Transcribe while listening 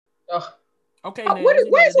Oh, Okay, Oh, Nails, you better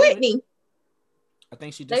where's do it. Whitney? I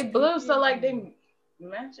think she they disappeared. blue, so like they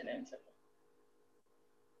matching into.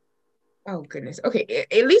 Oh goodness. Okay,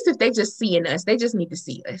 at least if they just seeing us, they just need to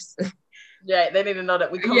see us. Yeah, they need to know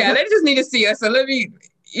that we coming. Yeah, up. they just need to see us. So let me,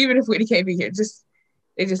 even if Whitney can't be here,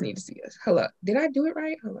 they just need to see us. Hold up. Did I do it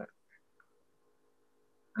right? Hold up.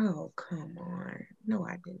 Oh, come on. No,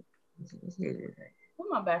 I didn't. What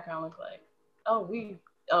my background look like?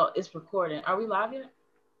 It's recording. Are we live yet?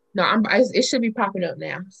 No, it should be popping up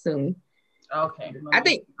now soon. Okay. I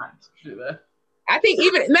think do that.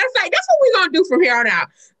 even matter of fact, that's what we're gonna do from here on out.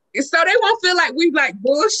 So they won't feel like we like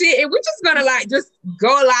bullshit, and we're just gonna like just go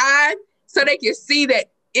live so they can see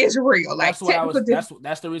that it's real. Like That's what I was.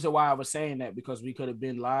 That's the reason why I was saying that, because we could have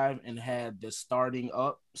been live and had the starting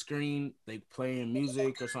up screen, like playing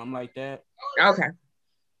music or something like that. Okay.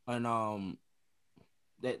 And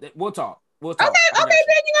that we'll talk. We'll Okay, talk. then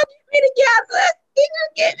you gonna get me together. You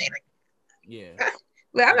gonna get me. Yeah.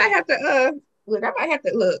 Look, I might have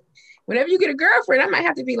to look. Whenever you get a girlfriend, I might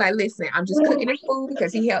have to be like, listen, I'm just cooking his food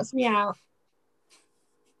because he helps me out.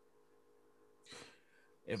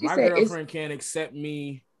 If my girlfriend can't accept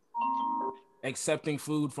me accepting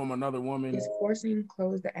food from another woman, is forcing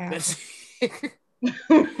close the app.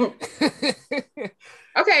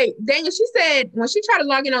 Okay, Daniel, she said when she tried to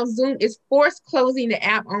log in on Zoom, it's forced closing the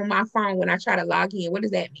app on my phone when I try to log in. What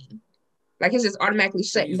does that mean? Like it's just automatically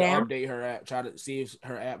shutting down? Update her app. Try to see if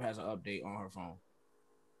her app has an update on her phone.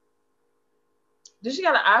 Does she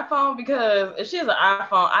got an iPhone? Because if she has an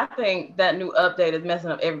iPhone, I think that new update is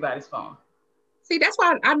messing up everybody's phone. See, that's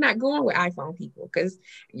why I'm not going with iPhone people. Because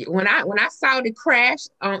when I saw the crash,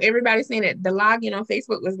 everybody saying that the login on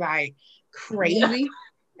Facebook was like crazy. Yeah.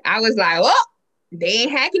 I was like, oh, they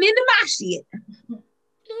ain't hacking into my shit.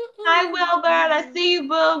 Hi, Wilbert. I see you,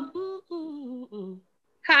 boo.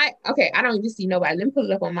 Hi. Okay, I don't even see nobody. Let me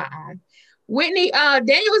pull it up on my arm. Whitney,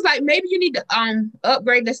 Daniel was like, maybe you need to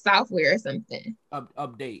upgrade the software or something.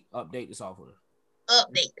 Update the software.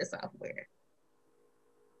 Update the software.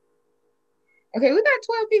 Okay, we got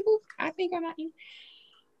 12 people. I think I'm not in.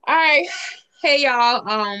 All right. Hey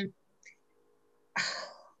y'all.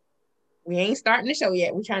 We ain't starting the show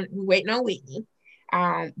yet. We're waiting on Whitney.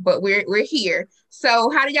 But we're here. So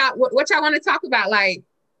how do y'all what y'all want to talk about? Like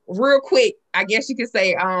real quick, I guess you could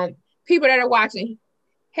say, people that are watching.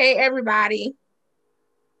 Hey everybody.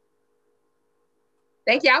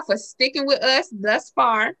 Thank y'all for sticking with us thus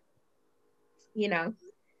far. You know,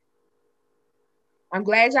 I'm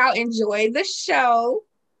glad y'all enjoyed the show.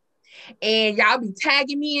 And y'all be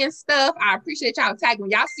tagging me and stuff. I appreciate y'all tagging.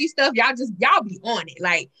 When y'all see stuff, y'all be on it.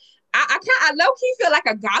 Like I low key feel like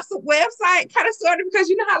a gossip website, kind of sort of, because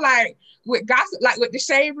you know how like with gossip, like with the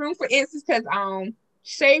Shade Room, for instance, because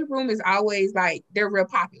Shade Room is always like they're real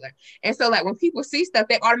popular, and so like when people see stuff,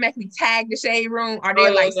 they automatically tag the Shade Room or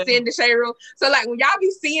they send the Shade Room. So like when y'all be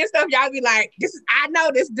seeing stuff, y'all be like, "This is I know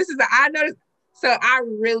this. This is I know this." So I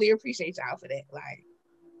really appreciate y'all for that. Like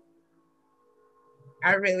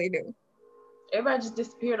I really do. Everybody just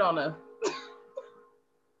disappeared on us.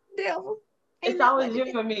 Devil. It's always you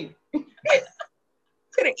and me.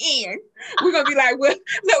 To the end. We're gonna be like, we're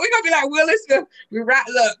gonna be like Willis. We ride,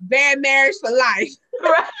 look, bad marriage for life.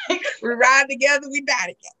 Right. We ride together, we die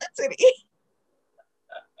together to the end.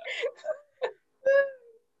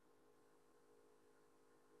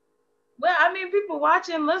 Well, I mean, people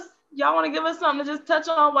watching, y'all want to give us something to just touch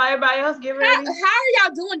on while everybody else get ready? How are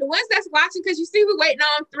y'all doing? The ones that's watching, because you see we're waiting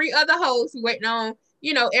on 3 other hosts. We're waiting on,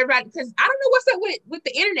 everybody, because I don't know what's up with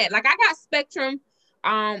the internet. Like I got Spectrum.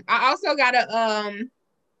 I also got a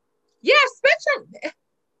Spectrum.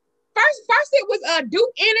 First it was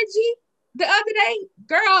Duke Energy the other day.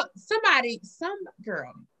 Girl,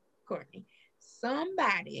 Courtney,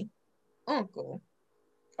 somebody, uncle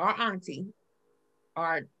or auntie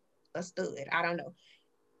or a stud, I don't know,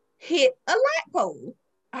 hit a light pole.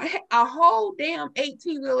 A whole damn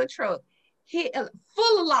 18-wheeler truck hit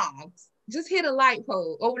full of logs. Just hit a light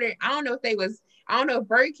pole over there. I don't know if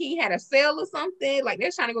Burger King had a sale or something. Like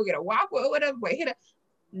they're trying to go get a Waffle or whatever, but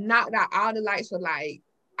knocked out all the lights for like,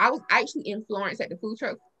 I was actually in Florence at the food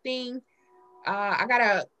truck thing. I got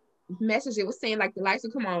a message. It was saying like the lights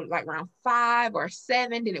would come on like around 5 or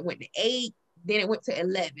 7, then it went to 8, then it went to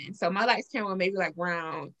 11. So my lights came on maybe like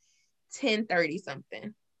around 10:30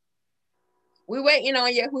 something. We're waiting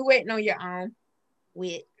on you.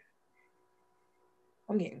 Wit.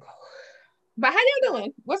 I'm getting cold. But how y'all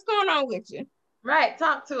doing? What's going on with you? Right,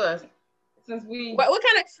 talk to us. Since we what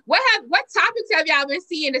topics have y'all been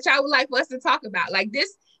seeing that y'all would like for us to talk about? Like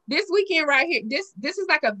this weekend right here, this is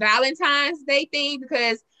like a Valentine's Day thing,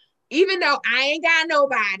 because even though I ain't got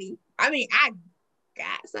nobody, I mean I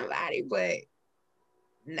got somebody, but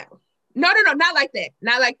no, not like that.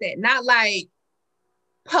 Not like that. Not like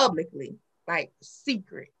publicly, like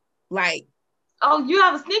secret. Like, oh, you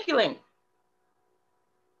have a sneaky link.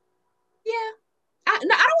 Yeah. I don't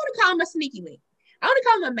want to call him a sneaky link. I want to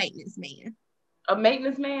call him a maintenance man. A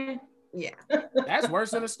maintenance man? Yeah. That's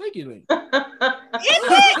worse than a sneaky link. Isn't it?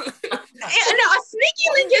 No, a sneaky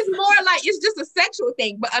link is more like it's just a sexual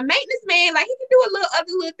thing, but a maintenance man, like he can do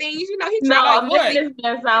other little things. You know, he no, a what? maintenance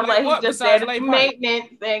man sounds like what he just besides said lay pipe?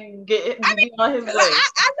 maintenance and get on his way.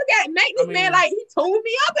 I look at maintenance man like he told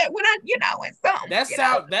me up at when I, and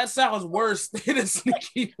something. That sounds worse than a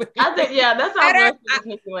sneaky link. I think that sounds worse than a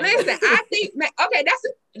sneaky link. Listen, I think okay,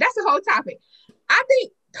 that's a whole topic. I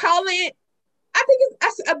think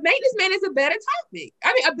a maintenance man is a better topic.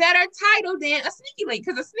 I mean, a better title than a sneaky link,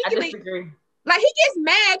 because a sneaky link, like, he gets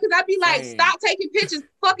mad because I'd be like, stop taking pictures.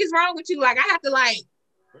 Fuck is wrong with you? Like, I have to like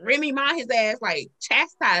Remy Ma his ass, like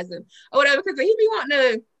chastise him or whatever, because he be wanting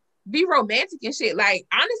to be romantic and shit. Like,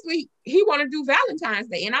 honestly, he want to do Valentine's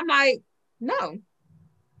Day, and I'm like, no,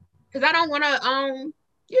 because I don't want to.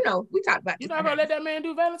 We talked about. You're not gonna let that man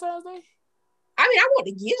do Valentine's Day? I mean, I want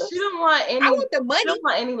the gifts. She don't want any. I want the money. She don't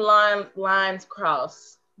want any lines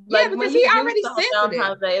crossed. Yeah, like, because he already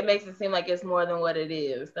sensitive. Day, it makes it seem like it's more than what it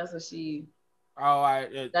is. That's what she. Oh,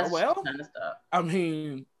 that's well. Kind of stuff. I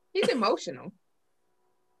mean, he's emotional.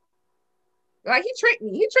 Like, he tricked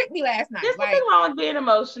me. He tricked me last night. There's like, nothing wrong with being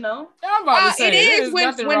emotional. I'm about to say, it is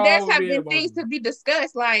when there's have been emotional. Things to be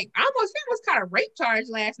discussed. Like, I almost caught a rape charge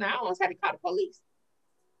last night. I almost had to call the police.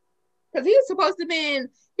 Because he was supposed to been,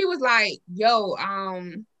 he was like, yo,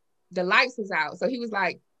 the lights was out. So he was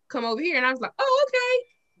like, come over here. And I was like, oh, okay.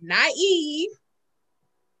 Naive.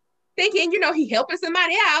 Thinking, he helping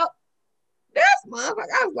somebody out. This motherfucker.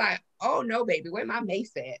 I was like, oh no, baby, where my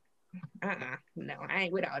mace at? No, I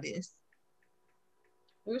ain't with all this.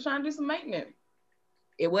 We were trying to do some maintenance.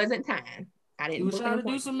 It wasn't time. I didn't. He was trying to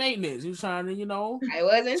do some maintenance. He was trying to, it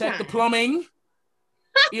wasn't check time. the plumbing.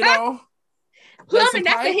 Plumbing,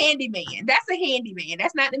 that's a handyman. That's a handyman.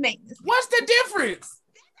 That's not the maintenance. What's the difference?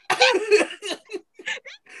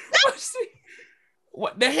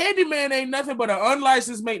 What the handyman ain't nothing but an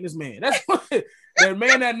unlicensed maintenance man. That's what the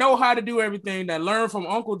man that know how to do everything, that learned from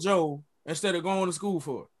Uncle Joe instead of going to school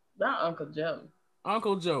for it. Not Uncle Joe.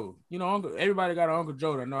 Uncle Joe. Everybody got an Uncle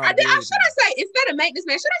Joe that know how to do everything. Should I say, instead of maintenance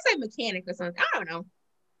man, should I say mechanic or something? I don't know.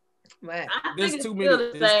 But there's too many.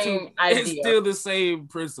 It's still the same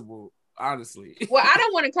principle, honestly. Well, I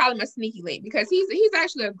don't want to call him a sneaky link because he's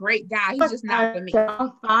actually a great guy. He's just not for me.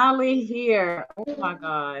 I'm finally here. Oh my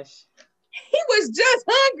gosh. He was just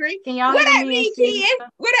hungry. Can y'all what that mean, Ken?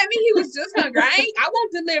 What that mean? He was just hungry. I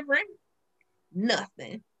won't deliver him.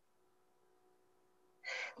 Nothing.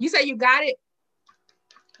 You say you got it?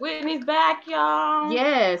 Whitney's back, y'all.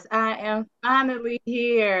 Yes, I am finally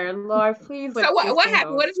here. Lord, please. So what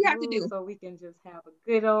happened? What did you have to do? So we can just have a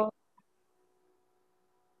good old.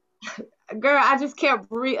 Girl, I just kept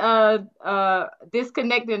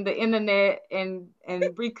disconnecting the internet and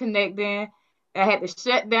reconnecting. I had to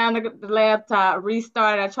shut down the laptop,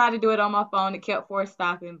 restart it. I tried to do it on my phone. It kept force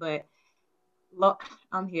stopping, but look,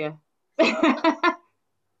 I'm here.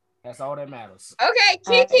 That's all that matters. Okay,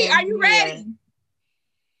 Kiki, are you ready?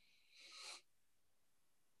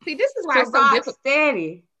 See, this is why it's so difficult.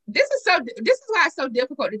 Steady. This is why it's so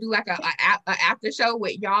difficult to do like a after show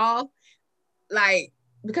with y'all, like,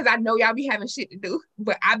 because I know y'all be having shit to do,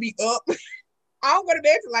 but I be up. I don't go to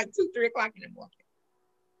bed till like 2-3 o'clock in the morning.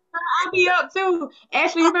 I'll be up too.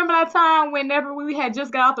 Actually, remember that time whenever we had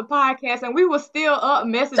just got off the podcast and we were still up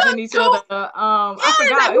messaging each other. I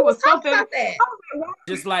forgot it was something.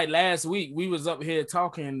 Just like last week, we was up here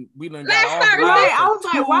talking. We done got off Thursday. I was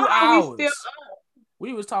like, why are we still up?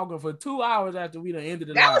 We was talking for 2 hours after we done ended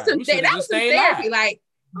the live. That was some therapy. Live. Like,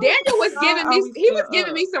 Daniel was giving me, he was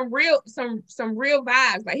giving me some real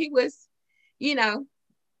vibes. Like, he was, I'm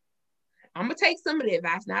gonna take some of the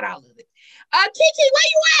advice, not all of it. Kiki, where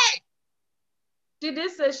you at? She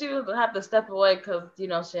did say she would have to step away because she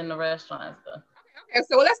in the restaurant and stuff. Okay,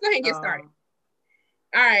 so let's go ahead and get started.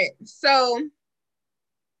 All right, so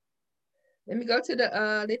let me go to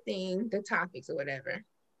the topics or whatever.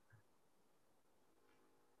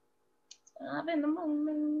 I'm in the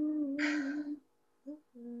moment.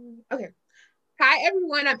 Okay. Hi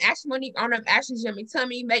everyone, I'm Ashley Monique on Ashley's Yummy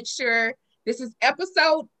Tummy. Make sure this is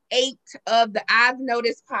episode 8 of the I've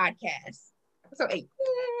Noticed podcast. Episode 8.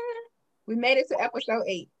 We made it to episode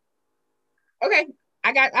 8. Okay,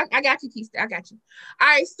 I got you, Keith. I got you. All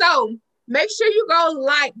right, so Make sure you go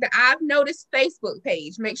like the I've Noticed Facebook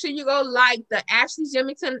page. Make sure you go like the Ashley's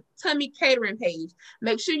Yummy Tummy Catering page.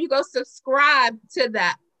 Make sure you go subscribe to the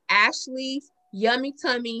Ashley's Yummy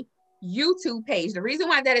Tummy YouTube page. The reason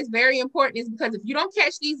why that is very important is because if you don't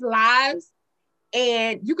catch these lives,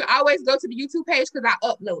 and you can always go to the YouTube page because I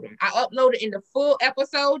upload them. I upload it in the full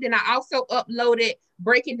episode, and I also upload it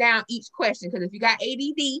breaking down each question. Because if you got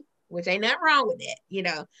ADD, which ain't nothing wrong with that, you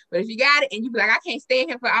know, but if you got it and you be like, I can't stand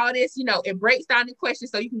here for all this, you know, it breaks down the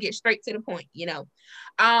questions so you can get straight to the point, you know.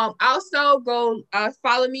 Also go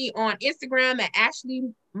follow me on Instagram at Ashley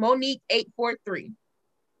Monique 843.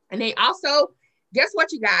 And then also, guess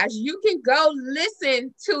what, you guys? You can go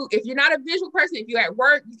listen to, if you're not a visual person, if you're at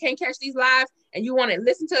work, you can't catch these live, and you want to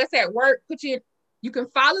listen to us at work, you can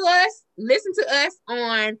follow us, listen to us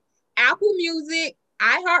on Apple Music,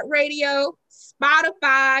 iHeartRadio,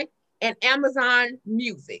 Spotify, and Amazon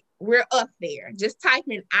Music. We're up there. Just type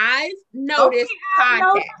in I've Noticed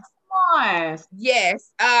podcast.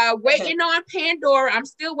 Yes. Waiting on Pandora. I'm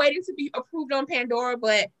still waiting to be approved on Pandora,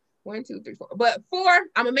 but 1, 2, 3, 4. But 4,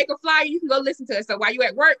 I'm gonna make a flyer. You can go listen to us. So while you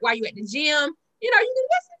at work, while you at the gym, you know, you can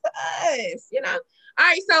listen to us, you know. All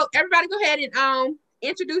right, so everybody go ahead and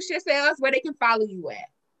introduce yourselves, where they can follow you at.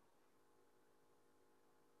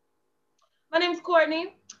 My name's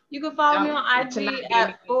Courtney. You can follow me on IG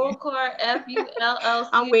at Full Court FULLC.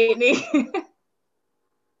 I'm Whitney.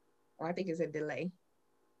 Oh, I think it's a delay.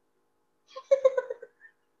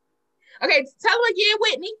 Okay, tell them again,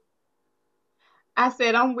 Whitney. I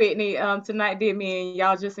said I'm Whitney. Tonight did me, and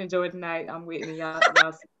y'all just enjoy the night. I'm Whitney. Y'all.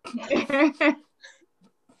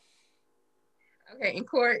 Okay, in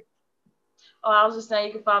Court. Oh, I was just saying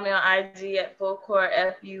you can follow me on IG at Full Court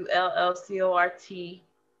FULLCORT,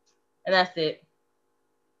 and that's it.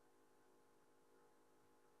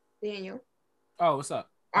 Daniel. Oh, what's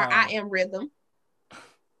up? I Am Rhythm.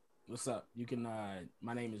 What's up? You can.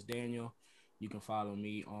 My name is Daniel. You can follow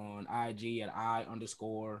me on IG at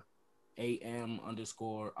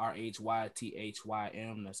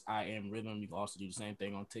I_AM_RHYTHYM. That's I Am Rhythm. You can also do the same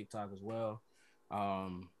thing on TikTok as well.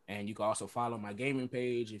 And you can also follow my gaming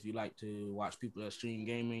page. If you like to watch people that stream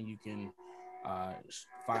gaming, you can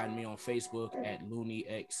find me on Facebook at Looney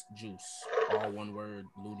X Juice. All one word,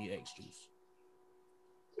 Looney X Juice.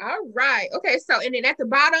 All right. Okay. So, and then at the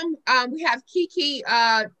bottom, we have Kiki.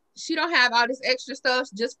 She don't have all this extra stuff.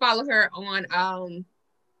 Just follow her on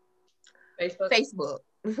Facebook,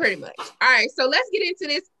 pretty much. All right. So let's get into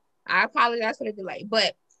this. I apologize for the delay,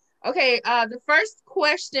 but okay. The first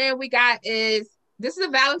question we got is, this is a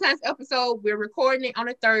Valentine's episode. We're recording it on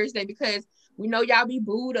a Thursday because we know y'all be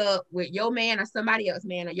booed up with your man or somebody else,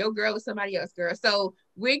 man, or your girl or somebody else, girl. So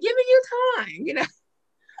we're giving you time, you know.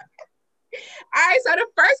 All right, so the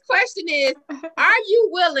first question is, are you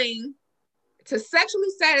willing to sexually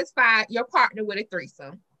satisfy your partner with a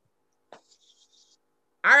threesome?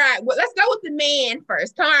 All right, well, let's go with the man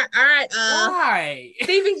first. All right, Why?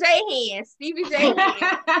 Stevie J hands.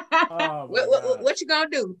 Oh, what you gonna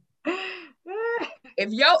do?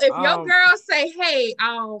 If your girl say, hey,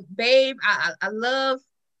 babe, I love,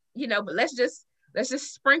 you know, but let's just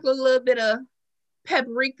sprinkle a little bit of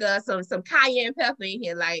paprika, some cayenne pepper in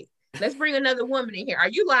here, like, let's bring another woman in here. Are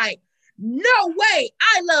you like, no way,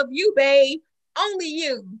 I love you, babe, only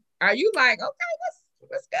you? Are you like, okay,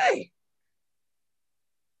 let's go?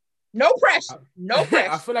 No pressure.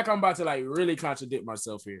 I feel like I'm about to like really contradict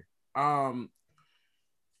myself here. I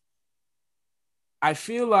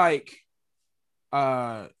feel like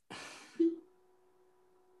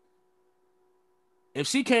if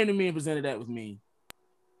she came to me and presented that with me,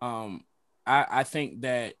 I think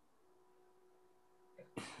that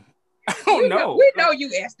I don't know. We know you,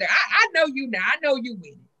 Esther. I know you now. I know you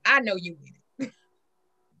with it.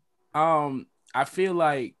 I feel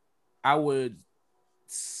like I would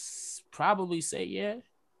probably say yeah,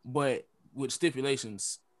 but with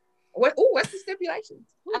stipulations. What's the stipulations?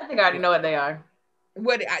 I think I already know what they are.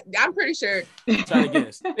 I'm pretty sure. Try to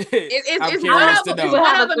guess. It's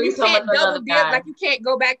one of them you can't double dip, like you can't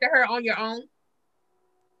go back to her on your own.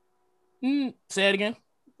 Say it again.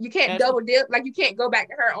 You can't double dip, like you can't go back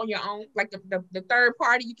to her on your own. Like the third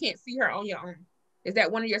party, you can't see her on your own. Is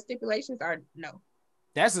that one of your stipulations or no?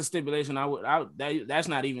 That's a stipulation. That's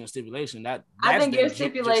not even a stipulation. I think your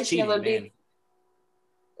stipulation would be.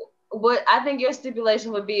 What I think your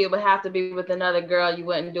stipulation would be, it would have to be with another girl. You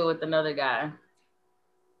wouldn't do it with another guy.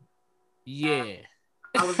 Yeah.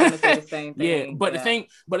 I was gonna say the same thing. Yeah, but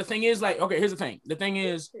the thing is, like, okay, here's the thing. The thing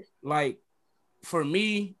is, like, for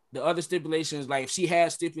me, the other stipulations, like, if she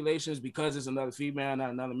has stipulations because it's another female, not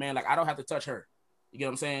another man, like, I don't have to touch her. You get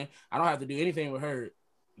what I'm saying? I don't have to do anything with her.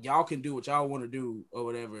 y'all can do what y'all want to do or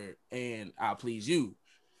whatever, and I'll please you.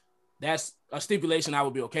 That's a stipulation I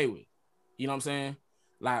would be okay with. You know what I'm saying?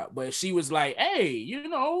 Like, but if she was like, hey, you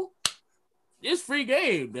know, it's free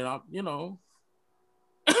game, then I'm, you know.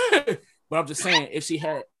 But I'm just saying, if she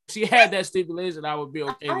had that stipulation, I would be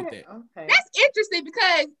okay with that. Okay. That's interesting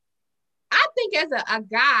because I think as a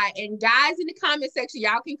guy, and guys in the comment section,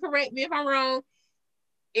 y'all can correct me if I'm wrong.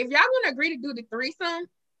 If y'all want to agree to do the threesome,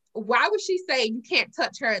 why would she say you can't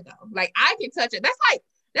touch her though? Like, I can touch it. That's like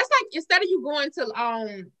instead of you going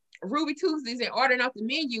to Ruby Tuesdays and ordering off the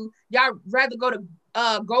menu, y'all rather go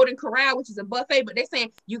to Golden Corral, which is a buffet, but they're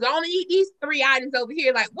saying you can only eat these 3 items over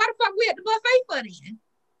here. Like, why the fuck we at the buffet for then?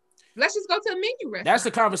 Let's just go to a menu restaurant. That's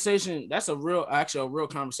a conversation. That's a real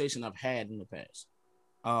conversation I've had in the past.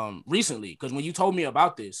 Recently, because when you told me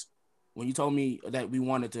about this, when you told me that we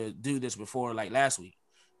wanted to do this before, like last week,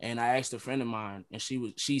 and I asked a friend of mine, and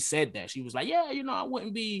she said that she was like, yeah, you know, I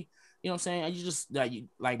wouldn't be, you know what I'm saying? You just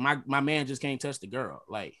like my man just can't touch the girl,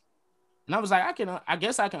 like. And I was like, I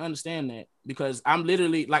guess I can understand that because I'm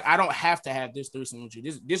literally like, I don't have to have this threesome with you.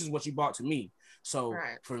 This is what you brought to me. So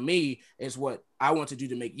right. For me, it's what I want to do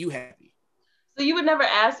to make you happy. So you would never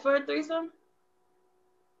ask for a threesome?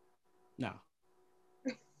 No.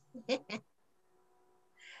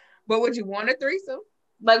 But would you want a threesome?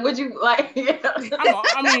 Like, would you like?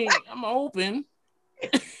 I'm open.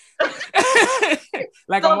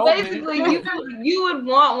 Like, so basically, you would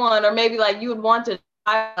want one, or maybe like you would want to.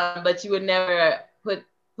 But you would never put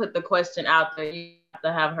the question out there. You have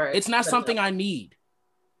to have her. It's not something I need.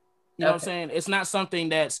 You know what I'm saying? It's not something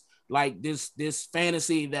that's like this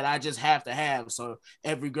fantasy that I just have to have. So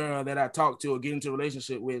every girl that I talk to or get into a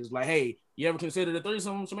relationship with is like, hey, you ever considered a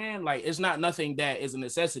threesome, man? Like, it's not nothing that is a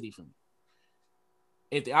necessity for me.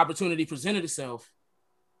 If the opportunity presented itself,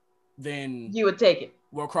 then you would take it.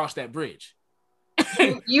 We'll cross that bridge.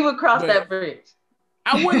 You would cross that bridge.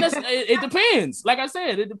 I wouldn't. It depends. Like I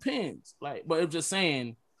said, it depends. Like, but I'm just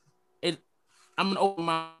saying, I'm an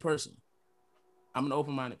open-minded person.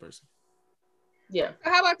 Yeah. So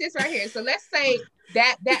how about this right here? So let's say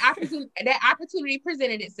that opportunity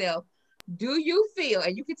presented itself. Do you feel,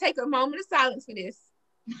 and you can take a moment of silence for this,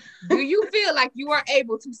 do you feel like you are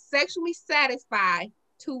able to sexually satisfy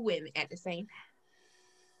 2 women at the same time?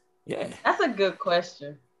 Yeah. That's a good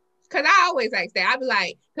question. Because I always ask that. I be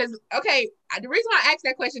like, the reason why I ask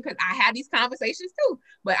that question, because I have these conversations too,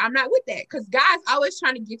 but I'm not with that. Because guys always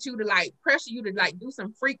trying to get you to like pressure you to like do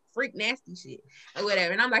some freak nasty shit or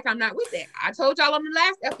whatever. And I'm like, I'm not with that. I told y'all on the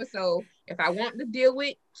last episode, if I want to deal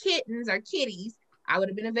with kittens or kitties, I would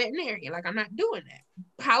have been a veterinarian. Like, I'm not doing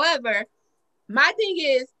that. However, my thing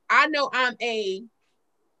is, I know I'm a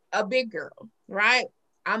big girl, right?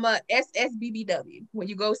 I'm a SSBBW when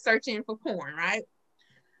you go searching for porn, right?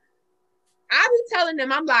 I be telling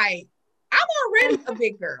them, I'm like, I'm already a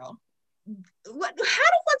big girl. How the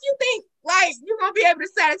fuck you think like you're gonna be able to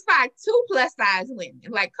satisfy 2 plus size women?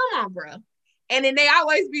 Like, come on, bro. And then they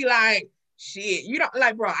always be like, shit, you don't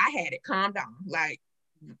like, bro, I had it. Calm down. Like,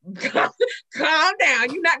 calm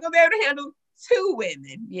down. You're not gonna be able to handle 2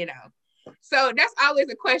 women, you know. So that's always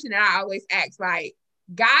a question that I always ask. Like,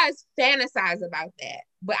 guys fantasize about that.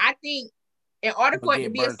 But I think in order for it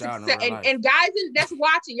to be a success, and guys that's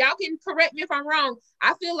watching, y'all can correct me if I'm wrong.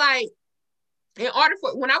 I feel like in order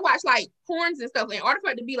for, when I watch like porns and stuff, in order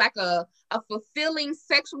for it to be like a fulfilling,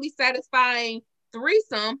 sexually satisfying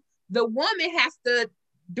threesome, the woman has to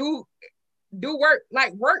do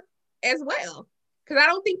work as well. Because I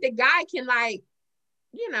don't think the guy can, like,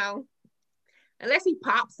 you know, unless he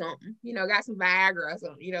pops something, you know, got some Viagra or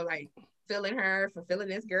something, you know, like fulfilling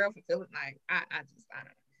this girl, like, I don't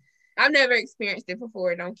know. I've never experienced it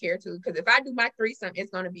before. Don't care to, because if I do my threesome, it's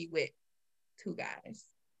going to be with 2 guys.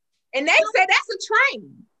 And they say that's a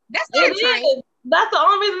train. That's not a train. That's the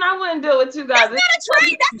only reason I wouldn't do it with 2 guys. That's not a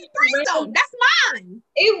train. That's a threesome. That's mine.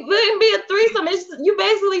 It wouldn't be a threesome. It's you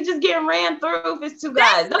basically just getting ran through if it's 2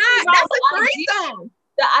 guys. That's a threesome.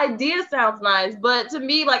 The idea sounds nice, but to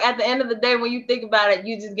me, like, at the end of the day, when you think about it,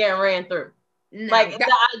 you just getting ran through. No, like,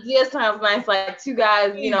 the idea sounds nice, like 2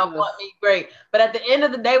 guys, you know, want me, great. But at the end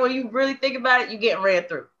of the day, when you really think about it, you getting ran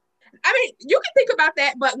through. I mean, you can think about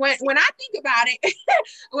that, but when I think about it,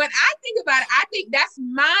 I think that's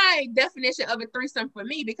my definition of a threesome for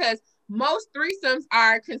me, because most threesomes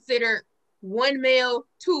are considered 1 male,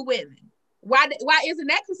 2 women. Why isn't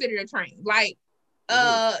that considered a train? Like,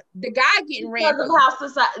 the guy getting ran because of how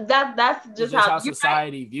society, that's just how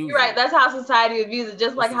society views it. You're right. That's how society views it.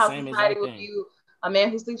 Just like how society would view a man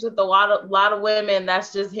who sleeps with a lot of women.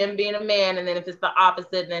 That's just him being a man. And then if it's the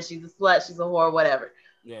opposite, then she's a slut, she's a whore, whatever.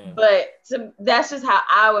 Yeah. But that's just how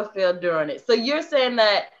I would feel during it. So you're saying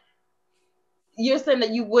that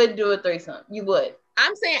you would do a threesome. You would.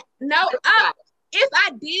 I'm saying no. If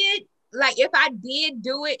I did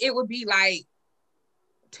do it, it would be like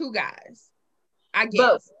 2 guys. I guess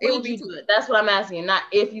but it would would be you 2. do it? That's what I'm asking. Not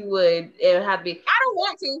if you would. It would have to be. I don't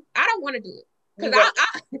want to. I don't want to do it because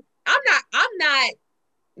I'm not.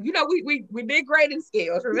 You know, we did grading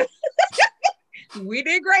scales. Remember? We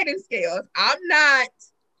did grading scales. I'm not.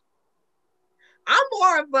 I'm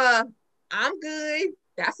more of a. I'm good.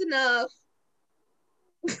 That's enough.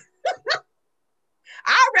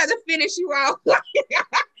 I'd rather finish you off.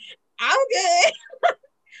 I'm good.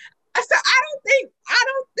 So I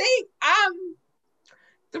don't think I'm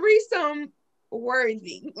threesome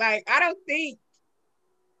worthy. Like I don't think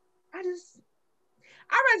I'd rather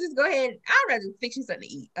just go ahead. I'd rather fix you something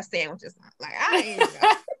to eat, a sandwich or something. Like I ain't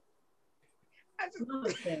I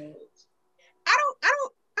don't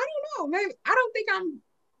know. Maybe I don't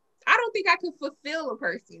think I could fulfill a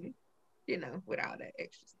person, you know, with all that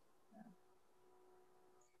extra stuff.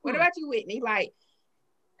 What about you, Whitney? Like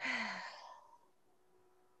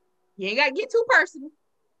you ain't gotta get too personal,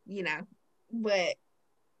 you know, but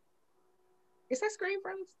is that screen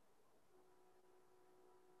froze?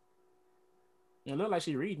 It look like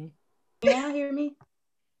she's reading. Can y'all hear me?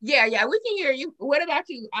 Yeah, we can hear you. What about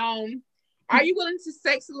you? Are you willing to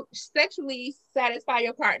sexually satisfy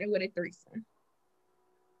your partner with a threesome?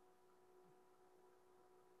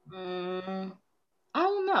 I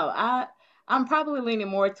don't know. I'm probably leaning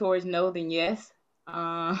more towards no than yes.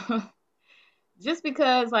 Just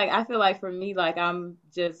because, like, I feel like for me, like, I'm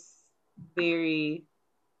just very.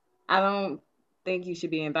 I don't think you should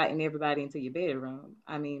be inviting everybody into your bedroom.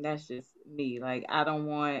 I mean, that's just me. Like, I don't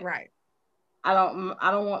want. Right. I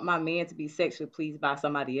don't want my man to be sexually pleased by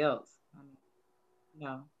somebody else.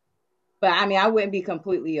 No. But I mean, I wouldn't be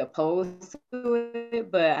completely opposed to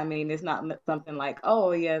it. But I mean, it's not something like,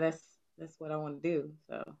 oh yeah, that's what I want to do.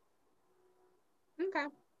 So. Okay.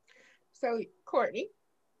 So Courtney.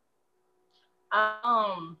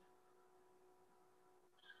 I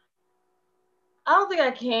don't think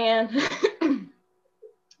I can.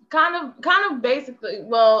 kind of basically,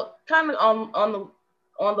 well, kind of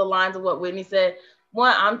on the lines of what Whitney said.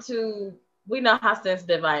 One, we know how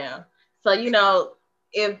sensitive I am. So, you know,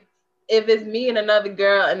 if it's me and another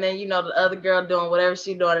girl and then, you know, the other girl doing whatever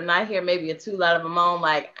she's doing and I hear maybe a too loud of a moan,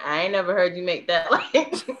 like, I ain't never heard you make that, like,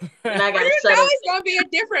 and I got to shut up. It's going to be a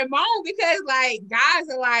different moan because, like, guys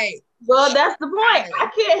are like, well, that's the point. I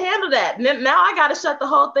can't handle that. Now I got to shut the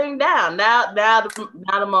whole thing down. Now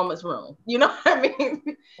the moment's ruined. You know what I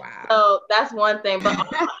mean? Wow. So that's one thing. But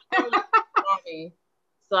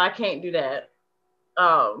so I can't do that.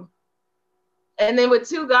 And then with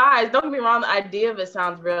 2 guys, don't get me wrong, the idea of it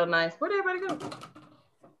sounds real nice. Where'd everybody go?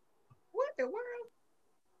 What the world?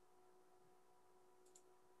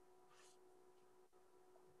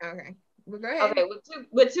 Okay. Well, go ahead. Okay,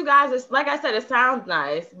 with two guys, it's like I said, it sounds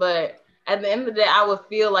nice, but at the end of the day, I would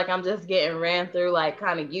feel like I'm just getting ran through, like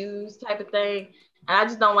kind of used type of thing. And I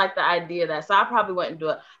just don't like the idea of that. So I probably wouldn't do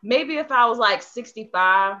it. Maybe if I was like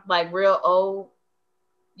 65, like real old,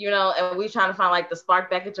 you know, and we trying to find like the spark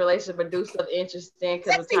back into relationship or do stuff interesting.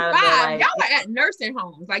 Because 65, kind of like, y'all are at nursing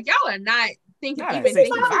homes. Like y'all are not thinking Not even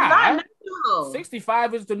 65.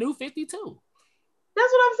 65 is the new 52.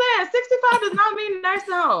 That's what I'm saying. 65 does not mean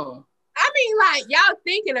nursing home. I mean, like, y'all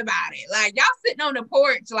thinking about it. Like, y'all sitting on the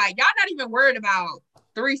porch. Like, y'all not even worried about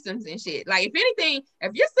threesomes and shit. Like, if anything,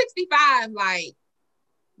 if you're 65, like,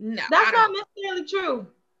 no. That's not necessarily true.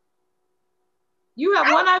 You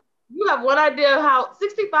have one idea of how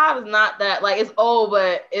 65 is not that, like, it's old,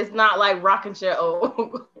 but it's not like rocking chair old.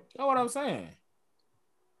 That's what I'm saying.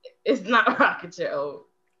 It's not rocking chair old.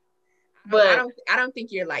 But I don't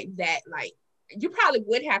think you're like that, like, you probably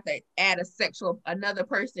would have to add another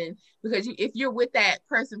person because if you're with that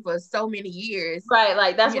person for so many years. Right,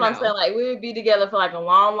 like that's what I'm saying. Like we would be together for like a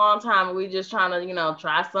long, long time and we just trying to, you know,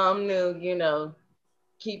 try something new, you know,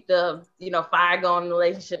 keep the, you know, fire going in the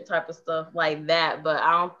relationship type of stuff like that. But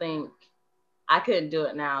I don't think I couldn't do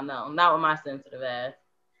it now, no. Not with my sensitive ass.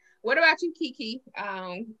 What about you, Kiki?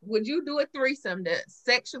 Would you do a threesome to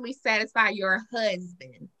sexually satisfy your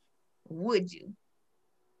husband? Would you?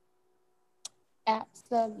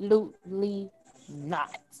 Absolutely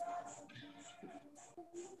not.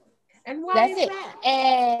 And why That's is it. that?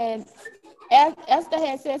 And Esther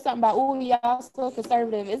had said something about, oh, y'all so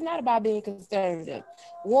conservative. It's not about being conservative.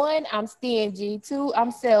 1, I'm stingy. 2, I'm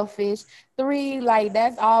selfish. 3, like,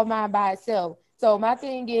 that's all mine by itself. So my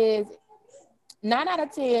thing is, 9 out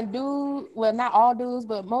of 10 dudes, well, not all dudes,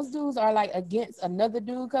 but most dudes are like against another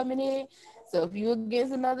dude coming in. So if you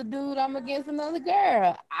against another dude, I'm against another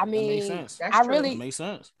girl. I mean, that makes sense. That's I true. really That makes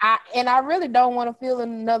sense. I really don't want to feel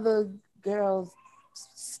another girl's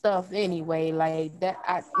stuff anyway. Like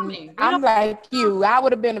that, mean, I'm like you. I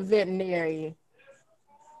would have been a veterinarian.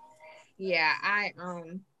 Yeah,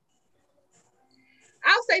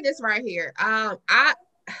 I'll say this right here. I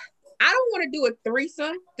don't want to do a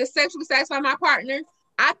threesome to sexually satisfy my partner.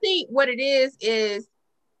 I think what it is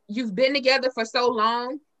you've been together for so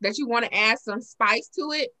long that you want to add some spice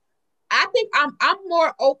to it. I think I'm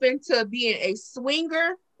more open to being a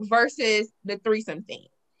swinger versus the threesome thing.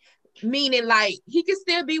 Meaning like he could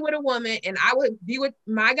still be with a woman and I would be with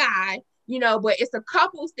my guy, but it's a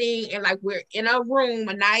couples thing and like we're in a room,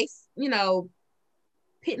 a nice,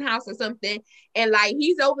 penthouse or something, and like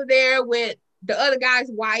he's over there with the other guy's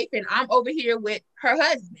wife and I'm over here with her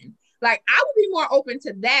husband. Like I would be more open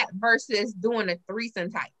to that versus doing a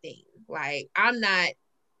threesome type thing. Like I'm not,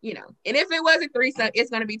 and if it was a threesome, it's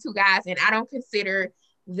gonna be two guys, and I don't consider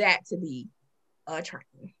that to be a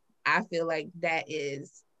train. I feel like that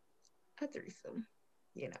is a threesome,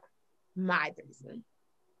 my threesome.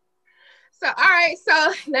 So all right,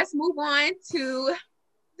 so let's move on to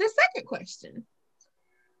the second question.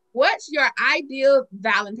 What's your ideal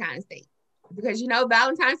Valentine's Day? Because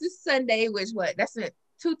Valentine's is Sunday, which that's in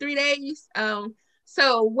 2-3 days.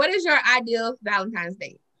 So what is your ideal Valentine's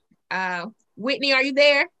Day? Whitney, are you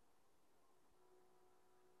there?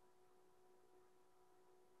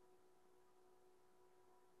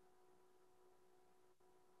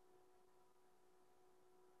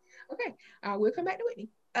 Okay, we'll come back to Whitney.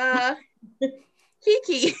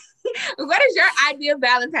 Kiki, what is your ideal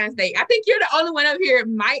Valentine's Day? I think you're the only one up here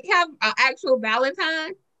might have an actual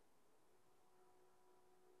Valentine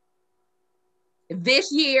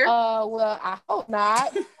this year. Well, I hope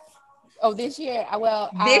not. Oh, this year?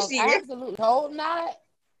 This year? I absolutely hope not.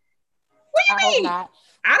 What do you I mean? hope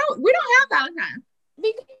not. We don't have Valentine.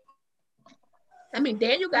 Because, I mean,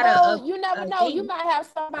 Daniel got you never know. thing. You might have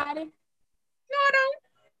somebody. No, I don't.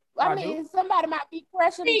 I mean, somebody might be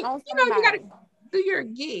crushing on somebody. You gotta do your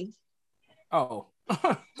gig. Oh.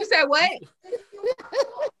 You said what?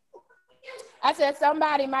 I said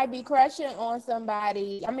somebody might be crushing on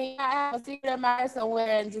somebody. I mean, I have a secret admirer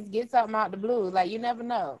somewhere and just get something out the blue. Like you never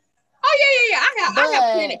know. Oh yeah. I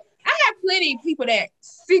have plenty of people that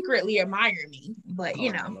secretly admire me, but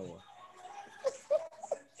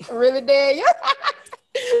Really, Daniel?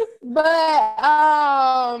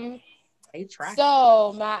 But they try.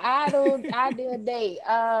 So my ideal date.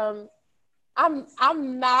 I'm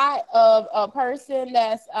not a person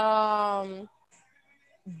that's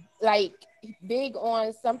like big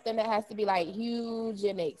on something that has to be like huge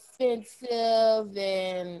and expensive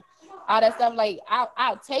and all that stuff. Like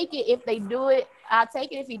I'll take it if they do it. I'll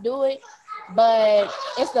take it if you do it. But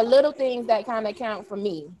it's the little things that kind of count for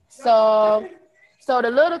me. So the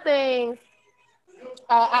little things.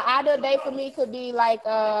 An ideal date for me could be like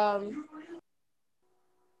the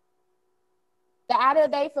ideal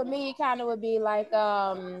date for me kind of would be like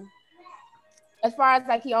as far as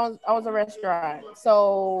like he owns a restaurant.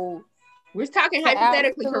 So we're talking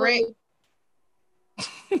hypothetically, correct?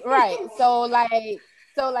 Right. So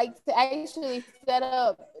to actually set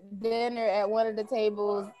up dinner at one of the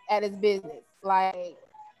tables at his business. Like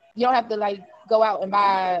you don't have to like go out and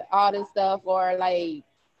buy all this stuff or like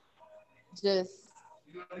just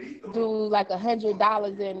do like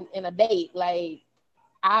 $100 in a date. Like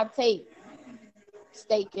I'll take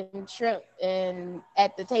steak and shrimp and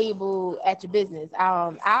at the table at your business.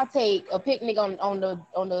 I'll take a picnic on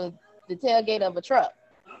the tailgate of a truck.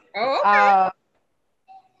 Oh, okay.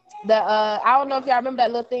 I don't know if y'all remember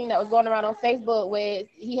that little thing that was going around on Facebook where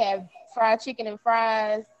he had fried chicken and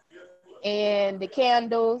fries and the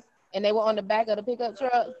candles, and they were on the back of the pickup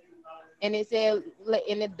truck, and it said,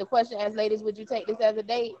 and the question asked, ladies, would you take this as a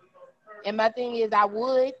date? And my thing is, I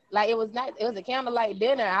would. Like it was a candlelight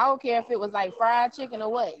dinner. I don't care if it was like fried chicken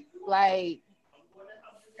or what. Like,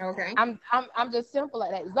 okay, I'm just simple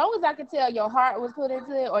like that. As long as I can tell your heart was put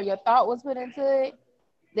into it or your thought was put into it,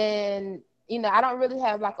 then I don't really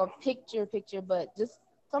have like a picture, but just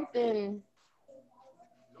something.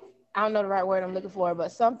 I don't know the right word I'm looking for,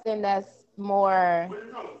 but something that's more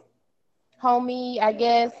homey, I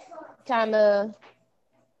guess. Kind of.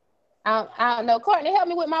 I don't know. Courtney, help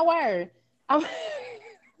me with my word. I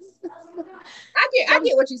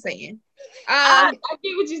get what you're saying. I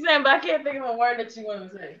get what you're saying, but I can't think of a word that you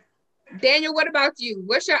want to say. Daniel, what about you?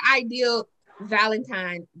 What's your ideal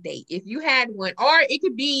Valentine date? If you had one, or it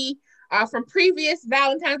could be from previous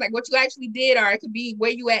Valentines, like what you actually did, or it could be where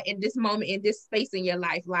you at in this moment, in this space in your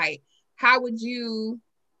life. Like, how would you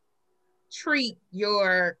treat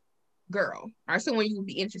your girl or someone you would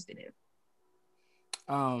be interested in?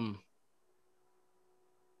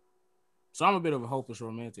 So I'm a bit of a hopeless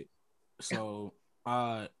romantic. So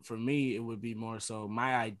for me, it would be more so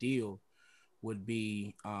my ideal would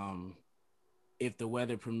be if the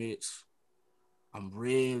weather permits. I'm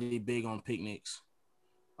really big on picnics.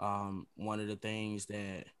 One of the things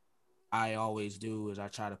that I always do is I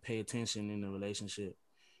try to pay attention in the relationship.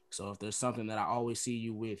 So if there's something that I always see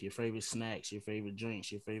you with, your favorite snacks, your favorite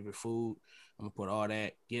drinks, your favorite food, I'm gonna put all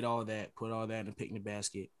that, get all that, put all that in the picnic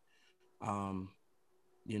basket.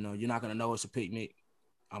 You know, you're not gonna know it's a picnic.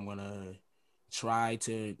 I'm gonna try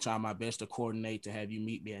my best to coordinate to have you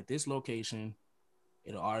meet me at this location.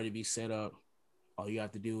 It'll already be set up. All you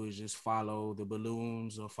have to do is just follow the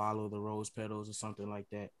balloons or follow the rose petals or something like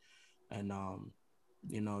that. And,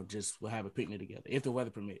 you know, just we'll have a picnic together if the weather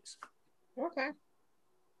permits. Okay.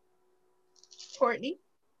 Courtney?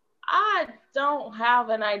 I don't have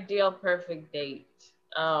an ideal perfect date.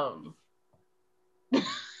 I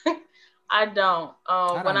don't.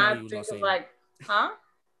 When I think of like, huh?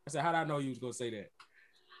 I said, how did I know you was gonna say that?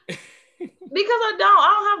 Because I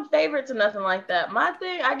don't have favorites or nothing like that. My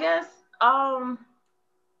thing, I guess, I'm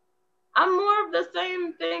more of the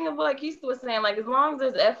same thing of what Keisha was saying. Like, as long as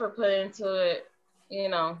there's effort put into it, you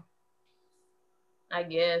know, I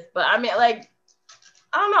guess. But I mean, like,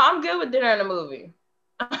 I don't know. I'm good with dinner and a movie.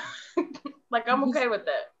 Like, I'm okay with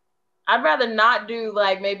that. I'd rather not do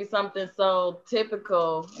like maybe something so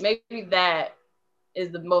typical. Maybe that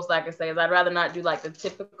is the most I can say is I'd rather not do like the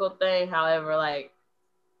typical thing. However, like,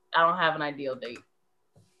 I don't have an ideal date.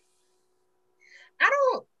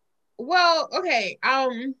 Okay.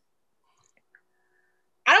 I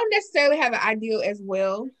don't necessarily have an ideal as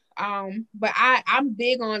well. But I'm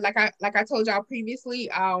big on like I told y'all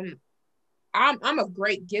previously. I'm a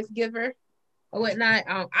great gift giver or whatnot.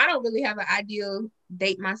 I don't really have an ideal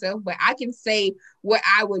date myself, but I can say what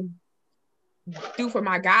I would do for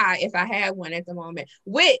my guy if I had one at the moment,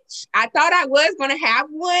 which I thought I was going to have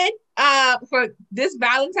one for this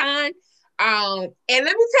Valentine. And let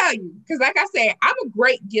me tell you, because like I said, I'm a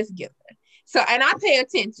great gift giver. So, and I pay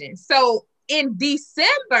attention. So in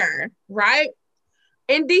December, right?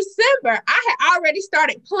 In December, I had already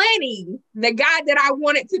started planning the guy that I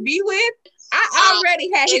wanted to be with. I already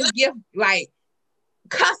had his gift like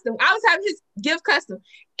custom. I was having his gift custom.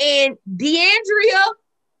 And Deandria,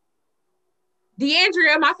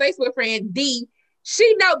 my Facebook friend, D,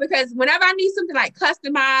 she know because whenever I need something like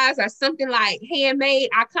customized or something like handmade,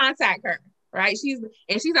 I contact her, right? She's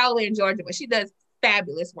all the way in Georgia, but she does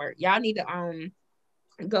fabulous work. Y'all need to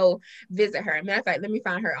go visit her. Matter of fact, let me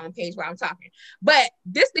find her on page while I'm talking. But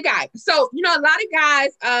this the guy. So, you know, a lot of guys,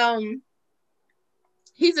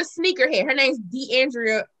 he's a sneakerhead. Her name's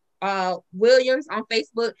Deandria Williams on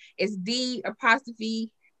Facebook. It's D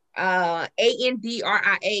apostrophe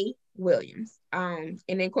Andria Williams. And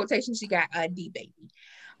in quotation, she got a D baby.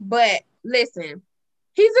 But listen,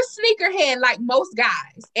 he's a sneakerhead like most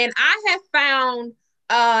guys. And I have found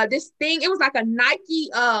this thing. It was like a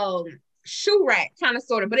Nike shoe rack kind of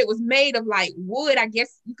sort of, but it was made of like wood, I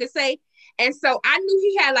guess you could say. And so I knew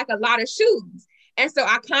he had like a lot of shoes. And so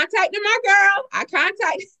I contacted my girl.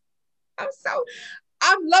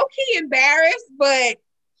 I'm low-key embarrassed, but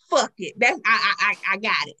fuck it. That's I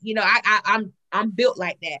got it. You know, I'm built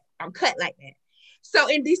like that. I'm cut like that. So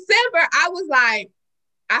in December, I was like,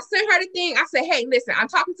 I sent her the thing. I said, hey, listen, I'm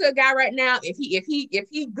talking to a guy right now. If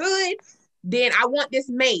he good, then I want this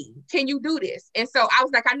made. Can you do this? And so I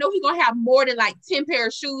was like, I know he's gonna have more than like 10 pair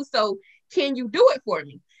of shoes. So can you do it for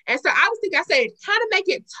me? And so I was thinking, I said, kind of make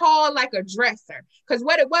it tall like a dresser. Because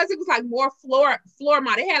what it was like more floor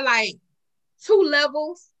model. It had like 2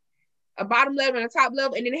 levels, a bottom level and a top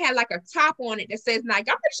level, and then it had like a top on it that says Nike.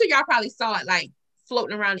 I'm pretty sure y'all probably saw it like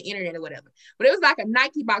floating around the internet or whatever. But it was like a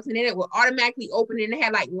Nike box, and then it would automatically open, and it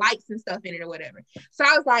had like lights and stuff in it or whatever. So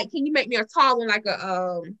I was like, can you make me a tall one like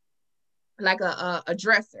a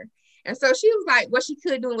dresser? And so she was like, what she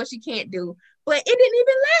could do and what she can't do. But it didn't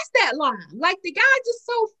even last that long. Like the guy just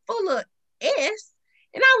so full of S.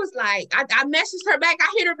 And I was like, I messaged her back.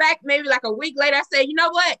 I hit her back maybe like a week later. I said, you know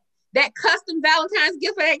what? That custom Valentine's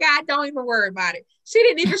gift for that guy, don't even worry about it. She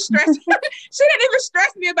didn't even stress me. She didn't even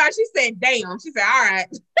stress me about it. She said, damn. She said, all right.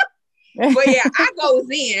 But yeah, I goes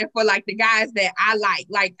in for like the guys that I like.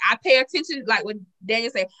 Like I pay attention, like what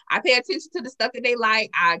Daniel said, I pay attention to the stuff that they like.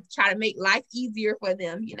 I try to make life easier for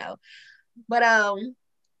them, you know. But I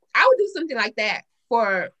would do something like that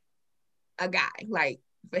for a guy, like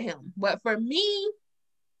for him. But for me,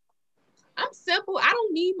 I'm simple. I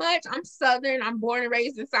don't need much. I'm Southern. I'm born and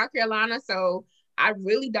raised in South Carolina, so I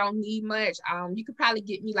really don't need much. You could probably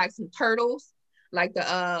get me like some turtles. like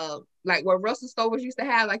the like what Russell Stover's used to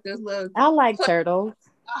have, like those little. I like turtles.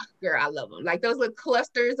 Oh, girl, I love them. Like those little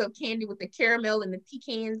clusters of candy with the caramel and the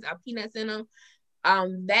pecans or peanuts in them.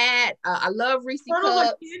 That I love Reese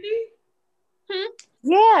cups. Candy?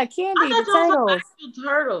 Yeah, candy. The turtles. Actual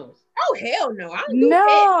turtles. Oh hell no! I don't do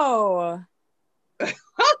No.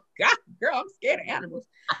 Oh God, girl, I'm scared of animals.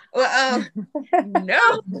 Well,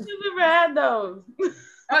 no. You never had those. Oh,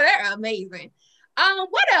 they're amazing.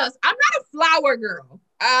 What else? I'm not a flower girl.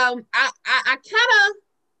 I kind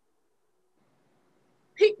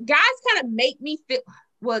of guys kind of make me feel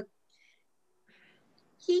well.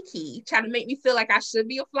 Kiki trying to make me feel like I should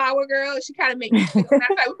be a flower girl. She kind of make me feel. Matter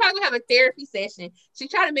of fact, we're probably gonna have a therapy session. She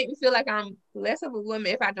tried to make me feel like I'm less of a woman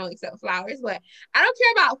if I don't accept flowers, but I don't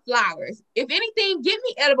care about flowers. If anything, give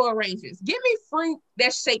me edible arrangements. Give me fruit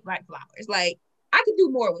that's shaped like flowers. Like I could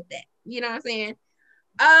do more with that. You know what I'm saying?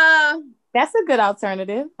 That's a good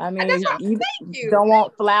alternative. I mean, you don't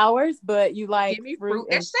want flowers, but you like give me fruit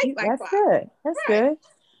that's shaped like that's flowers. Good. That's good.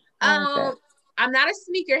 I'm not a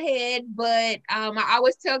sneakerhead, but I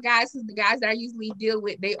always tell guys, because the guys that I usually deal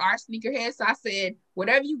with, they are sneakerheads. So I said,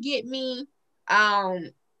 whatever you get me,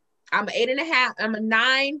 I'm an 8.5. I'm a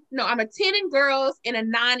 9. No, I'm a 10 in girls and a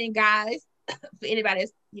 9 in guys. For anybody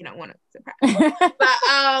that's want to surprise. But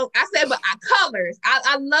I said, but colors.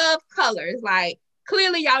 I love colors. Like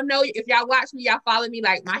clearly, y'all know if y'all watch me, y'all follow me.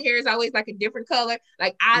 Like my hair is always like a different color.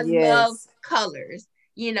 Like I love colors.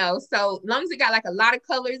 So as long as it got like a lot of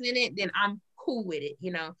colors in it, then I'm cool with it.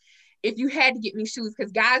 If you had to get me shoes,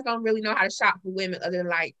 because guys don't really know how to shop for women other than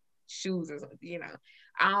like shoes or something.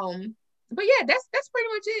 But yeah, that's pretty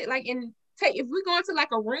much it. Like, if we go into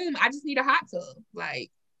like a room, I just need a hot tub.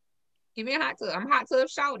 Like, give me a hot tub. I'm hot tub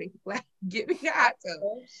shouting. Like, give me a hot tub.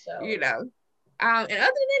 And other than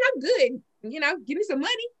that, I'm good. Give me some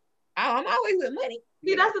money. I'm always with money.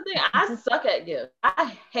 See, that's the thing. I suck at gifts.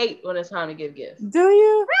 I hate when it's time to give gifts. Do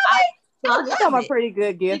you? Really? I'm a pretty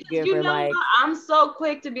good gift giver. Like I'm so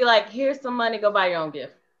quick to be like, here's some money, go buy your own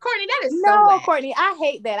gift. Courtney, that is no, so Courtney. I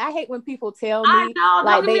hate that. I hate when people tell me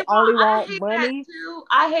like they only want money.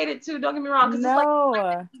 I hate it too. Don't get me wrong. Because it's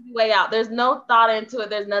like easy way out. There's no thought into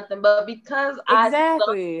it. There's nothing. But because I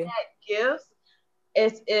suck at gifts,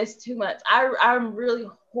 it's too much. I'm really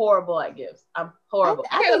horrible at gifts. I'm horrible.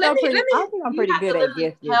 I think I'm pretty good at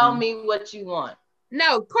gifts. Tell me what you want.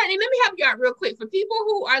 No, Courtney, let me help you out real quick. For people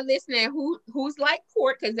who are listening, who's like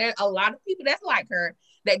Court, because there's a lot of people that's like her,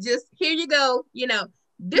 that just, here you go,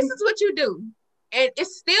 this is what you do. And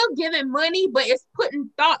it's still giving money, but it's putting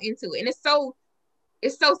thought into it. And it's so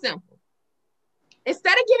simple.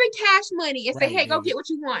 Instead of giving cash money and say, hey, go get what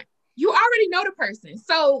you want, you already know the person.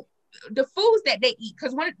 So the foods that they eat,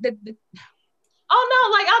 because one of the oh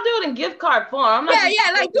no, like I'll do it in gift card form. I'm not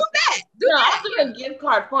like do that. I'll do it in gift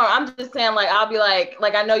card form. I'm just saying, like, I'll be like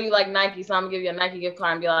I know you like Nike, so I'm gonna give you a Nike gift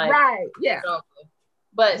card and be like, right, yeah.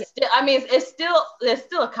 But still, I mean, it's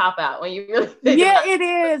still a cop out when you really think about it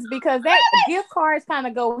is, because that gift cards kind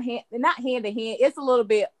of go not hand to hand. It's a little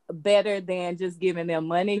bit better than just giving them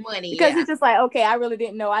money because it's just like, okay, I really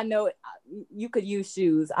didn't know. I know you could use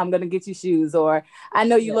shoes. I'm gonna get you shoes, or I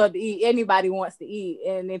know you love to eat. Anybody wants to eat,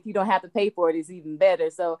 and if you don't have to pay for it, it's even better.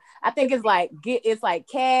 So I think it's like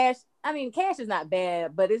cash. I mean, cash is not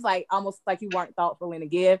bad, but it's like almost like you weren't thoughtful in a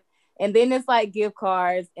gift. And then it's like gift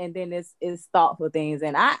cards, and then it's thoughtful things.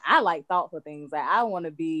 And I like thoughtful things. Like I want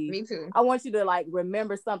to be. Me too. I want you to like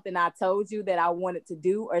remember something I told you that I wanted to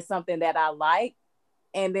do, or something that I like,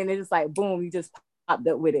 and then it's just like boom, you just popped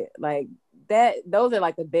up with it. Like that. Those are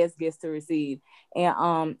like the best gifts to receive. And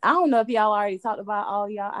I don't know if y'all already talked about all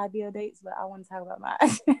y'all ideal dates, but I want to talk about mine. No,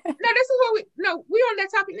 this is what we on that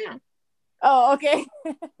topic now. Oh, okay.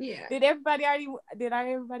 Yeah. Did everybody already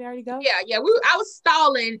go? Yeah. I was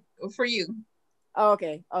stalling for you. Oh,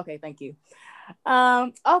 okay. Thank you.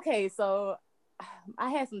 Okay. So I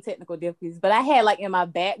had some technical difficulties, but I had like in my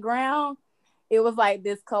background, it was like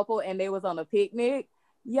this couple and they was on a picnic.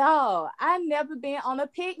 Y'all, I've never been on a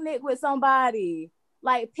picnic with somebody.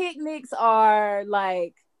 Like picnics are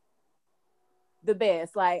like the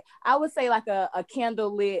best. Like I would say like a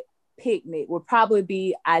candlelit picnic would probably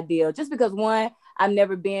be ideal, just because one, I've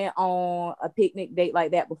never been on a picnic date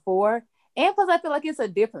like that before, and plus I feel like it's a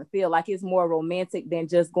different feel. Like it's more romantic than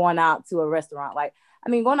just going out to a restaurant. Like I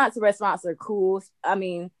mean, going out to restaurants are cool. I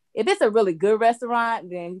mean, if it's a really good restaurant,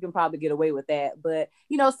 then you can probably get away with that, but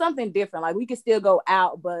something different, like we can still go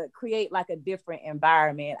out but create like a different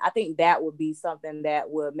environment. I think that would be something that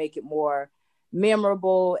would make it more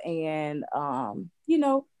memorable and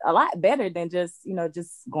a lot better than just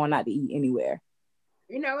going out to eat anywhere.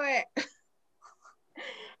 You know what?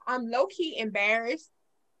 I'm low-key embarrassed.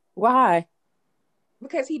 Why?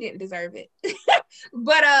 because he didn't deserve it.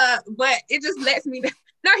 But it just lets me know.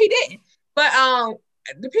 No, he didn't. But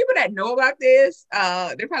the people that know about this,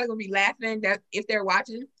 they're probably gonna be laughing that if they're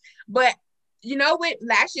watching. But you know, with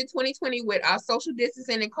last year 2020, with social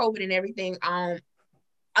distancing and COVID and everything,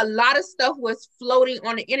 a lot of stuff was floating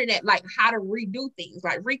on the internet, like how to redo things,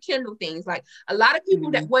 like rekindle things. Like a lot of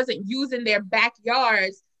people that wasn't using their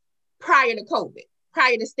backyards prior to COVID,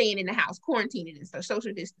 prior to staying in the house, quarantining and stuff,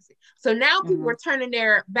 social distancing. So now people were turning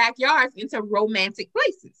their backyards into romantic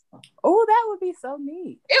places. Oh, that would be so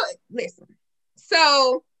neat. Listen,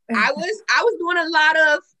 so I was doing a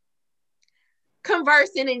lot of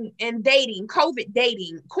conversing and dating, COVID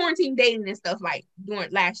dating, quarantine dating and stuff like during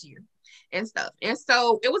last year and stuff. And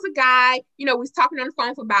so it was a guy, you know, we was talking on the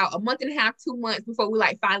phone for about a month and a half, 2 months before we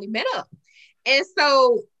like finally met up. And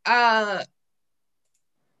so,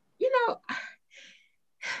 you know,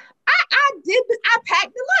 I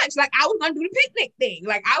packed the lunch. Like I was going to do the picnic thing.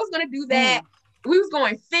 Like I was going to do that. We was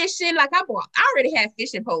going fishing. Like I already had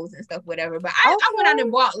fishing poles and stuff, whatever. But I went out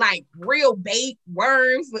and bought like real bait,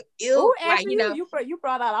 worms with like, you know. You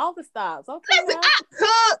brought out all the stops. Okay. Listen, I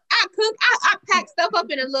cook. I packed stuff up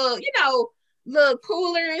in a little, you know, little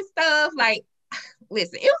cooler and stuff. Like,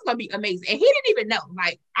 listen, it was gonna be amazing. And he didn't even know.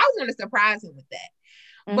 Like, I was gonna surprise him with that.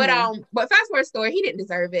 But fast forward story, he didn't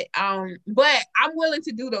deserve it. But I'm willing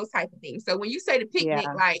to do those type of things. So when you say the picnic,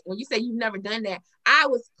 like when you say you've never done that, I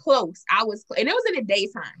was close. And it was in the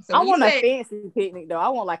daytime. So I want a fancy picnic though. I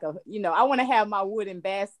want like a, you know, I want to have my wooden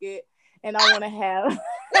basket, and I want to have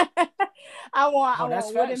I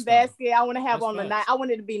want wooden basket. I want to have on the night. I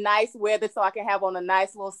want it to be nice weather so I can have on a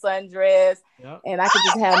nice little sundress, and I can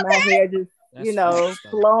just have my hair just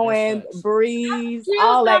flowing, breeze,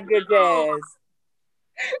 all that good jazz.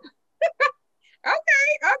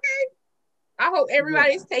 Okay. I hope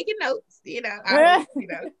everybody's taking notes. You know,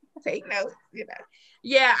 take notes. You know,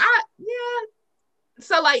 yeah.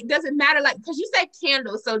 So like, does it matter? Like, because you said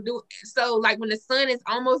candles. So like when the sun is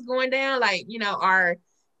almost going down, like you know, I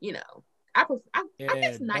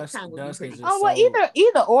guess nighttime would be pretty. Oh well,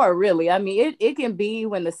 either or really. I mean, it can be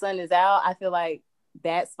when the sun is out. I feel like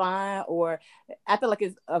that's fine. Or I feel like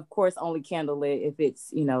it's of course only candlelit if it's,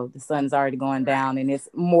 you know, the sun's already going down and it's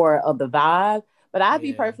more of the vibe. But I'd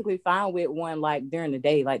be perfectly fine with one like during the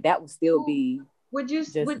day. Like that would still be. Would you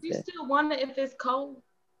still want it if it's cold?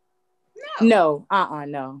 No.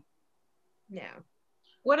 No.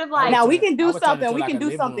 What if like now we can do something? We can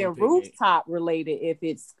do something rooftop related if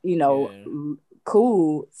it's, you know,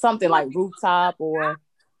 cool. Something like rooftop or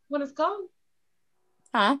when it's cold.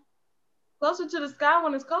 Huh? Closer to the sky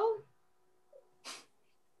when it's cold.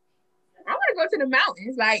 I want to go to the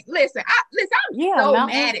mountains. Like, listen, I'm so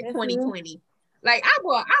mad at 2020. Like, I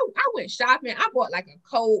went shopping. I bought like a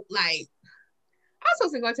coat. Like, I was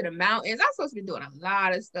supposed to go to the mountains. I was supposed to be doing a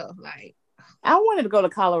lot of stuff. Like, I wanted to go to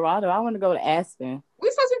Colorado. I want to go to Aspen. We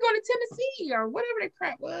supposed to go to Tennessee or whatever that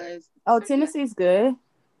crap was. Oh, Tennessee's good.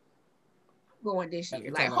 Going this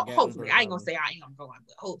year. Like, hopefully. I ain't gonna say I ain't gonna go,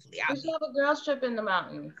 but hopefully we should have a girls trip in the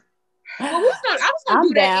mountains. Well, I was gonna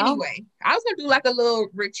do that anyway. I was gonna do like a little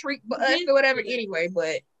retreat for us or whatever anyway,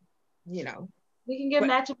 but you know. We can get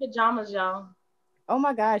matching pajamas, y'all. Oh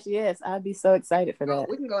my gosh, yes. I'd be so excited for that.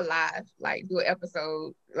 We can go live, like do an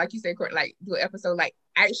episode, like you said, like do an episode like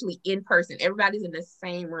actually in person. Everybody's in the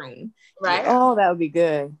same room. Right. Oh, that would be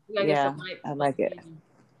good. Yeah, I like it.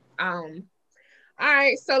 All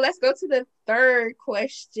right, so let's go to the third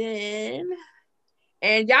question.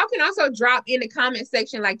 And y'all can also drop in the comment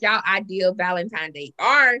section like y'all ideal Valentine's Day.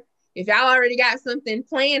 Or if y'all already got something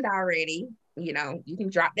planned already, you know, you can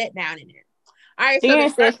drop that down in there. All right.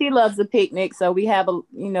 Sharon said she loves a picnic, so we have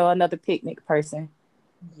another picnic person.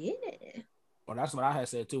 Yeah. Well, that's what I had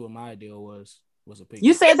said too. What my ideal was a picnic.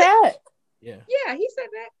 You said that? Yeah. Yeah, he said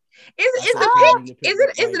that. Is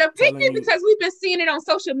it a picnic because we've been seeing it on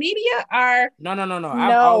social media or no.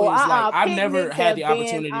 I've never had the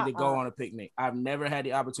opportunity to go on a picnic. I've never had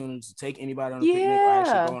the opportunity to take anybody on a picnic or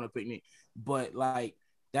actually go on a picnic. But like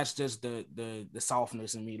that's just the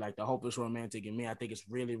softness in me, like the hopeless romantic in me. I think it's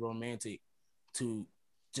really romantic to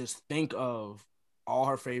just think of all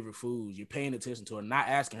her favorite foods. You're paying attention to her, not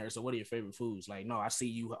asking her, so what are your favorite foods? Like, no, I see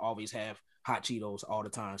you always have hot Cheetos all the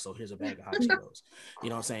time, so here's a bag of hot Cheetos. You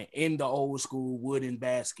know what I'm saying? In the old school wooden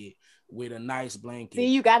basket with a nice blanket. See,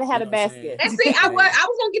 you gotta have a basket. And see, I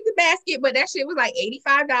was gonna get the basket, but that shit was like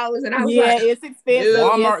 $85, and I was it's expensive.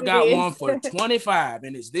 Walmart got one for $25,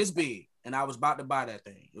 and it's this big, and I was about to buy that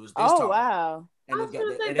thing. It was this tall. Wow. And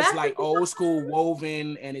it's like old school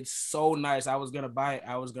woven, and it's so nice. I was gonna buy it.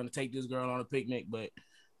 I was gonna take this girl on a picnic, but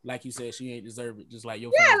like you said, she ain't deserve it. Just like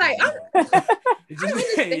your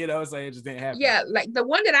You know, so it just didn't happen. Yeah, like the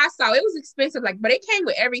one that I saw, it was expensive, like, but it came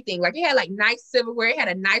with everything. Like it had like nice silverware, it had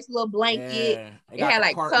a nice little blanket, it had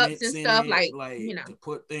like cups and stuff, like you know, to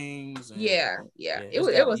put things. And, yeah.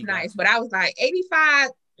 It was nice, but I was like 85.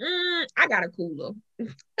 I got a cooler.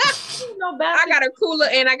 I got a cooler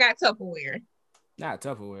and I got Tupperware. Not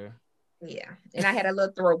Tupperware. Yeah, and I had a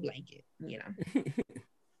little throw blanket, you know.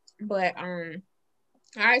 But all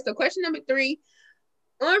right. So question number 3: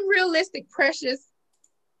 unrealistic pressures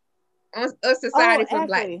on a society for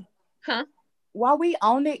Black. Huh? While we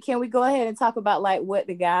own it, can we go ahead and talk about like what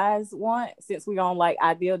the guys want, since we on like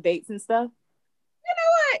ideal dates and stuff? You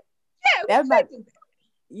know what?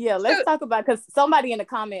 Yeah, let's talk about, because somebody in the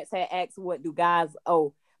comments had asked what do guys.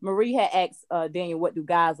 Oh, Marie had asked Daniel, what do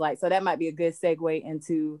guys like? So that might be a good segue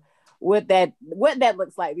into what that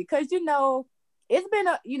looks like, because you know it's been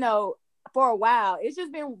for a while it's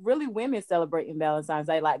just been really women celebrating Valentine's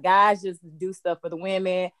Day. Like guys just do stuff for the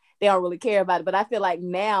women, they don't really care about it. But I feel like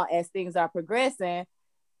now, as things are progressing,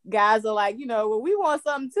 guys are like, well, we want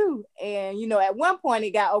something too. And at one point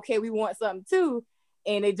it got, okay, we want something too,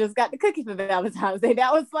 and they just got the cookie for Valentine's Day.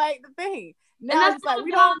 That was like the thing. Now it's like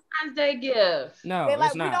we don't Valentine's Day gift. No, like,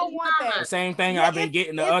 it's not. We don't want that. The same thing I've been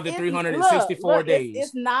getting the other 364 days.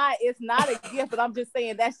 It's not a gift, but I'm just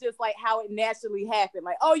saying that's just like how it naturally happened.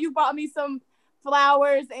 Like, oh, you bought me some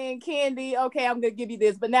flowers and candy. Okay, I'm gonna give you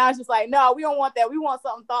this. But now it's just like, no, we don't want that. We want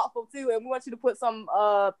something thoughtful too, and we want you to put some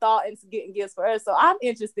thought into getting gifts for us. So I'm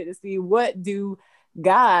interested to see, what do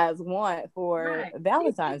guys want for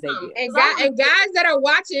Valentine's Day gift? And guys that are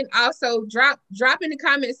watching, also drop in the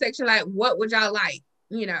comment section, like, what would y'all like?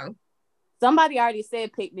 Somebody already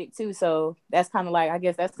said picnic too, so that's kind of like, I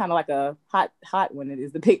guess that's kind of like a hot one. It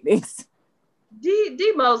is the picnics.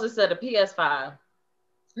 D Moses said a PS5.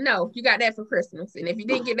 No, you got that for Christmas, and if you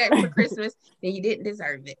didn't get that for Christmas, then you didn't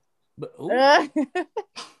deserve it. But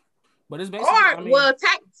it's basically,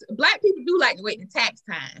 tax. Black people do like to wait to tax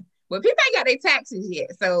time. But people ain't got their taxes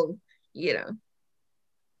yet, so Yeah.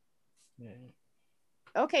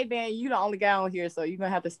 Okay, Dan, you the only guy on here, so you're gonna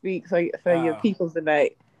have to speak for your people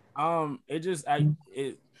tonight.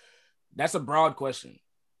 That's a broad question.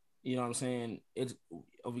 You know what I'm saying?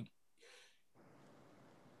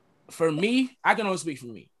 For me, I can only speak for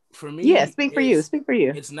me. For me, yeah, speak for you. Speak for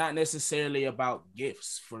you. It's not necessarily about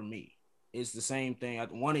gifts for me. It's the same thing.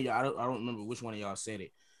 One of y'all, I don't remember which one of y'all said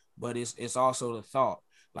it, but it's also the thought.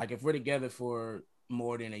 Like if we're together for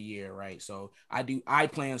more than a year, right? So I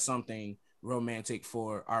plan something romantic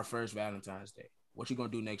for our first Valentine's Day. What you gonna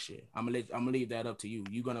do next year? I'm gonna leave that up to you.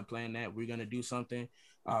 You gonna plan that? We're gonna do something.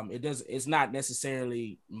 It's not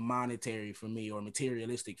necessarily monetary for me or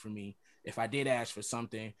materialistic for me. If I did ask for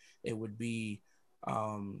something, it would be,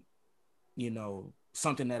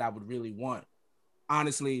 something that I would really want.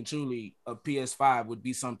 Honestly and truly, a PS5 would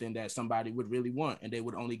be something that somebody would really want, and they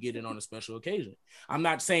would only get it on a special occasion. I'm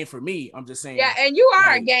not saying for me. I'm just saying. Yeah, and you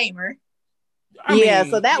are a gamer.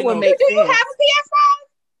 So that would make sense. Do you have a PS5?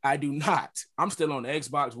 I do not. I'm still on the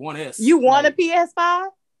Xbox One S. You want a PS5?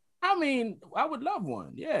 I mean, I would love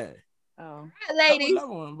one. Yeah. Oh, ladies,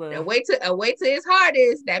 wait till it's hard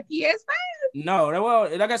is that PS5. No,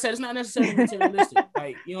 well, like I said, it's not necessarily materialistic.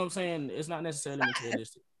 Like, you know what I'm saying? It's not necessarily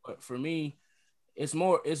materialistic. But for me, it's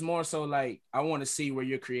more so like I want to see where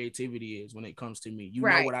your creativity is when it comes to me. You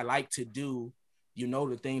know what I like to do. You know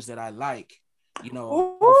the things that I like.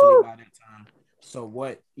 Hopefully by that time. So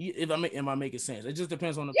am I making sense? It just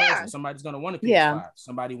depends on the person. Somebody's gonna want a PS5. Yeah.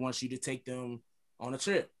 Somebody wants you to take them on a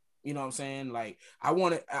trip. You know what I'm saying? Like I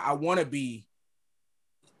want to be,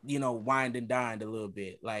 wined and dined a little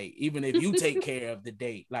bit. Like even if you take care of the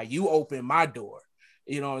date, like you open my door.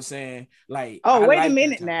 You know what I'm saying? Like, wait a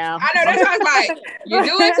minute now. I know that's like you're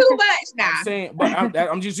doing too much now. I'm saying, but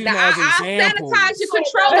I'm just using that as an example. Sanitize your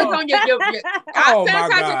controllers on your oh my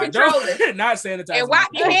God! Don't, not sanitize. And wipe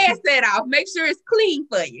your headset off. Make sure it's clean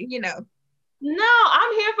for you. No,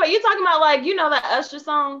 I'm here for you. Talking about like that Usher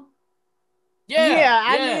song.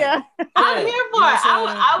 Yeah. I'm here for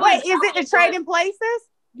it. Wait, is it the Trading Places?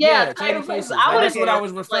 Yeah, Trading Places. That's what I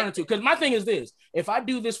was referring to. Because my thing is this: if I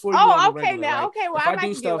do this for you, okay,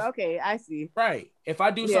 I see. Right. If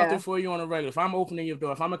I do something for you on a regular, if I'm opening your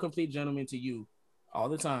door, if I'm a complete gentleman to you all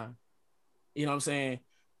the time, you know what I'm saying?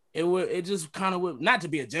 It just kind of would, not to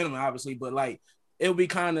be a gentleman, obviously, but like it would be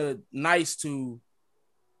kind of nice to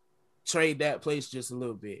trade that place just a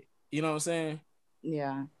little bit. You know what I'm saying?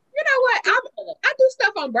 Yeah. You know what? I do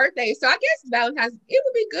stuff on birthdays, so I guess Valentine's, it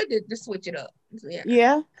would be good to switch it up.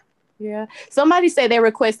 Yeah. Somebody said they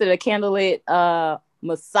requested a candlelit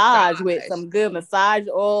massage with some good massage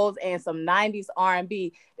oils and some 90s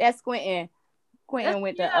R&B. That's Quentin. Quentin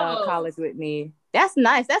went to college with me. That's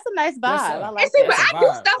nice. That's a nice vibe. I like see, that. but I do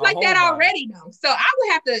stuff like that already, though. So I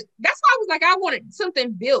would have to. That's why I was like, I wanted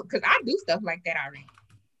something built because I do stuff like that already.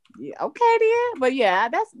 Yeah, okay, then. But yeah,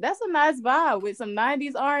 that's a nice vibe with some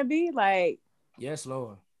 90s R&B. Like, yes,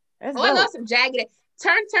 Lord. I love some jagged.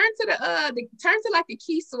 Turn to like the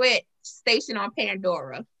Key Sweat station on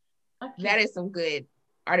Pandora. Okay. That is some good.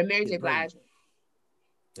 Or the Mary J. Blige.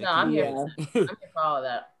 No, I'm here. I'm here for all of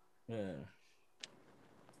that. Yeah.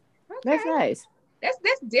 Okay. That's nice.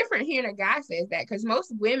 That's different hearing a guy says that, because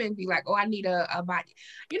most women be like, oh, I need a body.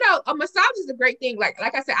 You know, a massage is a great thing. Like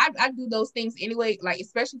I said, I do those things anyway, like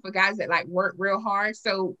especially for guys that like work real hard.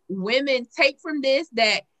 So women take from this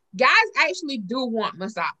that guys actually do want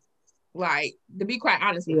massage. Like, to be quite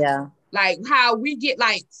honest with you. Like how we get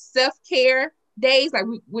like self-care days, like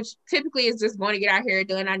which typically is just going to get our hair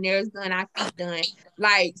done, our nails done, our feet done.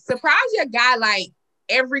 Like, surprise your guy like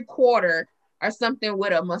every quarter or something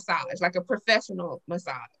with a massage, like a professional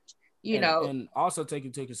massage, you know. And also take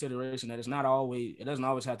into consideration that it doesn't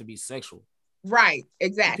always have to be sexual. Right,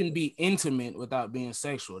 exactly. It can be intimate without being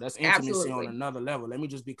sexual. That's intimacy on another level. Let me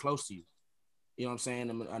just be close to you. You know what I'm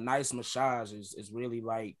saying? A nice massage is really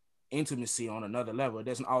like intimacy on another level. It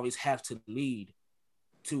doesn't always have to lead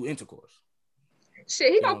to intercourse.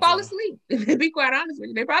 Shit, he gonna fall asleep. To be quite honest with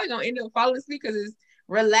you, they probably gonna end up falling asleep because it's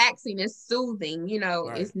relaxing, it's soothing, you know,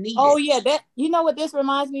 it's needed. Oh yeah, that, you know what this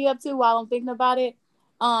reminds me of too while I'm thinking about it.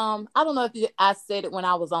 I don't know if I said it when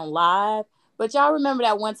I was on live, but y'all remember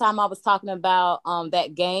that one time I was talking about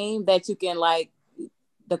that game that you can, like,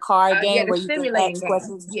 the card game where you can ask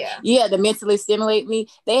questions. Yeah, to mentally stimulate me.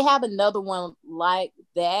 They have another one like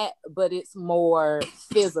that, but it's more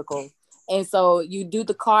physical. And so you do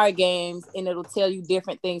the card games and it'll tell you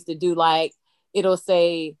different things to do. Like it'll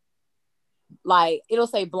say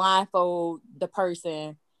blindfold the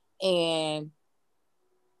person and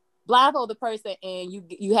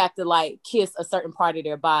you have to like kiss a certain part of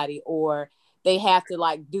their body, or they have to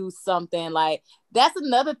like do something. Like, that's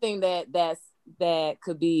another thing that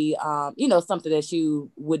could be you know, something that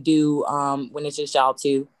you would do when it's just y'all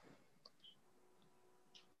two.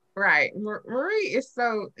 Right. Marie is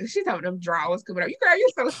she's having them drawers coming up. You're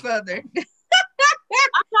so Southern. I'm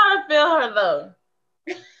trying to feel her though.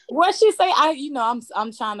 What she say?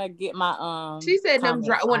 I'm trying to get my She said them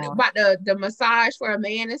about the massage for a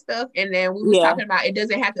man and stuff, and then we was talking about it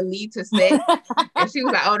doesn't have to lead to sex. And she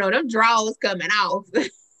was like, "Oh no, them drawers coming off."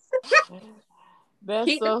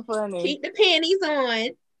 That's so funny. Keep the panties on,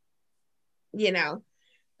 you know.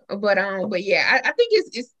 But yeah, I think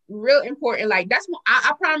it's real important. Like, that's what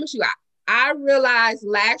I promise you. I realized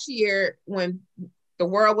last year when the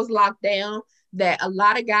world was locked down that a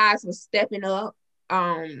lot of guys were stepping up.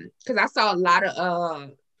 Because I saw a lot of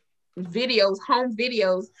home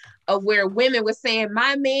videos of where women were saying,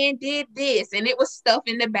 my man did this, and it was stuff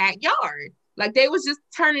in the backyard. Like, they was just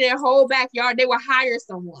turning their whole backyard. They would hire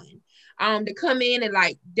someone to come in and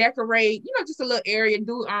like decorate, you know, just a little area,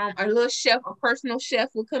 do a little chef, a personal chef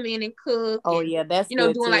will come in and cook. Oh, and, yeah, that's, you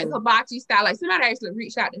know, doing too. Like hibachi style. Like, somebody actually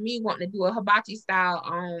reached out to me wanting to do a hibachi style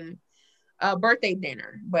birthday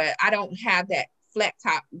dinner, but I don't have that flat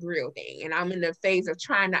top grill thing, and I'm in the phase of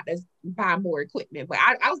trying not to buy more equipment. But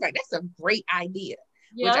I was like, that's a great idea.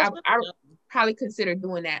 Yeah, which I probably consider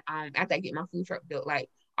doing that after I get my food truck built, like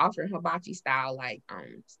offering hibachi style like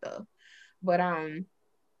stuff.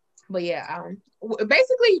 But yeah,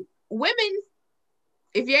 basically women,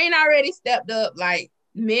 if you ain't already stepped up, like,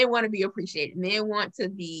 men want to be appreciated. Men want to,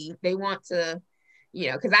 you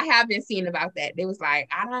know, because I have been seeing about that. They was like,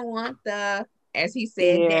 I don't want as he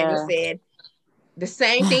said, Daniel said, the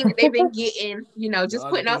same thing that they've been getting, you know, just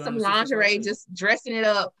putting on some lingerie, just dressing it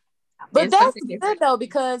up. But that's good though,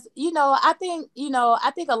 because, you know, I think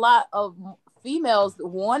a lot of females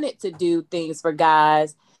wanted to do things for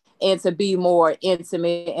guys and to be more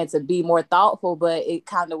intimate and to be more thoughtful, but it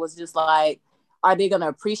kind of was just like, are they going to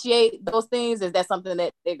appreciate those things? Is that something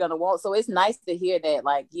that they're going to want? So it's nice to hear that,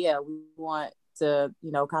 like, yeah, we want to,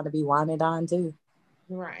 you know, kind of be wine and dine too.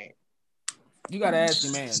 Right. You got to ask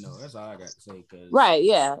your man though. That's all I got to say. Right.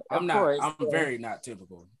 Yeah. I'm very not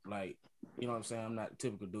typical. Like, you know what I'm saying? I'm not a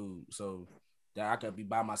typical dude. So that I could be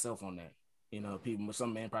by myself on that. You know,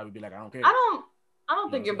 some men probably be like, I don't care. I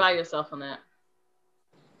don't think you're by yourself on that.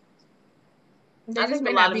 They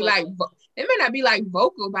may not be like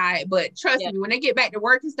vocal by it, but trust me, when they get back to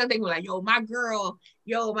work and stuff, they go like, yo, my girl,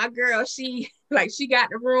 she got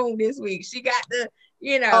the room this week. She got the,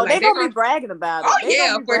 you know. Oh, like, they're gonna be bragging about it. Oh,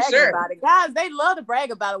 yeah, for sure. Guys, they love to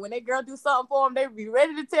brag about it. When they girl do something for them, they be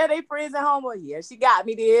ready to tell their friends at home, well, yeah, she got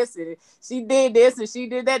me this, and she did this, and she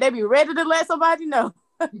did that. They be ready to let somebody know.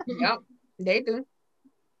 Yep, they do.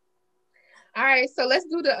 All right, so let's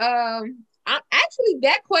do the actually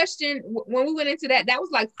that question when we went into that was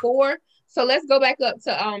like 4. So let's go back up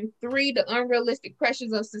to 3, the unrealistic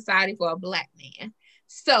pressures of society for a Black man.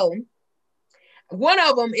 So one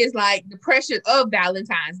of them is like the pressure of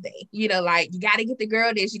Valentine's Day. You know, like you got to get the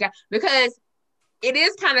girl this, because it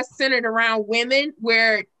is kind of centered around women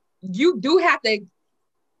where you do have to,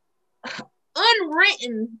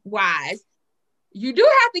 unwritten wise, you do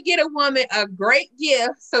have to get a woman a great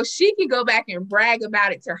gift so she can go back and brag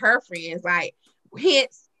about it to her friends. Like,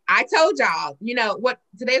 hence, I told y'all, you know,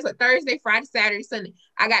 today's what, Thursday, Friday, Saturday, Sunday.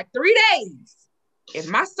 I got 3 days. If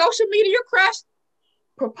my social media crush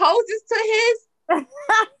proposes to his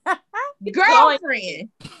girlfriend,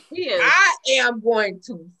 I am going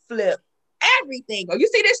to flip everything. Oh, you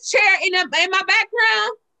see this chair in my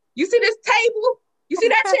background? You see this table? You see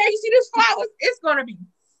that chair? You see this flowers? It's gonna be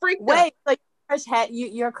freaked up. Wait, so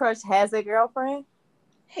your crush has a girlfriend?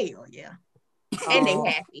 Hell yeah. And they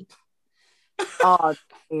happy. Oh,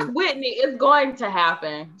 Whitney, it's going to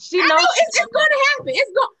happen. She knows it's going to happen.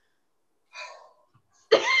 It's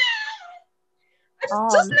going.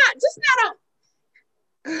 Just not.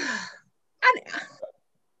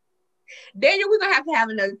 Daniel, we're gonna have to have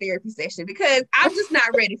another therapy session because I'm just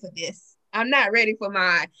not ready for this. I'm not ready for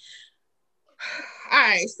my. All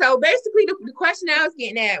right. So basically, the question I was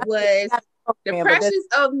getting at was the pressures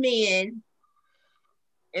of men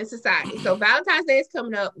in society. So Valentine's Day is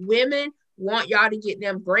coming up. Women want y'all to get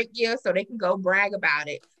them great gifts so they can go brag about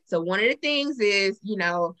it. So one of the things is, you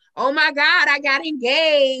know, oh my God, I got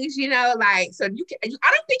engaged, you know, like, so I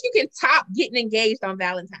don't think you can top getting engaged on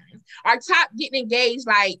Valentine's or top getting engaged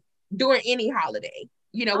like during any holiday,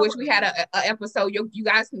 you know, which we had a episode. You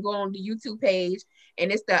guys can go on the YouTube page,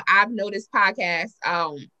 and it's the I've Noticed podcast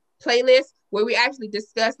playlist where we actually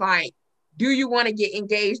discuss like, do you want to get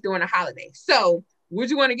engaged during a holiday? So would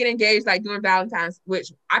you want to get engaged like during Valentine's,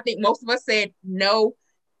 which I think most of us said no,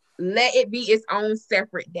 let it be its own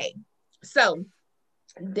separate day. So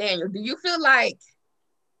Daniel, do you feel like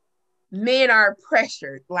men are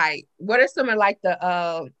pressured? Like, what are some of like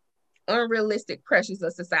the unrealistic pressures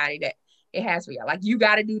of society that it has for y'all? Like, you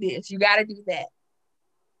got to do this, you got to do that.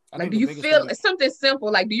 Like, do you feel something simple?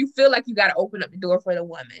 Like, do you feel like you got to open up the door for the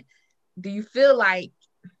woman? Do you feel like,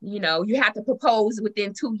 you know, you have to propose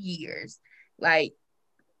within 2 years? Like,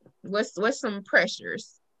 what's some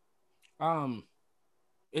pressures?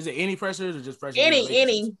 Is it any pressures or just pressures?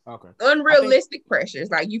 Any okay. Unrealistic pressures.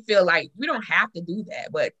 Like, you feel like we don't have to do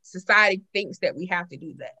that, but society thinks that we have to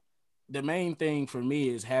do that. The main thing for me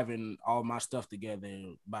is having all my stuff together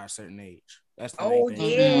by a certain age. That's the main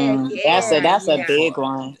thing. Yeah. That's a big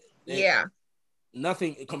one. Yeah.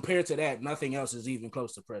 Nothing compared to that, nothing else is even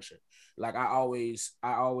close to pressure. Like, I always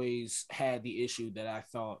had the issue that I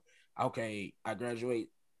thought, okay, I graduated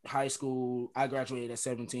at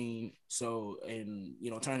 17. So, and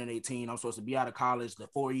you know, turning 18, I'm supposed to be out of college. The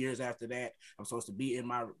 4 years after that, I'm supposed to be in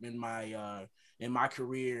my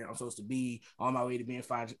career. I'm supposed to be on my way to being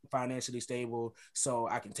financially stable so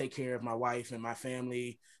I can take care of my wife and my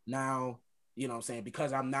family. Now, you know what I'm saying,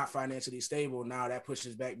 because I'm not financially stable, now that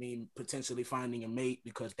pushes back me potentially finding a mate,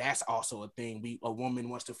 because that's also a thing. A woman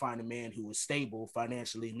wants to find a man who is stable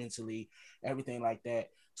financially, mentally, everything like that.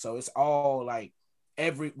 So it's all like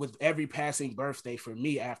with every passing birthday for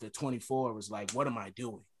me after 24 was like, what am I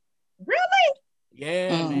doing? Really?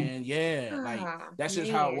 Yeah, man. Yeah. Like, that's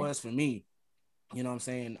just how it was for me. You know what I'm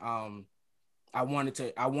saying? I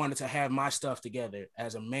wanted to have my stuff together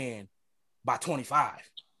as a man by 25,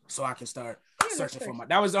 so I can start searching for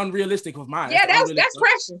that was unrealistic with mine. Yeah, that's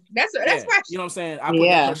pressure. That's pressure. You know what I'm saying? I put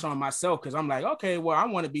that pressure on myself because I'm like, okay, well, I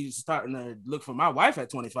want to be starting to look for my wife at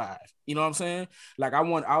 25. You know what I'm saying? Like, I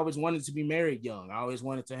always wanted to be married young. I always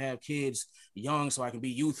wanted to have kids young so I can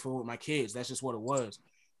be youthful with my kids. That's just what it was.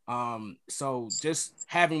 So just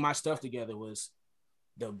having my stuff together was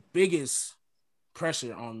the biggest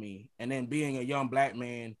pressure on me. And then being a young Black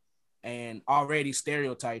man and already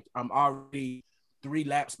stereotyped, I'm already 3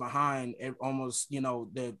 laps behind almost, you know,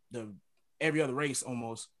 the every other race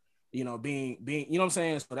almost, you know, being, you know what I'm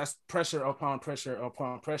saying? So that's pressure upon pressure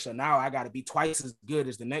upon pressure. Now I got to be twice as good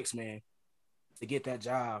as the next man to get that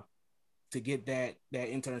job, to get that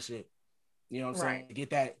internship, you know what I'm saying?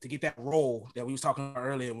 To get that role that we was talking about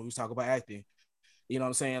earlier when we was talking about acting, you know what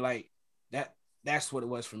I'm saying? Like that's what it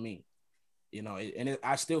was for me, you know,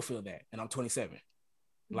 I still feel that, and I'm 27.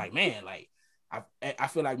 Like, man, like, I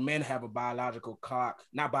feel like men have a biological clock,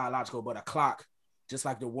 not biological, but a clock, just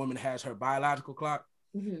like the woman has her biological clock.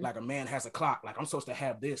 Like, a man has a clock. Like, I'm supposed to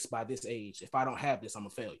have this by this age. If I don't have this, I'm a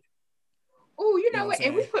failure. Oh, you know what?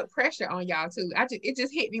 And we put pressure on y'all too. It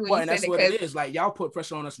just hit me when you said it. That's what it is. Like y'all put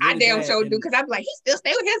pressure on us. Really I damn sure do, because I'm like, he still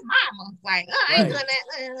stay with his mama. Like, I ain't doing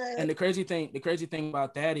that. And the crazy thing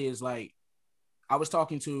about that is, like, I was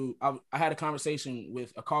talking to, I had a conversation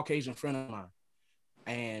with a Caucasian friend of mine,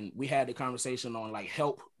 and we had the conversation on like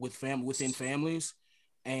help with within families,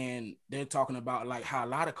 and they're talking about like how a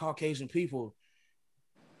lot of Caucasian people,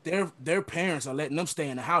 their parents are letting them stay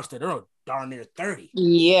in the house that they're darn near 30.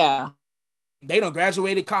 Yeah. They done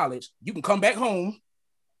graduated college. You can come back home.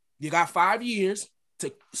 You got 5 years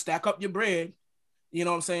to stack up your bread. You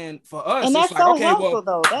know what I'm saying? For us, and it's like, so okay, helpful,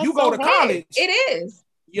 well, though. You go to college. It is.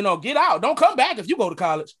 You know, get out. Don't come back if you go to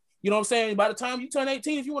college. You know what I'm saying? By the time you turn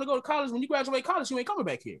 18, if you want to go to college, when you graduate college, you ain't coming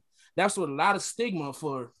back here. That's what a lot of stigma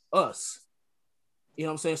for us. You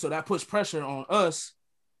know what I'm saying? So that puts pressure on us,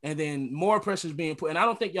 and then more pressure is being put. And I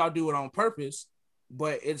don't think y'all do it on purpose,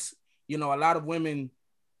 but it's, you know, a lot of women,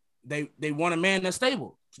 they want a man that's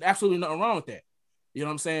stable. There's absolutely nothing wrong with that. You know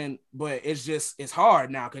what I'm saying? But it's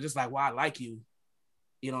hard now because it's like, well, I like you.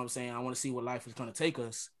 You know what I'm saying? I want to see what life is going to take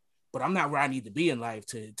us, but I'm not where I need to be in life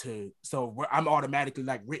so I'm automatically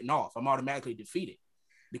like written off. I'm automatically defeated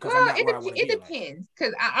because I'm not where I want to be. It depends,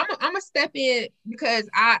 because I'm gonna step in because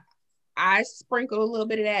I sprinkle a little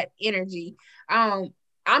bit of that energy. I'm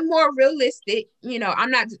more realistic. You know,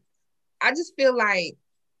 I just feel like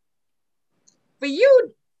for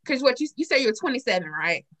you, because what you say you're 27,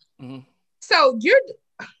 right? Mm-hmm. So you're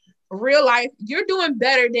real life, you're doing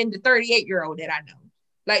better than the 38-year-old that I know.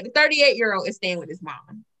 Like the 38-year-old is staying with his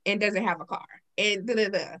mom and doesn't have a car and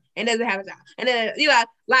and doesn't have a job. And then, you know,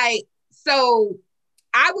 like, so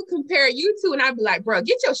I would compare you two and I'd be like, bro,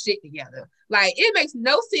 get your shit together. Like, it makes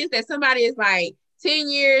no sense that somebody is like 10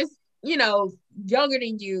 years, you know, younger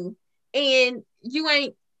than you and you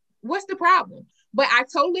ain't, what's the problem? But I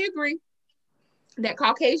totally agree that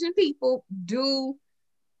Caucasian people do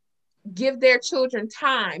give their children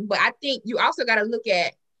time, but I think you also got to look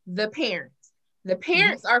at the parents. The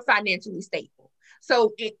parents are financially stable.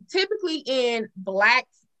 So typically in Black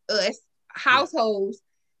households,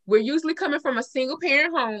 we're usually coming from a single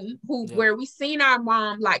parent home where we seen our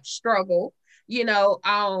mom like struggle, you know,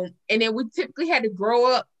 and then we typically had to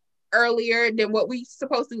grow up earlier than what we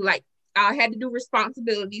supposed to. Like, I had to do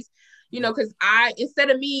responsibilities, you know, because instead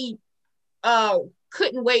of me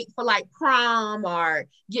couldn't wait for like prom or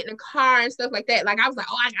getting a car and stuff like that. Like, I was like,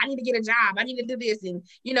 oh, I need to get a job. I need to do this. And,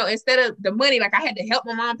 you know, instead of the money, like I had to help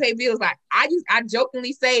my mom pay bills. Like I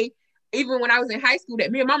jokingly say, even when I was in high school, that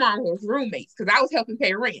me and my mom was roommates because I was helping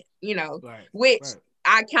pay rent, you know,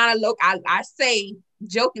 I kind of I say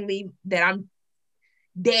jokingly that I'm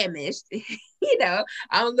damaged, you know,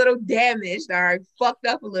 I'm a little damaged or fucked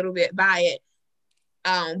up a little bit by it.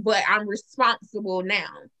 But I'm responsible now,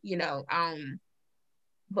 you know,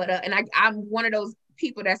 but and I'm one of those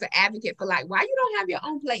people that's an advocate for like, why you don't have your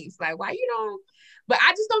own place? Like, why you don't? But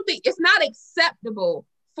I just don't think it's not acceptable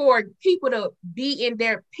for people to be in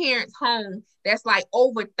their parents' home that's like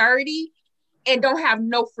over 30 and don't have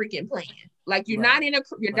no freaking plan. Like, you're not in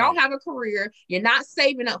you don't have a career. You're not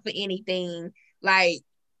saving up for anything. Like,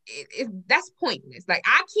 that's pointless. Like,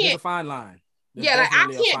 I can't. There's a fine line. Like, I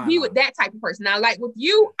can't be with that type of person. Now, like with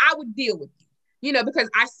you, I would deal with you. You know, because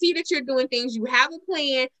I see that you're doing things, you have a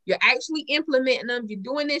plan, you're actually implementing them, you're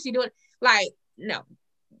doing this, you're doing, like, no.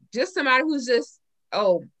 Just somebody who's just,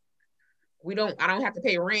 oh, I don't have to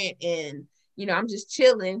pay rent and, you know, I'm just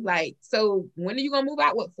chilling. Like, so when are you going to move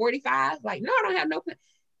out? What, 45? Like, no, I don't have no plan.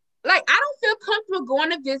 Like, I don't feel comfortable going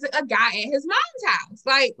to visit a guy at his mom's house.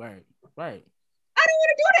 Like, right. I don't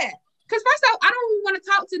want to do that. Because first off, I don't even want to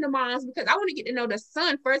talk to the moms because I want to get to know the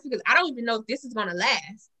son first because I don't even know if this is going to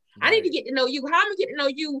last. I need to get to know you. How am I going to get to know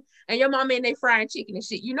you and your mama and they frying chicken and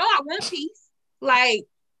shit? You know, I want peace. Like,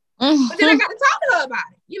 but then I got to talk to her about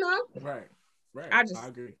it, you know? Right. I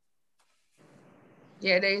agree.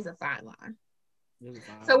 Yeah, there is a fine line.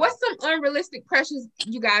 So what's some unrealistic pressures,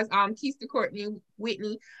 you guys, Keisha, Courtney,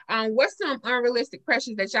 Whitney, what's some unrealistic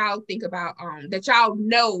pressures that y'all think about, that y'all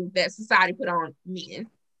know that society put on men?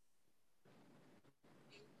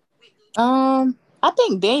 I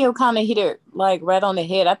think Daniel kind of hit it like right on the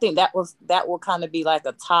head. I think that will kind of be like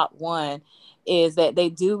a top one, is that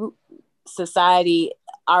society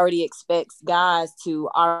already expects guys to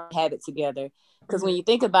already have it together. Because when you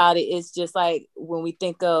think about it, it's just like when we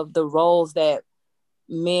think of the roles that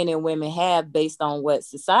men and women have based on what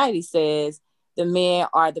society says, the men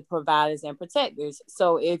are the providers and protectors.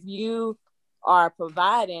 So if you are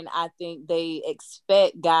providing, I think they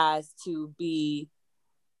expect guys to be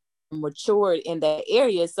matured in that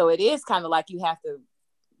area. So it is kind of like you have to,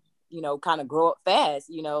 you know, kind of grow up fast,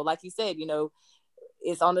 you know, like you said, you know,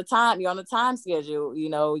 it's on the time, you're on the time schedule. You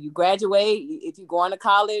know, you graduate, if you're going to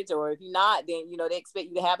college, or if you're not, then, you know, they expect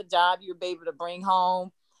you to have a job. You'll be able to bring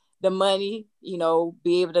home the money, you know,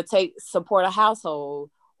 be able to support a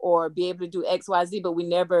household, or be able to do XYZ. But we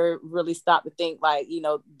never really stop to think, like, you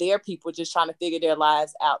know, they're people just trying to figure their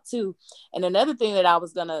lives out too. And another thing that I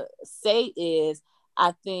was gonna say is,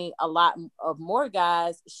 I think a lot of more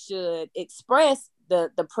guys should express the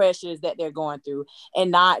pressures that they're going through,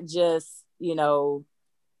 and not just, you know,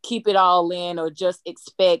 keep it all in, or just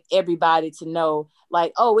expect everybody to know,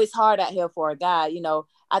 like, oh, it's hard out here for a guy. You know,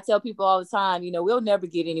 I tell people all the time, you know, we'll never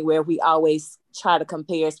get anywhere if we always try to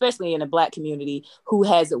compare, especially in the Black community, who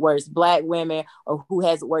has it worse, Black women or who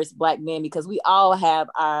has it worse, Black men, because we all have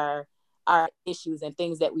our issues and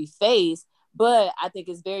things that we face. But I think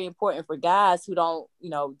it's very important for guys who don't, you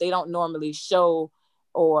know, they don't normally show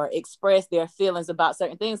or express their feelings about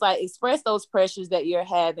certain things, like express those pressures that you're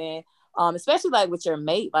having, especially like with your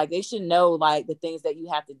mate. Like, they should know, like, the things that you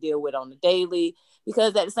have to deal with on the daily,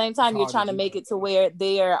 because at the same time, you're trying to make it to where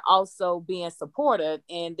they're also being supportive,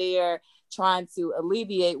 and they're trying to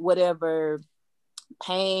alleviate whatever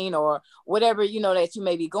pain or whatever, you know, that you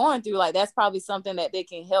may be going through. Like, that's probably something that they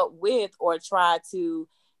can help with, or try to,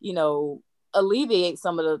 you know, alleviate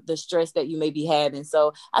some of the stress that you may be having.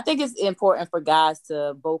 So I think it's important for guys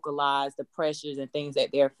to vocalize the pressures and things that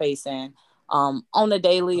they're facing on the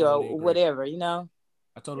daily, or whatever, you know.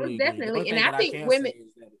 I totally agree. Definitely. And I think women,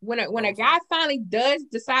 when a guy finally does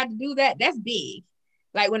decide to do that, that's big.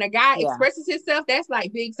 Like, when a guy expresses himself, that's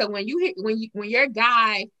like big. So when your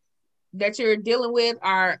guy that you're dealing with,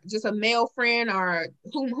 or just a male friend, or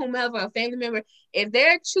whomever, a family member, if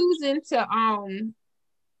they're choosing to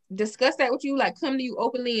discuss that with you, like, come to you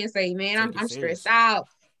openly and say, man, I'm stressed out.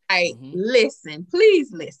 Like, listen,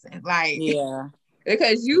 please listen. Like,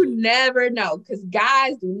 because you never know, because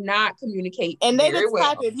guys do not communicate, and they just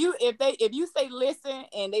type, if you say listen,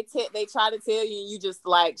 and they try to tell you, and you just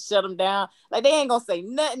like shut them down, like, they ain't gonna say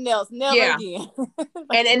nothing else, never again.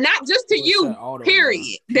 and not just to you,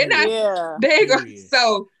 period. They're not. There you go.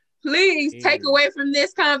 So please take away from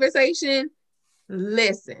this conversation,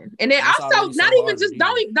 listen. And then also, not even just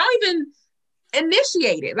don't even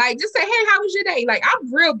initiate it. Like, just say, hey, how was your day? Like,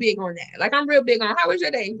 I'm real big on that. Like, I'm real big on, how was your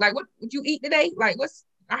day? Like, what would you eat today? Like,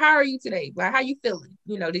 how are you today? Like, how you feeling?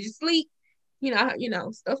 You know, did you sleep? You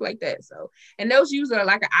know, stuff like that. So, and those usually are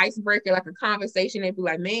like an icebreaker, like a conversation. They'd be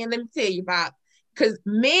like, man, let me tell you about, because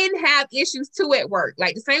men have issues too at work.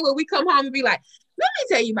 Like, the same way we come home and be like, let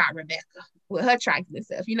me tell you about Rebecca with her trifling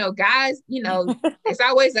stuff. You know, guys, you know, it's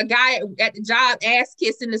always a guy at the job ass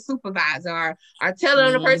kissing the supervisor, or telling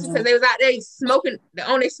on the person because they was out there smoking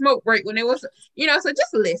on their smoke break when they was, you know. So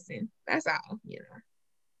just listen. That's all, you know.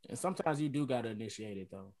 And sometimes you do gotta initiate it,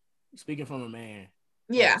 though. Speaking from a man,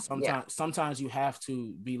 yeah. Sometimes you have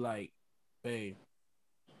to be like, babe,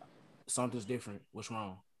 something's different. What's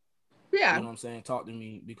wrong? Yeah. You know what I'm saying? Talk to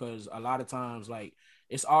me, because a lot of times, like,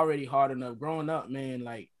 it's already hard enough growing up, man.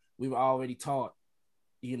 Like, we were already taught,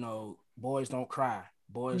 you know, boys don't cry.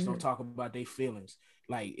 Boys don't talk about their feelings.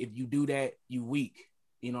 Like, if you do that, you weak.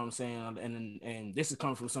 You know what I'm saying? And this is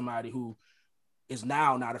coming from somebody who is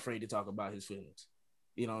now not afraid to talk about his feelings.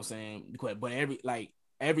 You know what I'm saying? But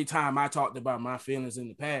every time I talked about my feelings in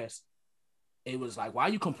the past, it was like, why are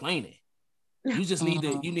you complaining? You just need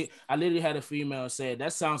to, I literally had a female say,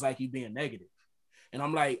 that sounds like you being negative. And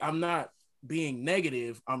I'm like, I'm not being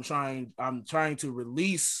negative. I'm trying to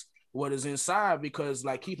release what is inside, because,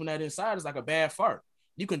 like, keeping that inside is like a bad fart.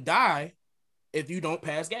 You can die if you don't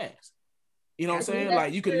pass gas. You know what I'm saying?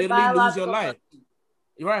 Like, you can literally lose your life.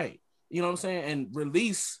 Right. You know what I'm saying? And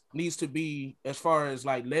release needs to be, as far as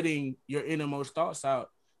like letting your innermost thoughts out,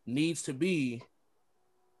 needs to be,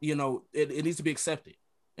 you know, it needs to be accepted.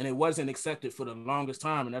 And it wasn't accepted for the longest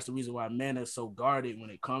time. And that's the reason why men are so guarded when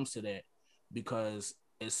it comes to that. Because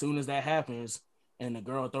as soon as that happens and the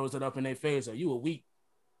girl throws it up in their face, are you a weak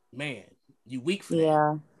man? You weak for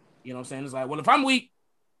that. You know what I'm saying? It's like, well, if I'm weak,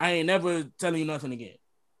 I ain't never telling you nothing again.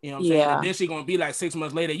 You know what I'm saying? And then she gonna be like 6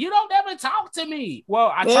 months later, you don't ever talk to me.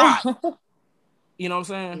 Well, I tried. You know what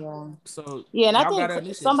I'm saying? Yeah. So and I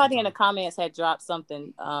think somebody in the comments had dropped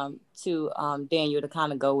something to Daniel, to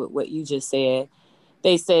kind of go with what you just said.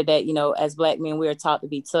 They said that, you know, as Black men, we are taught to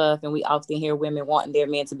be tough, and we often hear women wanting their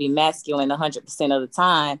men to be masculine 100% of the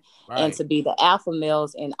time, and to be the alpha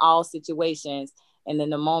males in all situations. And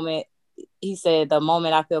then he said, the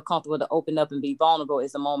moment I feel comfortable to open up and be vulnerable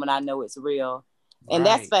is the moment I know it's real. And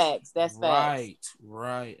that's facts. That's facts.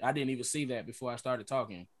 Right. I didn't even see that before I started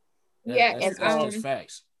talking. That's just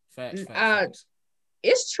facts. Facts.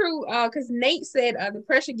 It's true, because Nate said the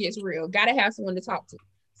pressure gets real. Gotta have someone to talk to.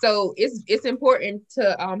 So it's important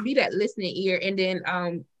to be that listening ear. And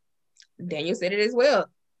then Daniel said it as well.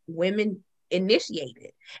 Women initiate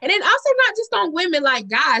it. And then also not just on women, like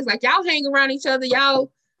guys, like y'all hang around each other,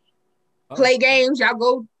 y'all play games, y'all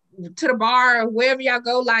go to the bar or wherever y'all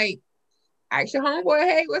go, like ask your homeboy,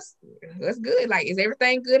 hey, what's good? Like, is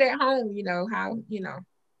everything good at home? You know, how,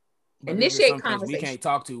 but initiate conversation. We can't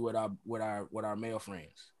talk to with our male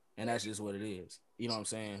friends. And that's just what it is. You know what I'm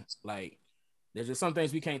saying? Like, there's just some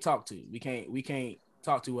things we can't talk to. We can't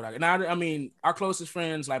talk to our closest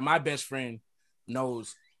friends, like my best friend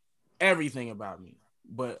knows everything about me.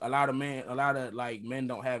 But a lot of men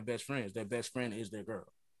don't have best friends. Their best friend is their girl,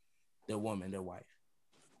 their woman, their wife.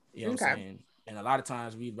 You know what I'm saying? And a lot of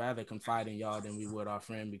times we'd rather confide in y'all than we would our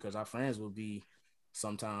friend, because our friends will be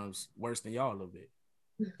sometimes worse than y'all a little bit.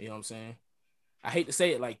 You know what I'm saying? I hate to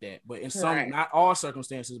say it like that, but in some, not all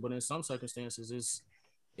circumstances, but in some circumstances,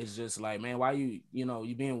 it's just like, man, why you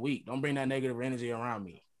being weak? Don't bring that negative energy around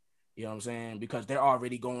me. You know what I'm saying? Because they're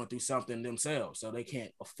already going through something themselves, so they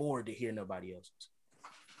can't afford to hear nobody else's.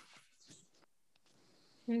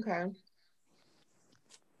 Okay.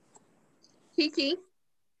 Kiki?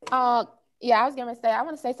 Yeah, I was gonna say, I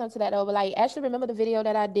want to say something to that though, but like, actually remember the video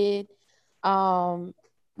that I did,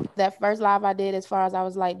 that first live I did, as far as I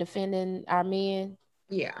was like defending our men.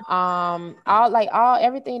 Yeah.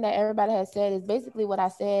 Everything that everybody has said is basically what I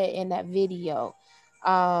said in that video.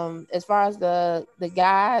 As far as the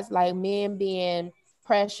guys, like men being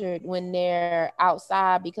pressured when they're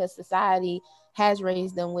outside because society has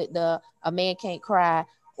raised them with a man can't cry,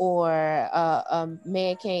 or a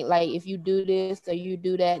man can't, like, if you do this or you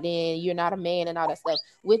do that, then you're not a man, and all that stuff,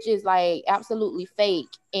 which is like absolutely fake.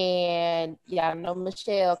 And yeah, I know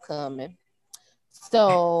Michelle coming.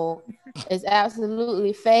 So it's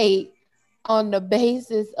absolutely fake on the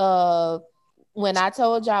basis of, when I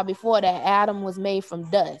told y'all before that Adam was made from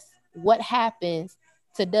dust, what happens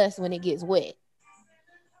to dust when it gets wet?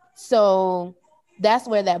 So that's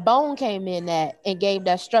where that bone came in at and gave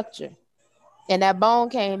that structure. And that bone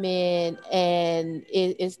came in, and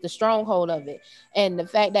it's the stronghold of it. And the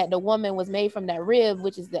fact that the woman was made from that rib,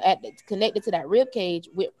 which is connected to that rib cage,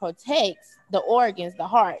 which protects the organs, the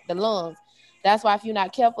heart, the lungs. That's why if you're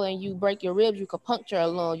not careful and you break your ribs, you could puncture a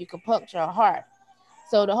lung, you could puncture a heart.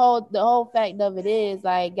 So the whole fact of it is,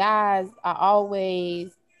 like, guys are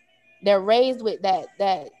always, they're raised with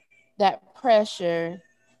that pressure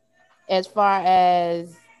as far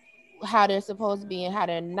as how they're supposed to be and how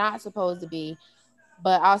they're not supposed to be.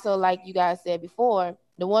 But also, like you guys said before,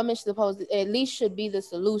 the woman at least should be the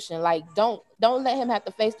solution. Like, don't let him have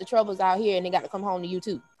to face the troubles out here and they got to come home to you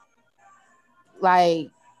too. Like,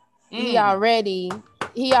 he already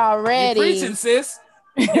You're preaching, sis.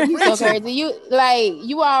 You so crazy.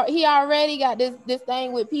 He already got this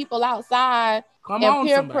thing with people outside and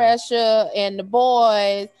peer pressure and the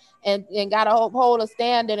boys and got a hold of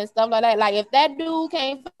standard and stuff like that. Like, if that dude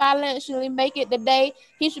can't financially make it today,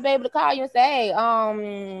 he should be able to call you and say,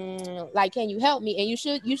 hey, like, can you help me? And you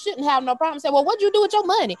shouldn't have no problem. Say, well, what'd you do with your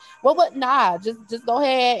money? Well, just go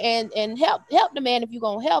ahead and help the man if you're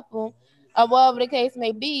gonna help him, or whatever the case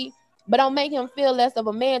may be. But don't make him feel less of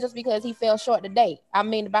a man just because he fell short today. I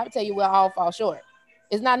mean, the Bible tell you we'll all fall short.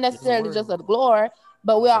 It's not necessarily just a glory,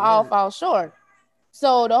 but we'll all fall short.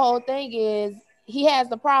 So the whole thing is, he has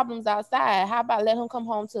the problems outside. How about let him come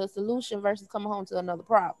home to a solution versus coming home to another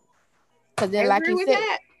problem? Because then, like he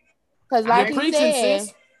said,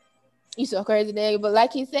 you so crazy, nigga. But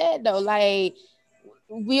like he said though, like,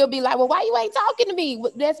 we'll be like, well, why you ain't talking to me?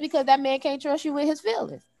 That's because that man can't trust you with his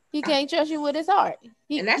feelings. He can't trust you with his heart.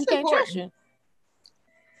 He can't trust you.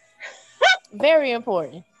 Very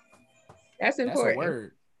important. That's important. That's a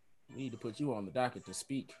word. We need to put you on the docket to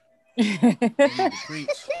speak. You need to preach.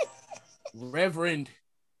 Reverend.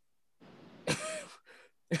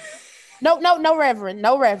 No, reverend.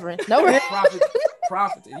 No reverend.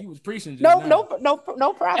 Prophet. He was preaching just now.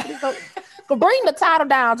 No prophet. So bring the title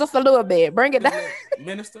down just a little bit. Bring it down.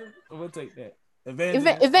 Minister? We'll take that.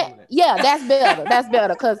 Yeah, that's better. That's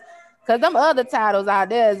better. Cause them other titles out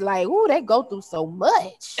there is like, ooh, they go through so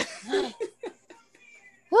much.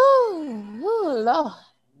 Ooh, Lord.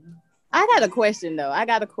 I got a question though.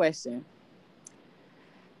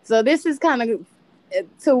 So this is kind of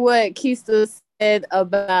to what Keista said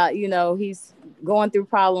about, he's going through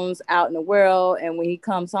problems out in the world, and when he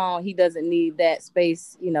comes home, he doesn't need that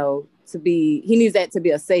space, he needs that to be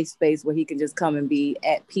a safe space where he can just come and be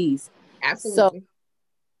at peace. Absolutely. So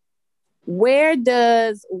where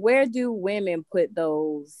do women put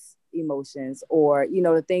those emotions, or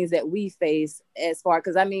the things that we face, as far,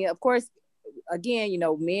 because I mean, of course, again,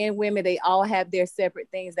 men, women, they all have their separate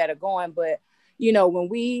things that are going, but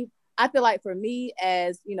I feel like for me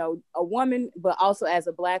as, a woman, but also as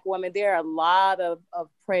a Black woman, there are a lot of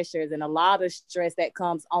pressures and a lot of stress that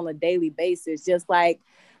comes on a daily basis. Just like,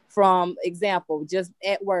 from example, just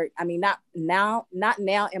at work. I mean, not now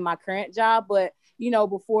in my current job, but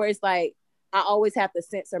before, it's like I always have to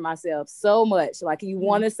censor myself so much. Like, you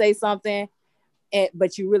want to say something,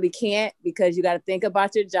 but you really can't, because you got to think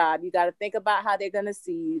about your job. You got to think about how they're going to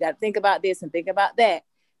see you. You got to think about this and think about that.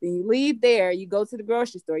 Then you leave there, you go to the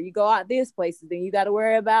grocery store, you go out this places, then you got to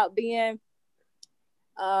worry about being,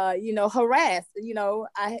 harassed,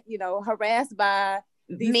 harassed by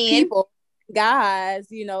these people, guys,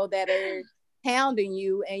 that are hounding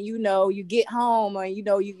you, and, you get home, or, you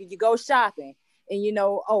go shopping, and,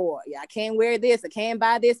 oh yeah, I can't wear this, I can't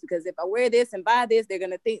buy this, because if I wear this and buy this, they're going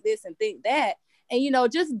to think this and think that.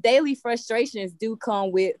 And, just daily frustrations do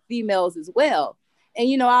come with females as well.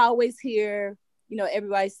 And, I always hear,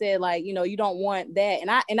 everybody said, like, you don't want that.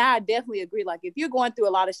 And I definitely agree. Like, if you're going through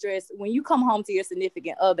a lot of stress, when you come home to your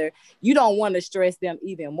significant other, you don't want to stress them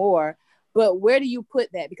even more. But where do you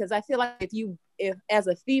put that? Because I feel like if as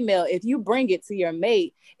a female, if you bring it to your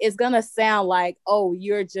mate, it's going to sound like, oh,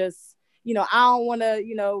 you're just, I don't want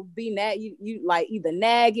to, be you like either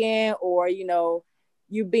nagging, or,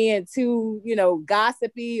 you being too,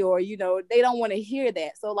 gossipy, or, they don't want to hear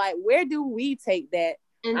that. So, like, where do we take that?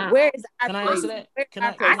 And where is can I answer that?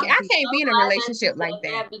 I can't be in a relationship like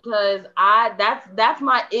that, because that's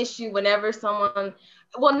my issue whenever someone,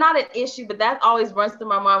 well, not an issue, but that always runs through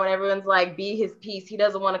my mind when everyone's like, be his peace. He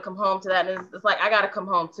doesn't want to come home to that. And it's like, I got to come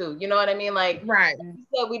home too. You know what I mean? Like, right.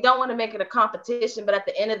 So we don't want to make it a competition, but at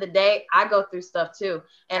the end of the day, I go through stuff too.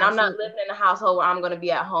 And Absolutely. I'm not living in a household where I'm going to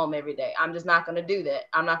be at home every day. I'm just not going to do that.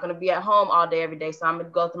 I'm not going to be at home all day, every day. So I'm going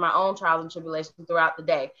to go through my own trials and tribulations throughout the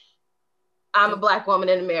day. I'm a Black woman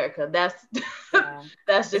in America. That's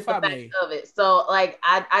that's just the fact of it. So, like,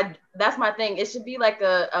 I that's my thing. It should be like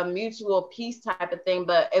a mutual peace type of thing.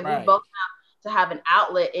 But if we both have to have an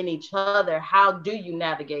outlet in each other, how do you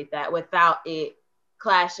navigate that without it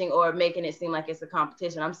clashing or making it seem like it's a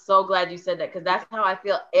competition? I'm so glad you said that, because that's how I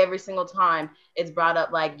feel every single time it's brought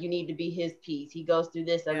up. Like, you need to be his peace. He goes through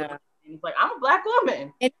this. And it's like, I'm a Black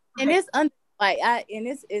woman. And it's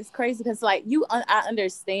it's crazy, because, like, I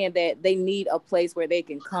understand that they need a place where they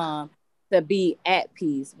can come to be at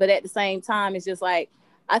peace, but at the same time, it's just like,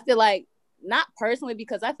 I feel like, not personally,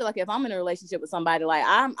 because I feel like if I'm in a relationship with somebody, like,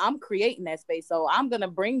 I'm creating that space, so I'm gonna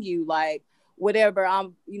bring you, like, whatever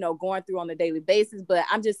I'm going through on a daily basis. But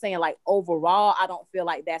I'm just saying, like, overall, I don't feel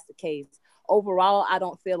like that's the case. Overall, I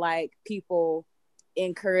don't feel like people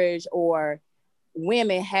encourage, or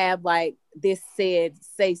women have, like, this said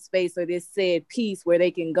safe space, or this said peace where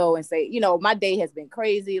they can go and say, my day has been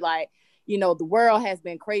crazy. Like, the world has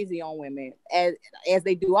been crazy on women, as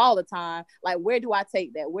they do all the time. Like, where do I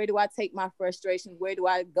take that? Where do I take my frustration? Where do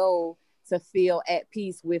I go to feel at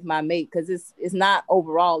peace with my mate? Because it's not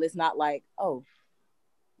overall. It's not like, oh,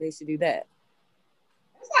 they should do that.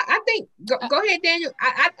 I think, go ahead, Daniel.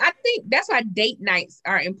 I think that's why date nights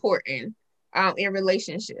are important in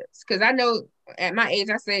relationships. Because I know at my age,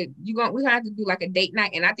 I said, we have to do like a date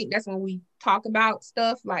night. And I think that's when we talk about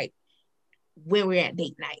stuff, like when we're at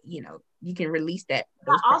date night, you can release that.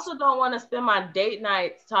 I also don't want to spend my date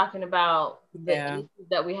nights talking about the issues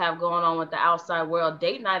that we have going on with the outside world.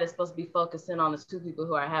 Date night is supposed to be focusing on the two people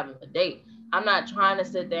who are having a date. I'm not trying to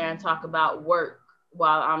sit there and talk about work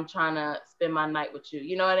while I'm trying to spend my night with you.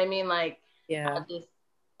 You know what I mean? Like,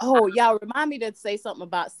 y'all remind me to say something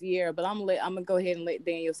about Sierra, but I'm gonna go ahead and let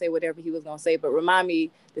Daniel say whatever he was gonna say. But remind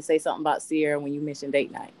me to say something about Sierra when you mentioned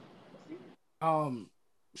date night.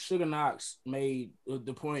 Sugar Knox made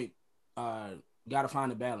the point, gotta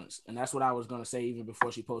find a balance. And that's what I was gonna say even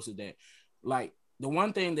before she posted that. Like, the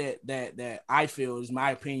one thing that I feel is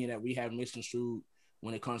my opinion that we have misconstrued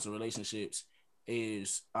when it comes to relationships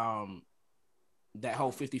is that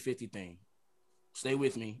whole 50-50 thing. Stay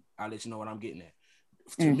with me. I'll let you know what I'm getting at.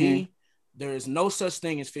 To me, there is no such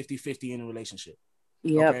thing as 50-50 in a relationship.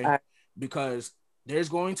 Yep. Okay? Because there's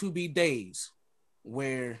going to be days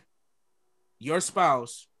where your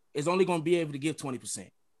spouse is only going to be able to give 20%.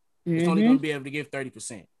 It's only going to be able to give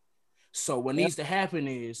 30%. So what needs to happen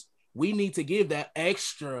is we need to give that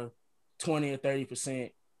extra 20 or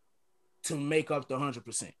 30% to make up the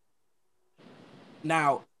 100%.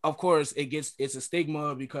 Now, of course, it's a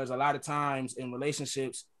stigma because a lot of times in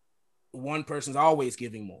relationships, one person's always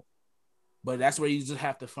giving more. But that's where you just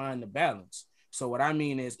have to find the balance. So what I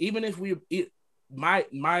mean is, even if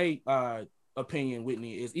my opinion,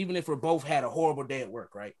 Whitney, is even if we're both had a horrible day at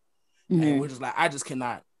work, right? And we're just like, I just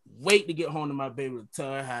cannot wait to get home to my baby to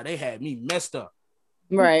tell her how they had me messed up.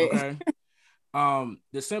 Right. Okay.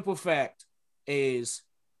 The simple fact is,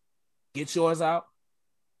 get yours out.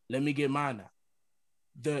 Let me get mine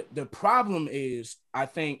out. The problem is, I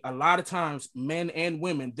think a lot of times men and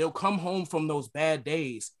women, they'll come home from those bad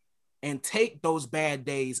days and take those bad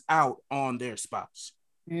days out on their spouse.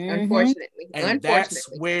 Unfortunately. And that's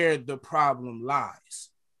where the problem lies.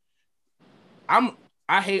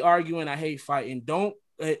 I hate arguing, I hate fighting.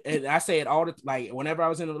 And I say it all the like whenever I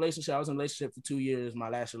was in a relationship, I was in a relationship for 2 years, my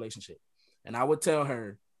last relationship. And I would tell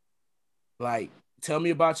her, like, tell me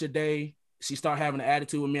about your day. She start having an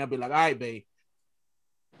attitude with me. I'd be like, all right, babe,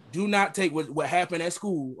 do not take what happened at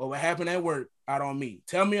school or what happened at work out on me.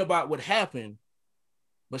 Tell me about what happened,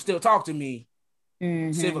 but still talk to me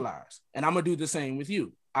civilized. And I'm going to do the same with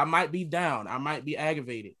you. I might be down. I might be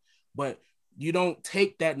aggravated, but you don't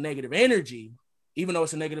take that negative energy, even though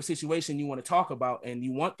it's a negative situation you want to talk about and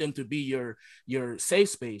you want them to be your safe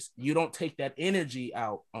space. You don't take that energy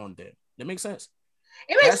out on them. That makes sense?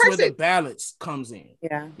 That's where the balance comes in.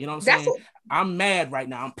 Yeah. You know what I'm saying? I'm mad right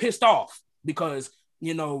now. I'm pissed off because,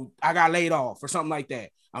 you know, I got laid off or something like that.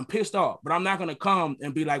 I'm pissed off, but I'm not going to come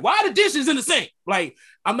and be like, why are the dishes in the sink? Like,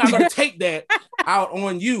 I'm not going to take that out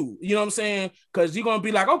on you. You know what I'm saying? Because you're going to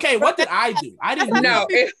be like, okay, what did I do? I didn't know.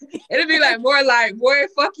 It'll be like more like, boy,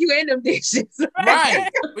 fuck you and them dishes. Right.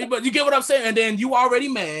 But you get what I'm saying? And then you already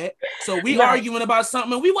mad. So we arguing about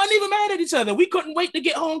something and we wasn't even mad at each other. We couldn't wait to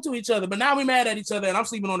get home to each other, but now we mad at each other and I'm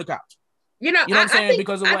sleeping on the couch. You know what I'm saying?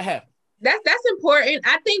 Because of what happened. That's important.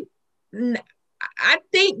 I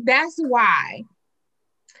think that's why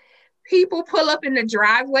people pull up in the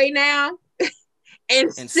driveway now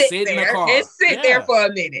and sit there and sit there for a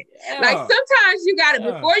minute. Yeah. Like sometimes you got to,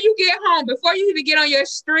 before you get home, before you even get on your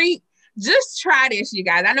street, just try this, you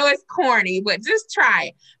guys. I know it's corny, but just try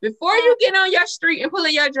it. Before you get on your street and pull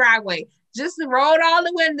in your driveway, just roll all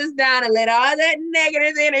the windows down and let all that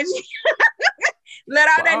negative energy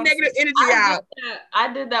out.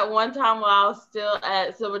 I did that one time while I was still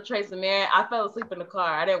at Silver Trace and Marion. I fell asleep in the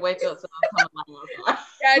car. I didn't wake up, so I was coming out.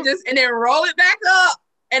 Yeah, and then roll it back up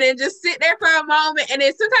and then just sit there for a moment. And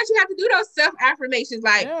then sometimes you have to do those self-affirmations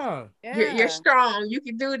like, you're strong, you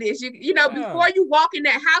can do this. You know, before you walk in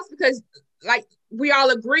that house, because like we all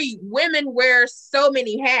agree, women wear so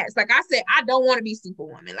many hats. Like I said, I don't want to be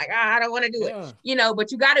Superwoman. Like I don't want to do it, you know,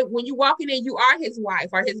 but you got to, when you walking in, you are his wife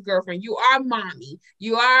or his girlfriend. You are mommy.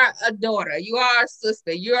 You are a daughter. You are a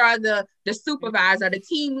sister. You are the supervisor, the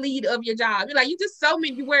team lead of your job. You're like, you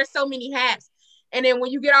wear so many hats. And then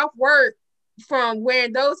when you get off work from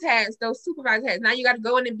wearing those hats, those supervisor hats, now you got to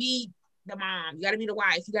go in and be the mom. You got to be the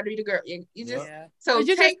wife. You got to be the girl. So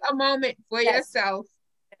take a moment for yourself.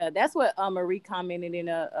 That's what Marie commented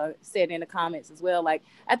said in the comments as well. Like,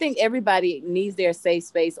 I think everybody needs their safe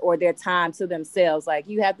space or their time to themselves. Like,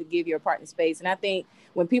 you have to give your partner space. And I think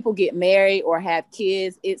when people get married or have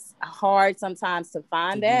kids, it's hard sometimes to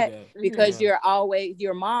find that because you're always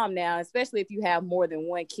your mom now, especially if you have more than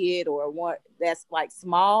one kid or one that's like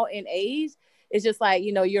small in age. It's just like,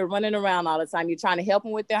 you know, you're running around all the time. You're trying to help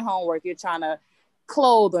them with their homework. You're trying to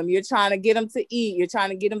clothe them, you're trying to get them to eat, you're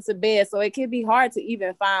trying to get them to bed. So it can be hard to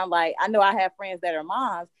even find, like, I know I have friends that are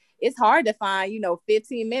moms. It's hard to find,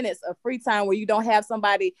 15 minutes of free time where you don't have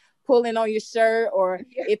somebody pulling on your shirt, or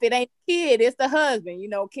if it ain't the kid, it's the husband.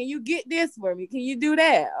 Can you get this for me? Can you do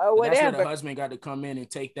that or whatever? That's where the husband got to come in and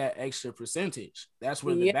take that extra percentage. That's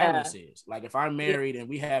where the balance is. Like if I'm married and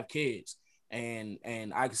we have kids and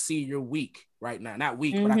I can see you're weak right now, not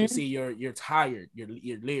weak, but I can see you're tired,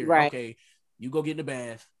 you're leery. Right. Okay. You go get in the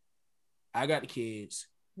bath. I got the kids.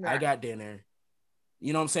 Right. I got dinner.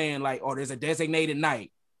 You know what I'm saying? Like, or there's a designated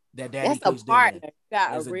night that daddy cooks dinner.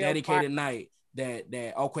 There's a dedicated night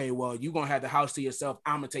that okay, well, you're gonna have the house to yourself.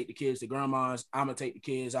 I'm gonna take the kids to grandma's. I'm gonna take the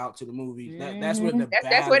kids out to the movies. That's where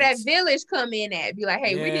that's where that village come in at. Be like,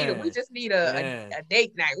 hey, we just need a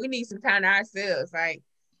date night. We need some time to ourselves. Like,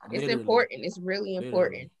 it's important. It's really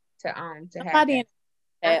important to have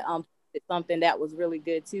that. Something that was really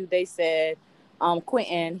good too. They said,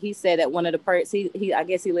 Quentin, he said that one of the perks, he I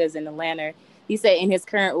guess he lives in Atlanta. He said in his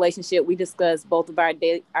current relationship, we discussed both of our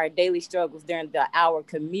daily struggles during the hour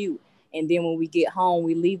commute. And then when we get home,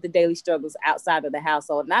 we leave the daily struggles outside of the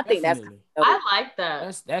household. And I think that's I like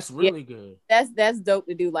that. That's really good. That's dope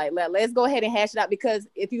to do. Like, let's go ahead and hash it out, because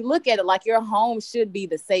if you look at it, like, your home should be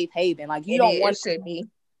the safe haven. Like, you don't want to be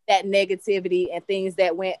that negativity and things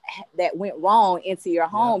that went wrong into your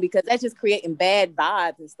home, because that's just creating bad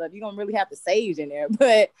vibes and stuff. You're gonna really have to sage in there.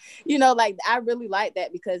 But like, I really like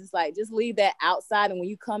that, because it's like, just leave that outside, and when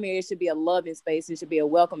you come here, it should be a loving space, it should be a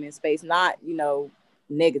welcoming space, not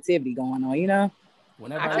negativity going on.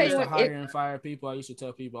 Whenever I used to hire and fire people, I used to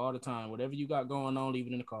tell people all the time, whatever you got going on, leave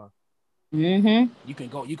it in the car. Mm-hmm. You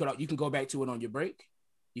can go back to it on your break.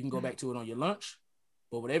 You can go back to it on your lunch.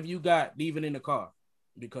 But whatever you got, leave it in the car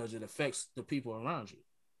because it affects the people around you.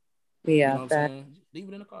 Yeah, you know what I'm saying? Leave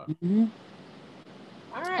it in the car. Mm-hmm.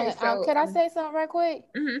 All right. So can I say something right quick?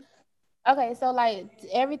 Mm-hmm. Okay, so like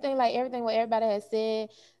everything what everybody has said,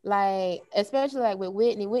 like especially like with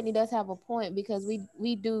Whitney does have a point because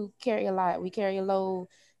we do carry a lot, we carry a load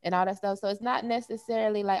and all that stuff. So it's not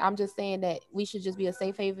necessarily like I'm just saying that we should just be a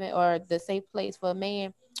safe haven or the safe place for a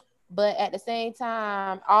man, but at the same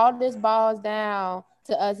time, all this boils down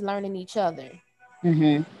to us learning each other.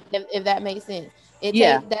 Mm-hmm. If that makes sense, it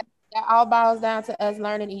Yeah. takes that all boils down to us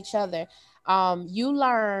learning each other. You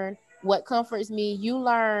learn what comforts me. You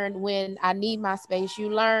learn when I need my space. You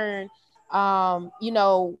learn,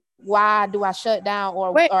 why do I shut down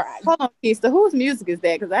Wait, or hold on, Keista. Whose music is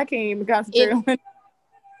that? Because I can't even concentrate on it.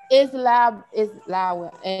 It's loud. It's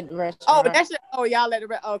loud in the Oh, restaurant. that's your, oh, y'all let it.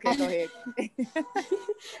 Okay, go ahead.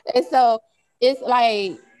 And so it's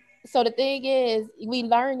like, so the thing is, we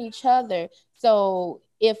learn each other. So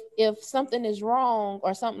if something is wrong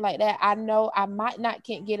or something like that, I know I might not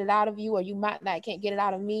can't get it out of you, or you might not can't get it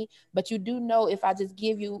out of me. But you do know if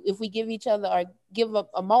we give each other or give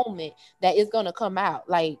up a moment, that it's gonna come out.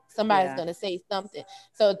 Like somebody's gonna say something.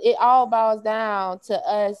 So it all boils down to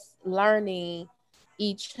us learning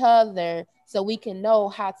each other so we can know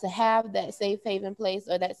how to have that safe haven place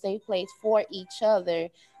or that safe place for each other,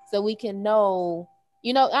 so we can know,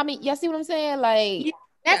 I mean, y'all see what I'm saying? Like,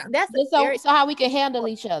 that's so how we can handle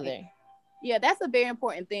each other. Yeah, that's a very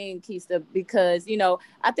important thing, Keista, because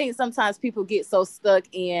I think sometimes people get so stuck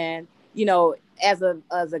in, as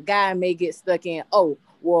a guy may get stuck in, oh,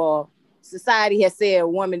 well, society has said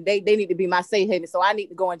woman, they need to be my safe haven, so I need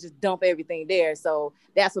to go and just dump everything there. So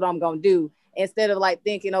that's what I'm gonna do. Instead of like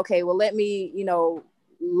thinking, okay, well, let me,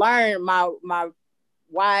 learn my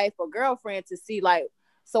wife or girlfriend to see, like,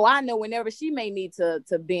 so I know whenever she may need to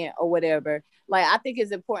vent or whatever. Like, I think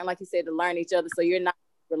it's important, like you said, to learn each other, so you're not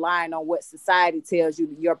relying on what society tells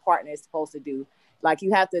you your partner is supposed to do. Like,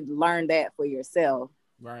 you have to learn that for yourself.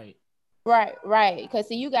 Right. Because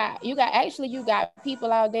see, you got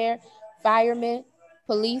people out there, firemen,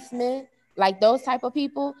 policemen, like those type of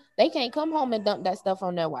people. They can't come home and dump that stuff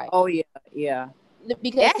on their wife. Oh yeah.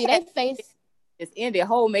 Because see, they face it's ended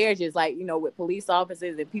whole marriages, like, with police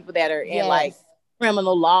officers and people that are in like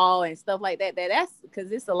criminal law and stuff like that. That's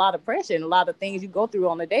because it's a lot of pressure and a lot of things you go through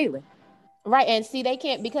on the daily. Right. And see, they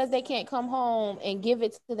can't come home and give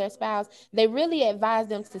it to their spouse. They really advise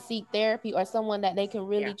them to seek therapy or someone that they can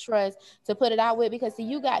really trust to put it out with. Because see,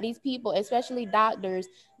 you got these people, especially doctors,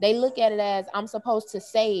 they look at it as I'm supposed to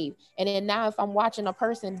save. And then now if I'm watching a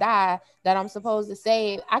person die that I'm supposed to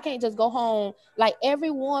save, I can't just go home. Like, every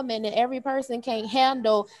woman and every person can't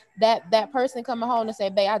handle that person coming home and say,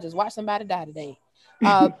 babe, I just watched somebody die today.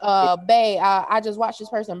 Babe, I just watched this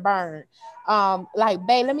person burn. Like,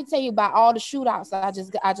 babe, let me tell you about all the shootouts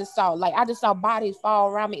I just saw. Like, I just saw bodies fall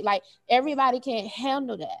around me. Like, everybody can't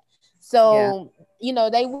handle that. So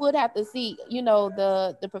they would have to seek,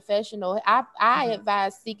 the professional. I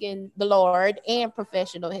advise seeking the Lord and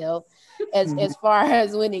professional help as far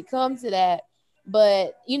as when it comes to that.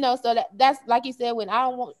 But so that's like you said, when I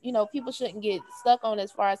don't want, people shouldn't get stuck on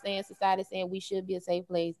as far as saying society saying we should be a safe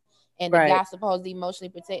place, and the guy's supposed to emotionally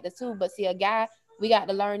protect us too. But see, a guy, we got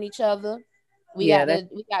to learn each other. We got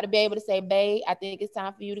to be able to say, babe, I think it's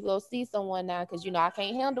time for you to go see someone now, because I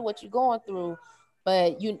can't handle what you're going through.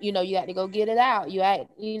 But you got to go get it out.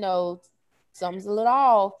 Something's a little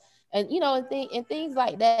off, and and things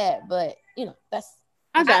like that. But that's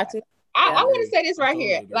I got you. I want to say this right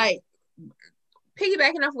here, like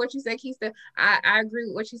piggybacking off what you said, Keista. I agree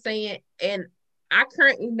with what you're saying, and I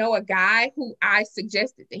currently know a guy who I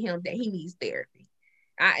suggested to him that he needs therapy.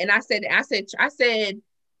 I said,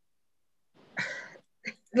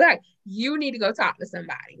 like, you need to go talk to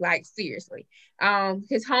somebody, like, seriously.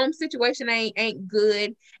 His home situation ain't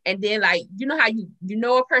good, and then, like, you know how you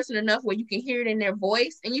know a person enough where you can hear it in their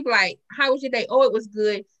voice, and you be like, how was your day? Oh, it was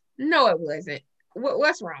good. No, it wasn't.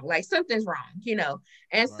 What's wrong? Like, something's wrong,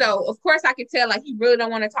 and so of course I could tell, like, he really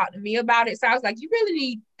don't want to talk to me about it. So I was like, you really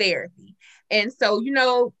need therapy. And so,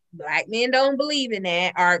 Black men don't believe in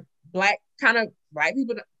that, or Black kind of white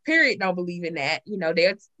people period don't believe in that.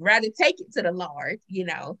 They'd rather take it to the Lord,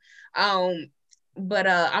 but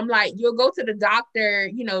I'm like, you'll go to the doctor,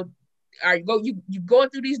 or you going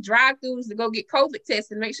through these drive-throughs to go get COVID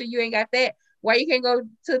tests and make sure you ain't got that. Why you can't go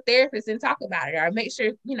to a therapist and talk about it, or make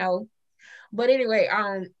sure, but anyway,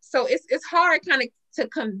 so it's hard kind of to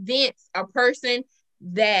convince a person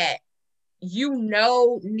that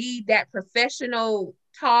need that professional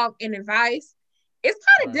talk and advice, it's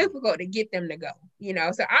kind of difficult to get them to go, you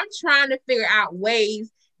know. So I'm trying to figure out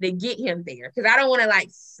ways to get him there, because I don't want to like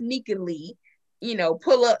sneakily, you know,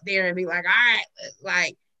 pull up there and be like, all right,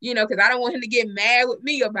 like, you know, because I don't want him to get mad with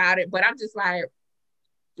me about it. But I'm just like,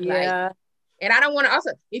 and I don't want to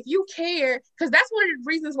also, if you care, because that's one of the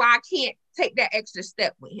reasons why I can't take that extra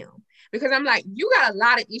step with him, because I'm like, you got a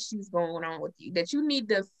lot of issues going on with you that you need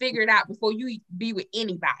to figure it out before you be with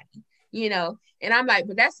anybody, you know. And I'm like,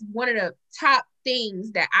 but that's one of the top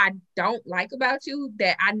things that I don't like about you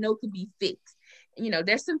that I know could be fixed. You know,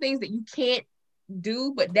 there's some things that you can't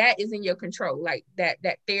do, but that is in your control, like that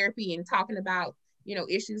therapy and talking about, you know,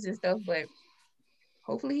 issues and stuff. But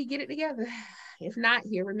hopefully he get it together. If not,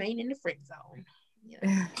 he'll remain in the friend zone.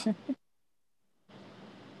 Yeah.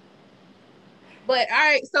 But all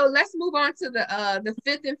right, so let's move on to the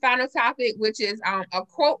fifth and final topic, which is a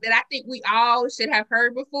quote that I think we all should have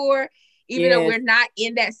heard before, even though we're not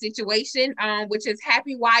in that situation, which is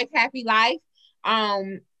happy wife, happy life.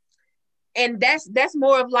 And that's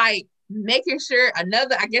more of like making sure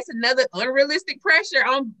another unrealistic pressure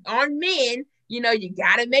on men. You know, you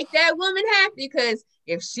got to make that woman happy, because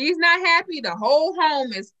if she's not happy, the whole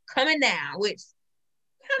home is coming down, which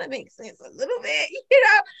kind of makes sense a little bit, you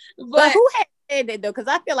know. But who had said that though? Because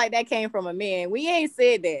I feel like that came from a man. We ain't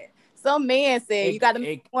said that. Some man said you got to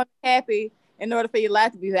make one happy in order for your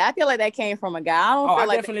life to be happy. I feel like that came from a guy. I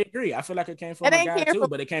definitely agree. I feel like it came from a guy too,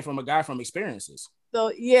 but it came from a guy from experiences.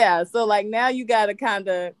 So yeah, so like now you got to kind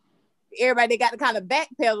of, everybody got to kind of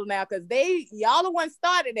backpedal now, because y'all the one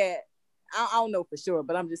started that. I don't know for sure,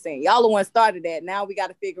 but I'm just saying y'all the one started that. Now we got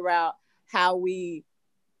to figure out how we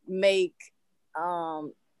make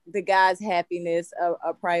the guy's happiness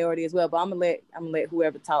a priority as well. But I'm gonna let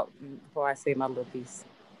whoever talk before I say my little piece.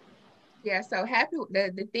 Yeah, so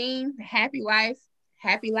the theme, happy wife,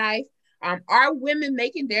 happy life. Are women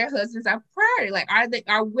making their husbands a priority? Like,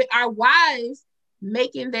 are wives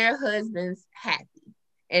making their husbands happy?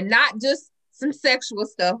 And not just some sexual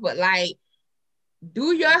stuff, but like,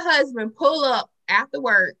 do your husband pull up after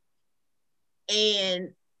work and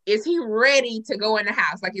is he ready to go in the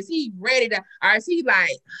house? Like, is he ready to, or is he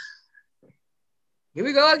like, here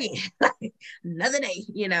we go again, like another day,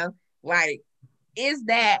 you know? Like, is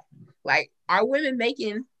that, like, are women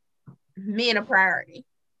making men a priority?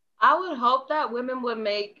 I would hope that women would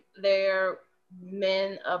make their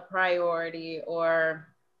men a priority, or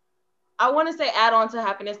I want to say add on to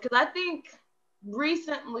happiness, because I think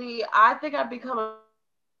recently, I've become a...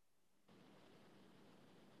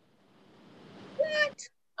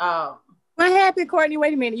 What happened, Courtney?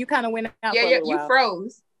 Wait a minute, you kind of went out. Yeah, you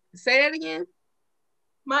froze. Say that again.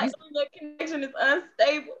 My internet connection is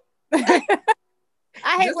unstable.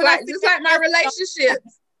 I hate just like my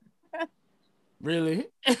relationships. Really?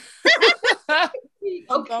 Okay,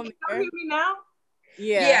 can you hear me now?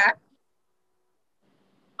 Yeah.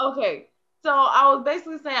 Okay. So I was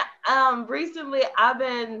basically saying, recently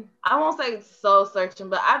I won't say soul searching,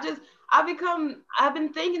 but I've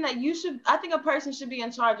been thinking that I think a person should be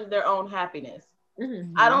in charge of their own happiness.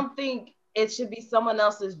 Mm-hmm. I don't think it should be someone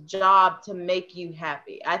else's job to make you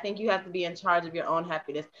happy. I think you have to be in charge of your own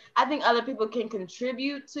happiness. I think other people can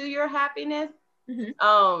contribute to your happiness.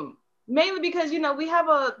 Mm-hmm. Mainly because, you know,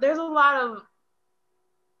 there's a lot of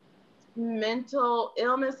mental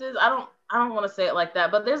illnesses. I don't want to say it like that,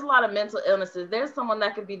 but there's a lot of mental illnesses. There's someone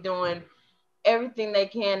that could be doing everything they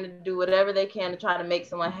can to do whatever they can to try to make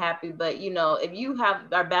someone happy. But, you know, if you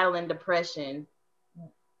are battling depression,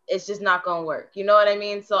 it's just not going to work. You know what I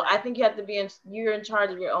mean? So I think you have to you're in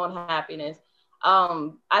charge of your own happiness.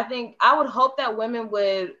 I think I would hope that women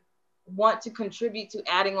would want to contribute to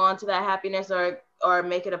adding on to that happiness, or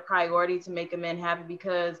make it a priority to make a man happy,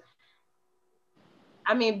 because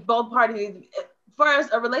I mean, both parties, for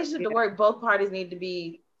a relationship to work, both parties need to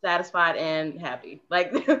be satisfied and happy.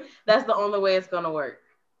 Like, that's the only way it's going to work.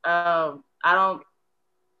 But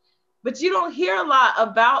you don't hear a lot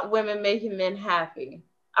about women making men happy.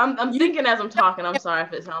 I'm thinking as I'm talking. I'm sorry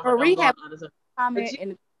if it sounds like I'm going out of comment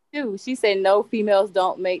in too. She said no, females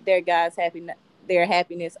don't make their guys their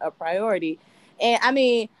happiness a priority. And I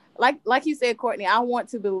mean, like you said, Courtney, I want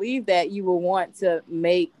to believe that you will want to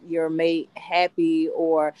make your mate happy,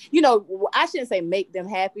 or, you know, I shouldn't say make them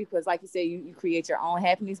happy, because like you said, you create your own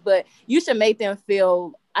happiness, but you should make them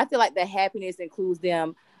feel, I feel like the happiness includes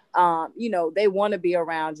them. You know, they want to be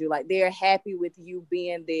around you. Like, they're happy with you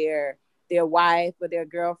being their wife or their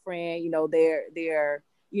girlfriend. You know, they're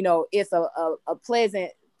you know, it's a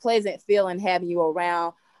pleasant feeling having you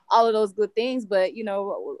around, all of those good things. But, you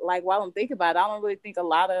know, like, while I'm thinking about it, I don't really think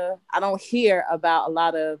I don't hear about a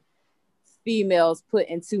lot of females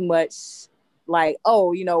putting too much like,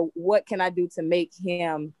 oh, you know, what can I do to make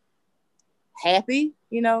him happy,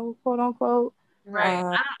 you know, quote unquote. Right.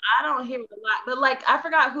 I don't hear it a lot, but like I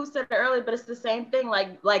forgot who said it earlier, but it's the same thing.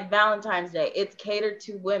 Like Valentine's Day, it's catered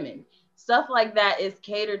to women. Stuff like that is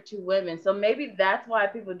catered to women. So maybe that's why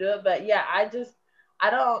people do it. But yeah, I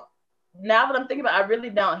don't. Now that I'm thinking about it, I really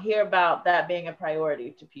don't hear about that being a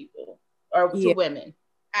priority to people or to women.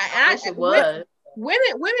 I wish it was.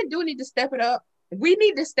 Women do need to step it up. We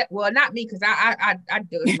need to step. Well, not me, because I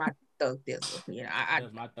do my thug dizzle. You know, I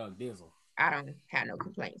my thug dizzle. I don't have no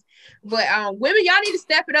complaints. But women, y'all need to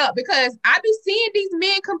step it up, because I be seeing these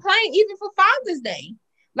men complain even for Father's Day.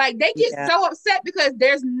 Like they get so upset because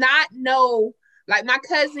there's not no, like my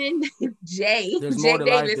cousin Jay. There's Jay more to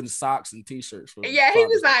Davis, life than socks and t-shirts. Yeah, he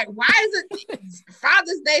was like, why is it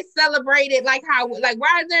Father's Day celebrated like how, like,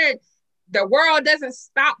 why is there, the world doesn't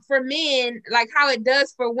stop for men like how it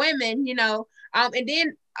does for women, you know? And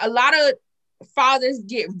then a lot of fathers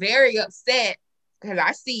get very upset, because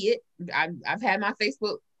I see it. I've had my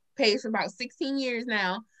Facebook page for about 16 years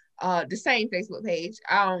now, the same Facebook page.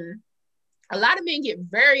 A lot of men get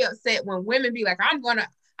very upset when women be like,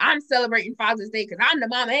 I'm celebrating Father's Day because I'm the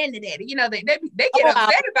mama and the daddy. You know, they get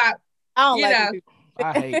upset about, you know.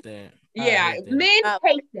 I hate that. Yeah, men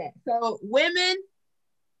hate that. So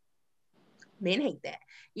men hate that,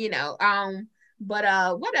 you know.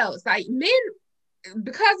 But what else? Like men,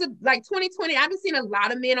 because of like 2020, I've been seeing a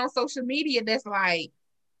lot of men on social media that's like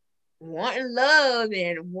wanting love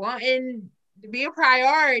and wanting to be a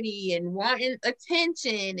priority and wanting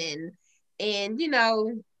attention and you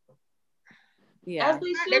know, yeah,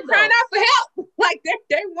 they're crying out for help. Like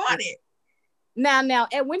they want it. Now,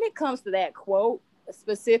 and when it comes to that quote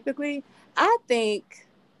specifically, I think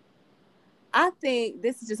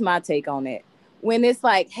this is just my take on it. When it's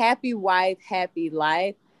like happy wife, happy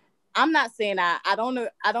life, I'm not saying I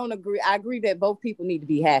don't agree. I agree that both people need to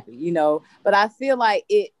be happy, you know, but I feel like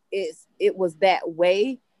it was that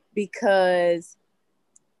way because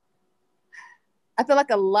I feel like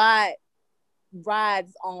a lot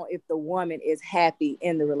rides on if the woman is happy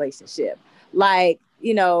in the relationship. Like,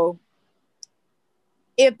 you know,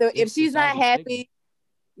 if she's not happy,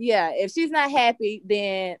 if she's not happy,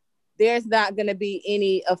 then there's not going to be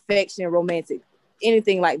any affection, romantic,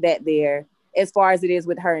 anything like that there, as far as it is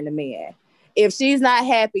with her and the man. If she's not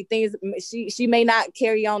happy, she may not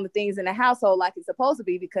carry on the things in the household like it's supposed to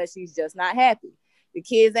be because she's just not happy. The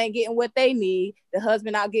kids ain't getting what they need. The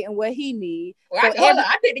husband not getting what he needs. Well,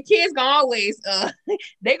 I think the kids gonna always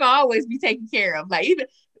they gonna always be taken care of. Like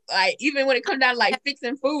even when it comes down to like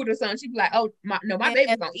fixing food or something, she be like, oh my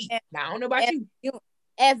baby's gonna eat. Now, I don't know about you.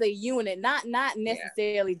 As a unit, not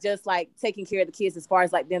necessarily just like taking care of the kids as far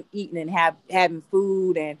as like them eating and having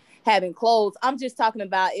food and having clothes. I'm just talking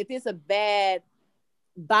about if it's a bad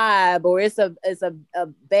vibe or it's a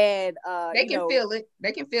bad they can feel it.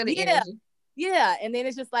 They can feel the energy. Yeah, and then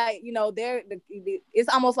it's just like, you know, it's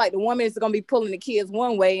almost like the woman is going to be pulling the kids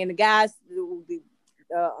one way and the guys, the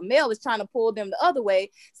male is trying to pull them the other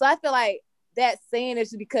way. So I feel like that saying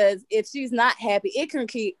is because if she's not happy, it can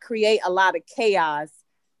create a lot of chaos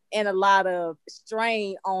and a lot of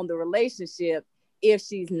strain on the relationship if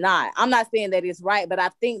she's not. I'm not saying that it's right, but I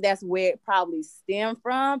think that's where it probably stemmed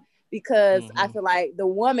from, because I feel like the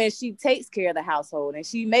woman, she takes care of the household and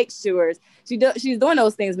she makes sure she's doing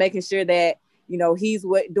those things, making sure that, you know, he's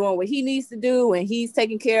doing what he needs to do and he's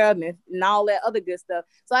taking care of him and all that other good stuff.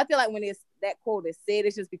 So I feel like when that quote is said,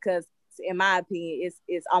 it's just because, in my opinion,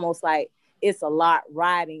 it's almost like it's a lot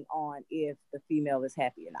riding on if the female is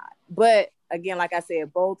happy or not. But again, like I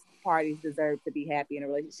said, both parties deserve to be happy in a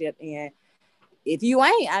relationship. And if you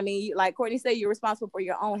ain't, I mean, like Courtney said, you're responsible for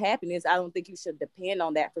your own happiness. I don't think you should depend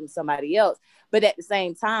on that from somebody else. But at the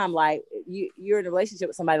same time, like you're in a relationship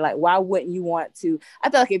with somebody, like, why wouldn't you want to? I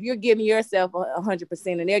feel like if you're giving yourself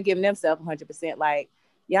 100% and they're giving themselves 100%, like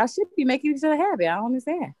y'all should be making each other happy. I don't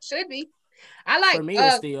understand. Should be. I like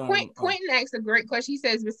Quentin asked a great question. He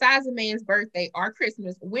says, besides a man's birthday or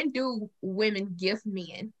Christmas, when do women gift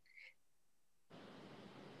men?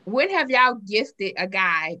 When have y'all gifted a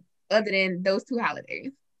guy other than those two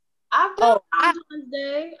holidays? I've done Valentine's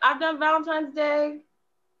Day. I've done Valentine's Day,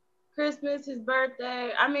 Christmas, his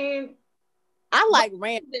birthday. I mean, I like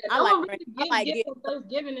random. I like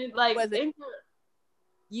Thanksgiving is like.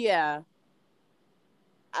 Yeah.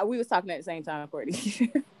 We was talking at the same time,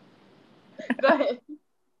 Courtney. Go ahead.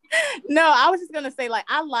 No, I was just gonna say, like,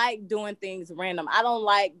 I like doing things random. I don't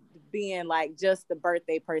like being like just the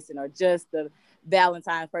birthday person or just the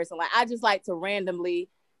Valentine's person. Like, I just like to randomly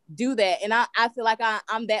do that. And I feel like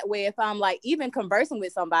I'm that way if I'm like even conversing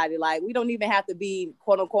with somebody. Like we don't even have to be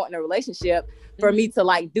quote unquote in a relationship for me to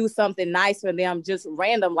like do something nice for them, just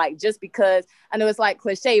random, like just because I know it's like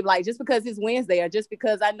cliche, like just because it's Wednesday or just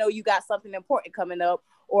because I know you got something important coming up,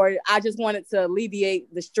 or I just wanted to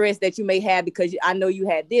alleviate the stress that you may have because I know you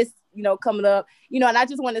had this, you know, coming up, you know, and I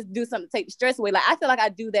just wanted to do something to take the stress away. Like I feel like I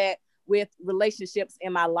do that with relationships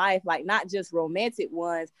in my life, like not just romantic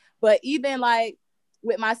ones, but even like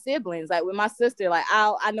with my siblings, like with my sister, like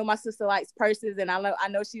I know my sister likes purses, and I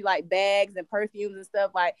know she like bags and perfumes and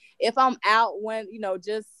stuff. Like if I'm out when, you know,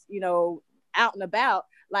 just, you know, out and about,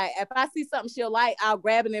 like if I see something she'll like, I'll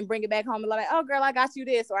grab it and bring it back home and like, oh girl, I got you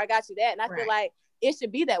this, or I got you that. And I feel like it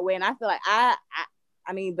should be that way. And I feel like I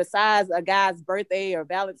mean, besides a guy's birthday or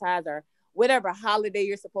Valentine's or whatever holiday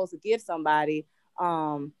you're supposed to give somebody,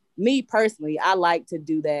 me personally, I like to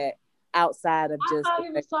do that outside of just. I thought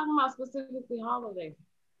he was talking about specifically holidays.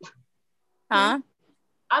 Huh?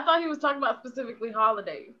 I thought he was talking about specifically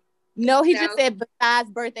holidays. No, he just said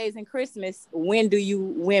besides birthdays and Christmas, when do you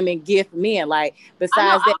women gift men? Like besides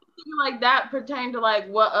that, I was thinking like that pertained to like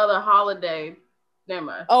what other holiday? Never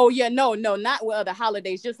mind. Oh yeah, no, not what other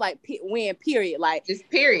holidays. Just like when, period. Like just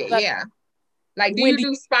period. Yeah. Like do you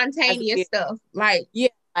do spontaneous stuff? Like yeah.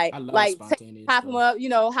 Like pop them up, you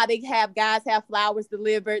know, how they have guys have flowers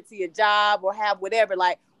delivered to your job or have whatever.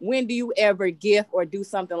 Like, when do you ever gift or do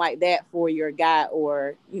something like that for your guy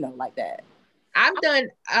or, you know, like that? I've done,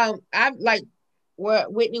 I've like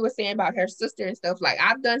what Whitney was saying about her sister and stuff. Like,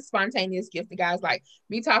 I've done spontaneous gift to guys, like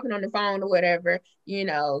me talking on the phone or whatever, you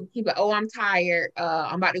know, he'd be like, oh, I'm tired.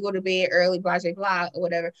 I'm about to go to bed early, blah, blah, blah, or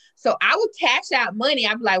whatever. So I would cash out money.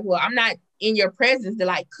 I'd be like, well, I'm not in your presence to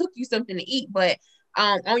like cook you something to eat, but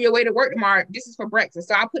on your way to work tomorrow, this is for breakfast.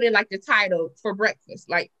 So I put in like the title for breakfast.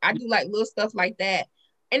 Like I do like little stuff like that.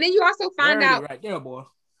 And then you also find out right there, boy.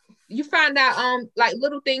 You find out like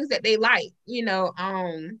little things that they like, you know,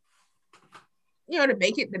 to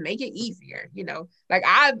make it easier, you know. Like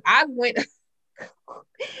I went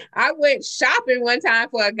shopping one time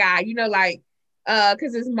for a guy, you know, like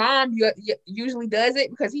because his mom usually does it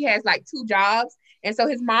because he has like 2 jobs, and so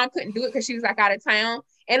his mom couldn't do it because she was like out of town.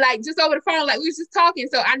 And like just over the phone, like we was just talking.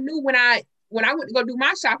 So I knew when I went to go do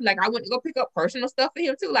my shopping, like I went to go pick up personal stuff for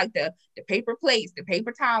him too, like the paper plates, the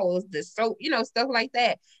paper towels, the soap, you know, stuff like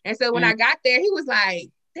that. And so when I got there, he was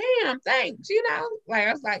like, damn, thanks, you know, like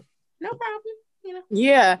I was like, no problem, you know.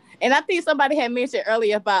 Yeah. And I think somebody had mentioned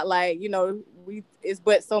earlier about like, you know, it's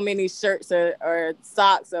but so many shirts or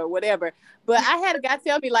socks or whatever. But I had a guy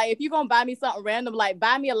tell me, like, if you're going to buy me something random, like,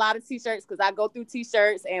 buy me a lot of t-shirts because I go through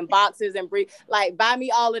t-shirts and boxes and like, buy me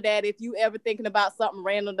all of that. If you ever thinking about something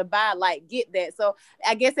random to buy, like, get that. So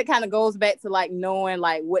I guess it kind of goes back to, like, knowing,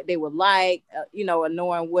 like, what they would like, you know, or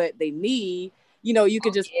knowing what they need. You know, you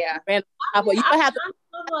could just random. But you don't have to.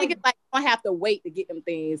 I think it's like you don't have to wait to get them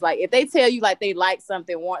things. Like if they tell you like they like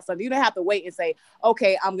something, want something, you don't have to wait and say,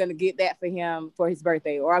 okay, I'm gonna get that for him for his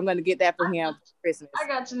birthday, or I'm gonna get that for him for Christmas. I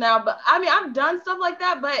got you now, but I mean, I've done stuff like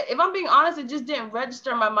that, but if I'm being honest, it just didn't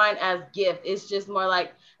register in my mind as gift. It's just more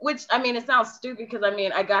like, which I mean, it sounds stupid because I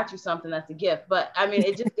mean, I got you something that's a gift, but I mean,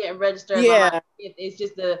 it just didn't register in my mind. It's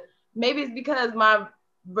just maybe it's because my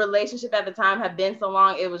relationship at the time had been so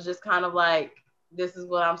long, it was just kind of like, this is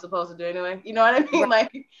what I'm supposed to do anyway. You know what I mean? Right.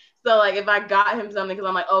 Like, so like if I got him something because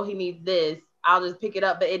I'm like, oh, he needs this, I'll just pick it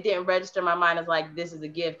up. But it didn't register in my mind as like, this is a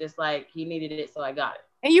gift. It's like he needed it, so I got it.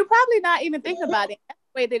 And you're probably not even thinking about it that's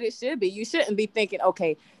the way that it should be. You shouldn't be thinking,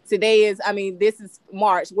 okay, today is, I mean, this is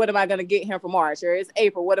March. What am I going to get him for March? Or it's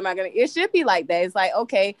April. What am I going to, it should be like that. It's like,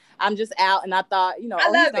 okay, I'm just out and I thought, you know. I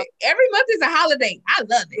love it. Every month is a holiday. I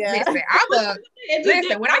love it. Yeah.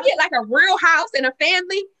 Listen, when I get like a real house and a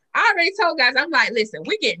family, I already told guys, I'm like, listen,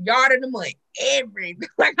 we get yard of the month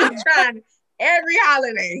like I'm trying every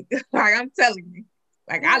holiday. Like I'm telling you,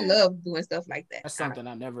 like I love doing stuff like that. That's something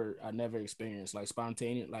I never experienced, like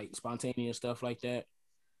spontaneous stuff like that.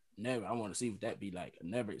 Never. I want to see what that be like. I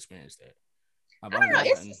never experienced that. I don't know.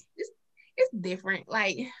 It's different.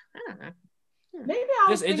 Like I don't know. Maybe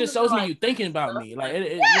it just shows me you thinking about me, like you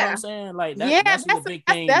know what I'm saying, like that's the big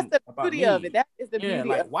thing. That's the beauty of it. That is the beauty.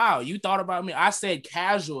 Like wow, you thought about me. I said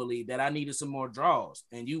casually that I needed some more draws,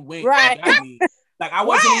 and you went right. And got me. Like I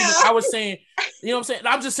wasn't even. I was saying, you know what I'm saying.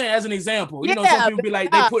 I'm just saying as an example. You know, some people be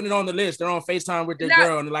like they putting it on the list. They're on FaceTime with their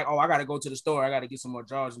girl, and they're like, oh, I gotta go to the store. I gotta get some more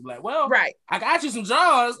drawers. And be like, well, right. I got you some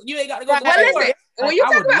drawers. You ain't gotta go to the store. Listen, when you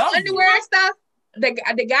talk about underwear and stuff, the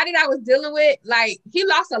guy that I was dealing with, like he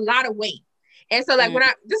lost a lot of weight. And so, like,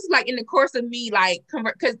 this is like in the course of me, like,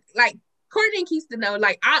 because like Courtney and Keith to know,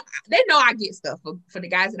 like, they know I get stuff for the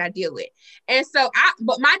guys that I deal with. And so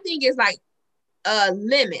but my thing is like,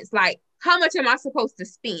 limits. Like, how much am I supposed to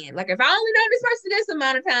spend? Like, if I only know this person this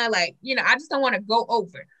amount of time, like, you know, I just don't want to go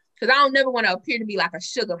over, because I don't never want to appear to be like a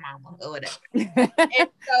sugar mama or whatever. And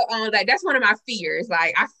so, like, that's one of my fears.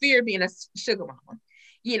 Like, I fear being a sugar mama,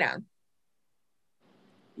 you know.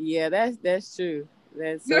 Yeah, that's true.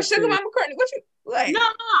 That's You're a sugar mama, Courtney. What you like? No,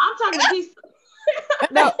 I'm talking to peace.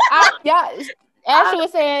 No,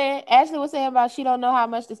 Ashley was saying about she don't know how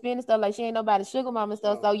much to spend and stuff. Like, she ain't nobody sugar mama and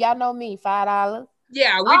stuff. So y'all know me, $5.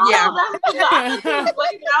 Yeah, That's I was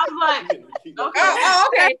like, okay.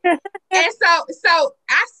 Okay. And so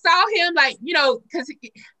I saw him, like, you know, because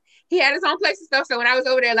he had his own place and stuff. So when I was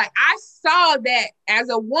over there, like, I saw that as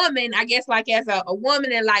a woman, I guess, like, as a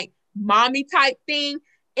woman and like mommy type thing.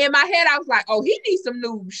 In my head, I was like, oh, he needs some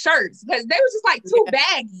new shirts, because they was just like too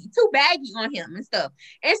baggy on him and stuff.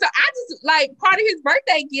 And so I just, like, part of his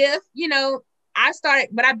birthday gift, you know, I started,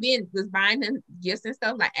 but was buying him gifts and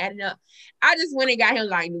stuff, like, adding up. I just went and got him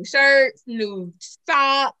like new shirts, new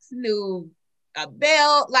socks, new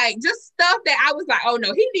belt, like, just stuff that I was like, oh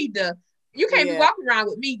no, you can't be walking around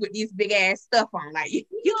with me with this big ass stuff on. Like, you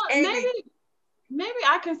can't maybe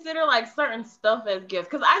I consider like certain stuff as gifts,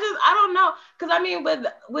 because I don't know, because I mean with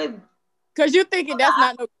because you're thinking that's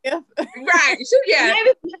not no gift. Right. Yeah. Maybe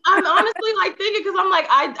I'm honestly like thinking, because I'm like,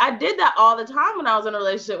 I did that all the time when I was in a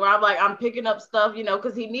relationship, where I'm like, I'm picking up stuff, you know,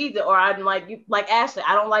 because he needs it, or I'm like, Ashley,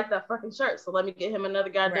 I don't like that fucking shirt, so let me get him another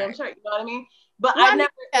goddamn shirt. You know what I mean? But I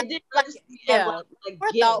never, it didn't register me as like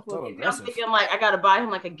gift. I'm thinking like, I gotta buy him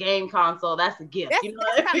like a game console. That's a gift. You know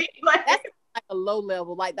what I mean? Like, that's like a low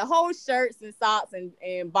level, like the whole shirts and socks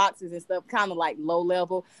and boxes and stuff, kind of like low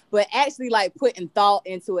level, but actually like putting thought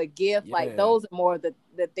into a gift, like those are more the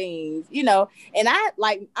things, you know. And I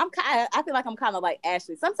feel like I'm kind of like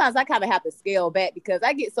Ashley. Sometimes I kind of have to scale back, because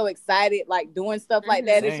I get so excited like doing stuff like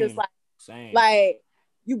that. It's just like like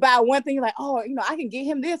you buy one thing, you're like, oh, you know, I can get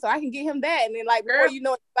him this or I can get him that, and then like before you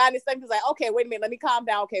know, buying this thing, it's like, okay, wait a minute, let me calm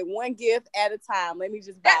down. Okay, one gift at a time. Let me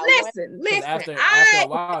just buy listen. After a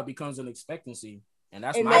while, it becomes an expectancy, and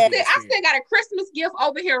that's my I still got a Christmas gift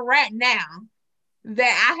over here right now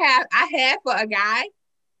that I had for a guy,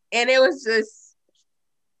 and it was just,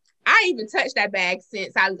 I ain't even touched that bag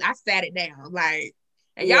since I sat it down, like,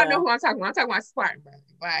 and y'all know who I'm talking about. I'm talking about Spartanburg,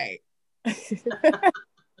 like.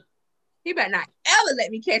 He better not ever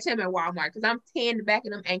let me catch him at Walmart, because I'm tearing the back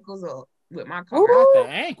of them ankles up with my car. Not the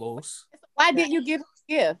ankles. Why didn't you give him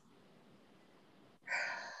a gift?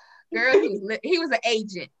 Girl, he was an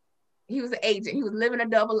agent. He was an agent. He was living a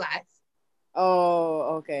double life.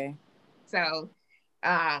 Oh, okay. So,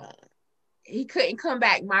 he couldn't come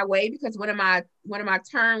back my way, because one of my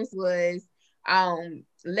terms was,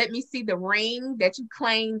 let me see the ring that you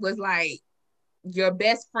claimed was like your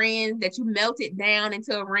best friend, that you melted down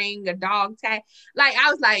into a ring, a dog tag. Like, I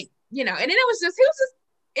was like, you know, and then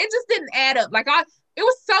it just didn't add up. Like, it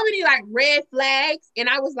was so many like red flags, and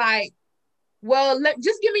I was like, well,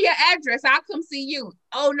 just give me your address, I'll come see you.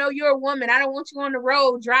 Oh no, you're a woman, I don't want you on the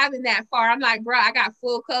road driving that far. I'm like, bro, I got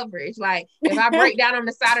full coverage. Like, if I break down on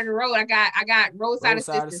the side of the road, I got roadside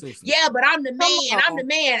assistance. Yeah, but I'm the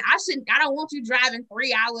man. I don't want you driving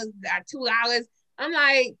 3 hours or 2 hours. I'm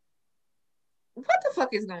like, what the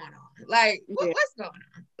fuck is going on? Like, what's going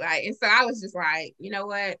on? Like, and so I was just like, you know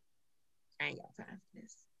what? I ain't got time for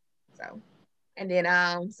this. So, and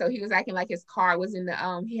then, so he was acting like his car was in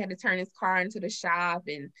the, he had to turn his car into the shop,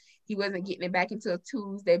 and he wasn't getting it back until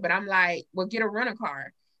Tuesday. But I'm like, well, get a rental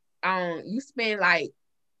car. You spend like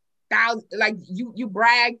you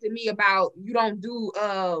brag to me about you don't do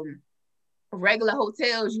regular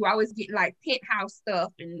hotels. You always get like penthouse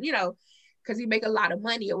stuff, and you know, because you make a lot of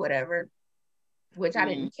money or whatever. Which I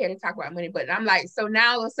didn't care to talk about money, but I'm like, so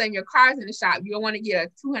now all of a sudden your car's in the shop. You don't want to get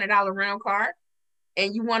a $200 rental car,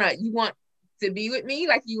 and you want to be with me?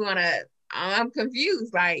 Like, I'm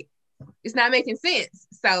confused. Like, it's not making sense.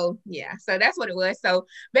 So yeah, so that's what it was. So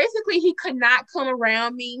basically he could not come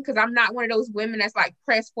around me, because I'm not one of those women that's like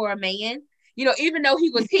pressed for a man, you know, even though he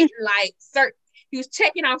was hitting like he was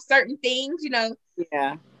checking off certain things, you know.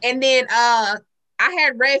 Yeah. And then I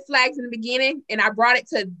had red flags in the beginning, and I brought it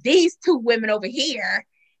to these two women over here,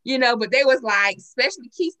 you know, but they was like, especially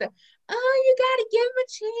Keista, oh, you gotta give him a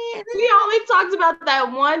chance. We only talked about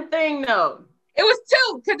that one thing though. It was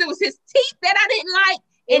two, because it was his teeth that I didn't like,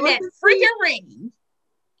 and that freaking ring.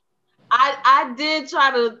 I did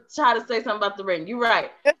try to say something about the ring. You're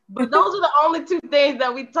right. But those are the only two things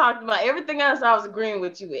that we talked about. Everything else I was agreeing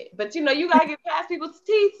with you with. But you know, you gotta get past people's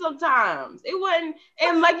teeth sometimes. It wasn't,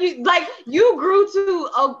 and like you grew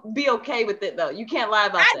to be okay with it though. You can't lie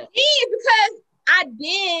about that. I did, because I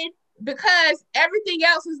did because everything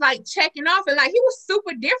else was like checking off, and like he was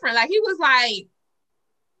super different. Like he was like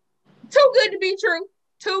too good to be true.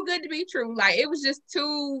 Too good to be true. Like it was just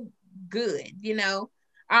too good, you know.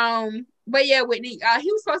 But yeah, Whitney,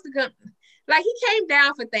 he was supposed to come, like he came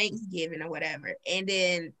down for Thanksgiving or whatever, and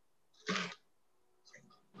then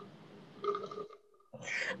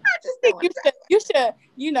I just think you should,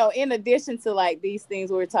 you know, in addition to like these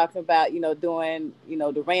things we're talking about, you know, doing, you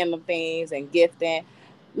know, the random things and gifting,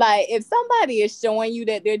 like if somebody is showing you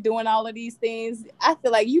that they're doing all of these things, I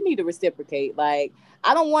feel like you need to reciprocate. Like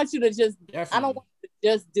I don't want you to just, I don't want you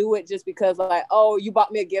to just do it just because like, oh, you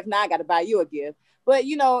bought me a gift, now I got to buy you a gift. But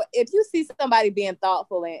you know, if you see somebody being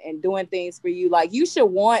thoughtful and doing things for you, like you should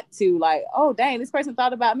want to like, oh dang, this person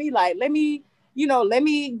thought about me. Like let me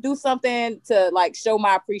do something to like show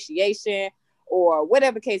my appreciation or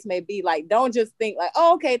whatever case may be. Like don't just think like,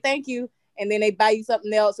 oh okay, thank you, and then they buy you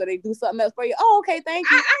something else or they do something else for you. Oh okay, thank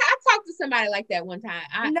you. I talked to somebody like that one time.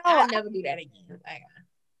 I never do that again. Like,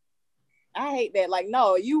 I hate that. Like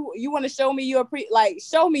no, you want to show me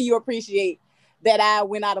show me you appreciate that I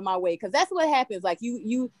went out of my way, because that's what happens. Like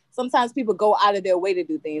you sometimes people go out of their way to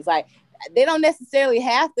do things. Like they don't necessarily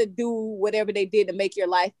have to do whatever they did to make your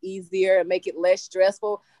life easier and make it less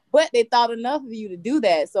stressful, but they thought enough of you to do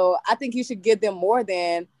that. So I think you should give them more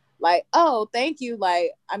than like, oh, thank you. Like,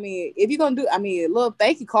 I mean, if you're going to do, I mean, a little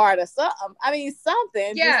thank you card or something. I mean,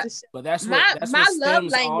 something. Yeah. But that's what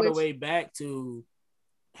stems all the way back to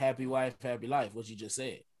happy wife, happy life, what you just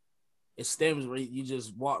said. It stems where you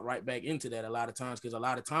just walk right back into that a lot of times, because a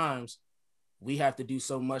lot of times we have to do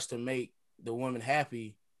so much to make the woman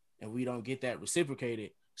happy and we don't get that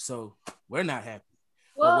reciprocated. So we're not happy.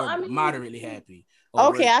 Well, we're moderately happy.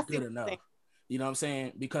 Okay, I good enough. You know what I'm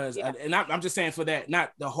saying? Because I'm just saying for that,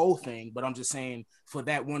 not the whole thing, but I'm just saying for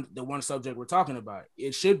that one, the one subject we're talking about,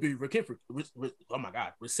 it should be reciprocated.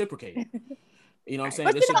 You know what I'm saying?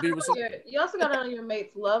 It should be reciprocated. You also got to own your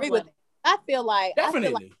mate's love language. I feel like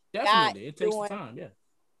definitely. It takes time. Yeah.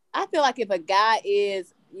 I feel like if a guy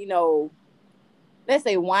is, you know, let's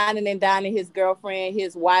say whining and dining his girlfriend,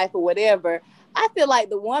 his wife, or whatever, I feel like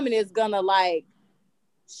the woman is gonna like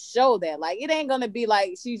show that. Like it ain't gonna be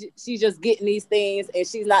like she's just getting these things and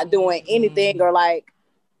she's not doing anything or like,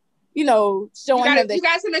 you know, showing him that. You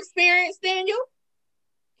got some experience, Daniel?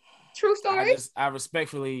 True story. I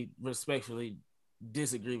respectfully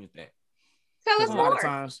disagree with that. Tell us more. A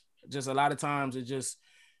lot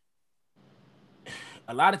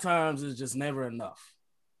of times it's just never enough.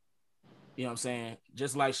 You know what I'm saying?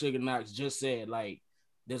 Just like Sugar Knox just said, like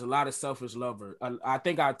there's a lot of selfish lovers. I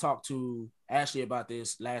think I talked to Ashley about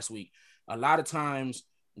this last week. A lot of times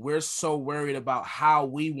we're so worried about how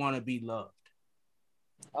we want to be loved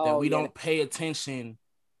that we don't pay attention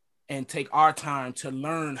and take our time to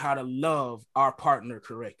learn how to love our partner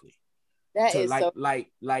correctly. That is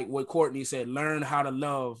like what Courtney said, learn how to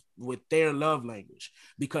love with their love language,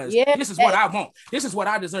 because this is what I want. This is what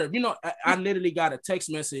I deserve. You know, I literally got a text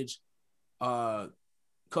message a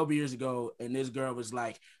couple years ago, and this girl was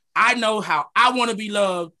like, I know how I want to be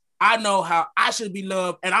loved. I know how I should be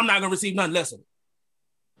loved, and I'm not going to receive nothing less of it.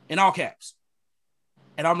 In all caps.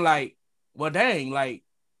 And I'm like, well, dang, like,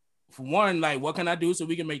 for one, like, what can I do so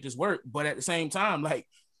we can make this work? But at the same time, like,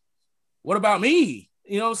 what about me?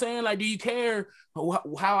 You know what I'm saying? Like, do you care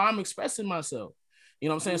how I'm expressing myself? You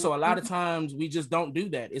know what I'm saying? So a lot of times we just don't do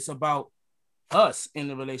that. It's about us in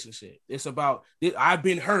the relationship. It's about, I've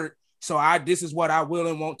been hurt, so this is what I will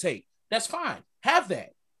and won't take. That's fine. Have that.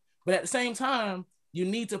 But at the same time, you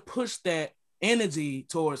need to push that energy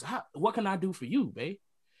towards what can I do for you, babe?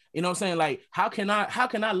 You know what I'm saying? Like, how can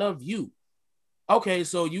I love you? Okay,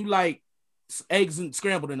 so you like eggs and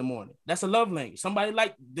scrambled in the morning. That's a love language. Somebody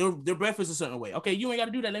like their breakfast a certain way. Okay, you ain't got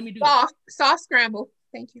to do that. Let me do that. Soft scramble.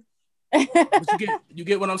 Thank you. But you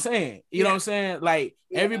get what I'm saying? You know what I'm saying? Like,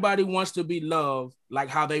 everybody wants to be loved like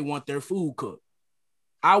how they want their food cooked.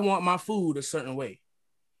 I want my food a certain way.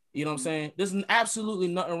 You know what I'm saying? There's absolutely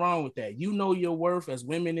nothing wrong with that. You know your worth as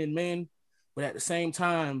women and men, but at the same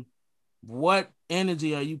time, what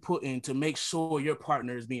energy are you putting to make sure your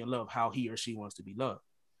partner is being loved how he or she wants to be loved?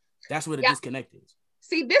 That's where the disconnect is.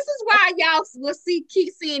 See, this is why y'all will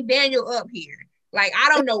keep seeing Daniel up here. Like, I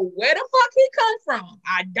don't know where the fuck he come from.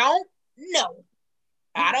 I don't know.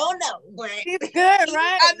 But he's good,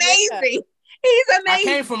 right? Amazing. Yeah. He's amazing.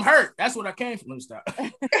 I came from hurt. That's what I came from. Stop. Well,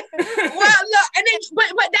 look, and then,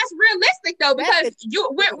 but that's realistic though, because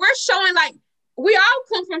we're showing like we all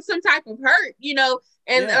come from some type of hurt, you know,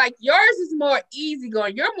 and like yours is more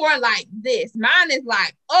easygoing. You're more like this. Mine is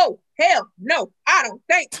like, oh hell no, I don't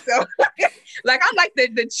think so. Like I'm like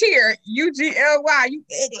the cheer, UGLY, you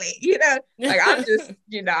ugly, you know. Like I'm just,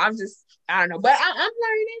 I don't know. But I'm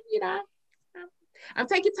learning, I'm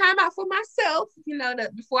taking time out for myself,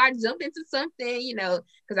 before I jump into something,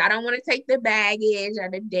 because I don't want to take the baggage or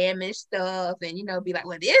the damaged stuff and, be like,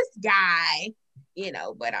 well, this guy,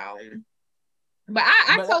 but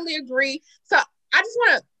I totally agree. So I just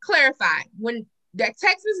want to clarify, when that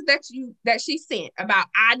text message that she sent about,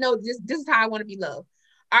 I know this is how I want to be loved.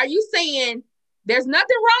 Are you saying there's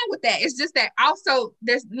nothing wrong with that? It's just that also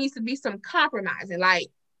there needs to be some compromising, like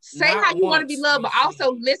say not how you want to be loved, but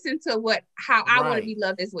also listen to how I want to be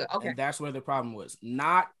loved as well. Okay. And that's where the problem was.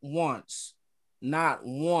 Not once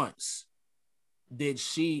did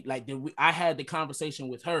I had the conversation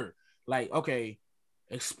with her. Like, okay,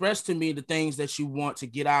 express to me the things that you want to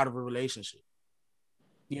get out of a relationship.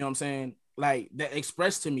 You know what I'm saying? Like that,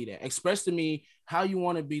 express to me how you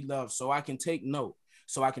want to be loved so I can take note,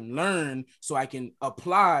 so I can learn, so I can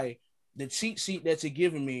apply the cheat sheet that you're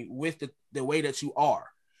giving me with the way that you are.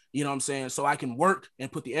 You know what I'm saying? So I can work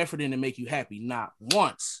and put the effort in to make you happy. Not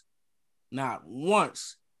once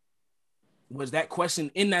was that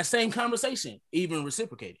question in that same conversation even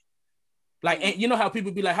reciprocated. Like, and you know how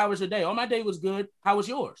people be like, how was your day? Oh, my day was good. How was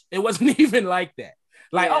yours? It wasn't even like that.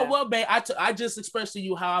 Like, yeah. Oh, well, babe, I just expressed to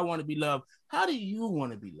you how I want to be loved. How do you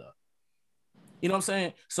want to be loved? You know what I'm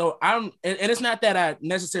saying? So and it's not that I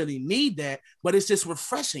necessarily need that, but it's just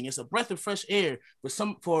refreshing. It's a breath of fresh air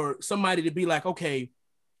for somebody to be like, okay,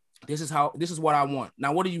 this is what I want.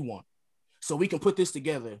 Now, what do you want? So we can put this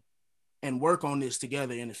together and work on this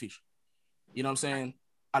together in the future. You know what I'm saying?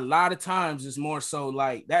 A lot of times it's more so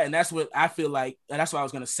like that. And that's what I feel like. And that's what I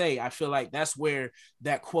was going to say. I feel like that's where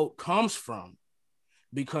that quote comes from,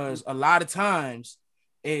 because a lot of times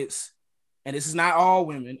and this is not all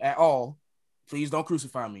women at all, please don't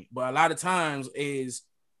crucify me, but a lot of times this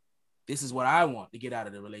is what I want to get out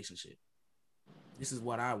of the relationship. This is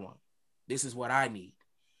what I want. This is what I need.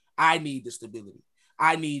 I need the stability.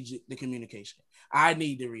 I need the communication. I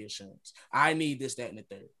need the reassurance. I need this, that, and the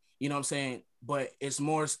third. You know what I'm saying? But it's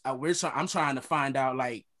more, I'm trying to find out,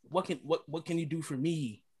 like, what can you do for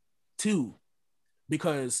me too?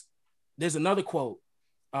 Because there's another quote,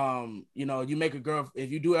 you make a girl,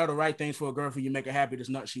 if you do all the right things for a girlfriend, you make her happy, there's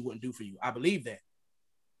nothing she wouldn't do for you. I believe that.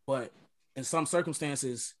 But in some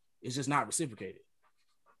circumstances, it's just not reciprocated.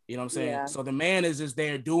 You know what I'm saying? Yeah. So the man is just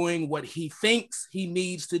there doing what he thinks he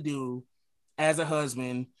needs to do as a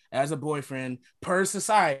husband, as a boyfriend, per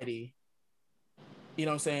society. You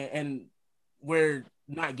know what I'm saying? And we're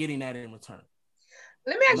not getting that in return.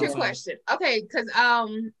 Let me ask you a question. Okay, because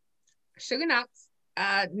Sugar Knox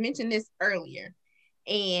mentioned this earlier.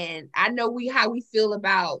 And I know how we feel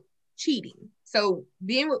about cheating. So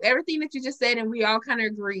being with everything that you just said, and we all kind of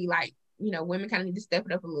agree, like, women kind of need to step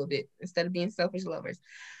it up a little bit instead of being selfish lovers.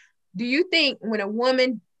 Do you think when a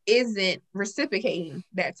woman isn't reciprocating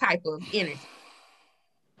that type of energy,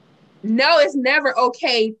 no, it's never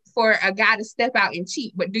okay for a guy to step out and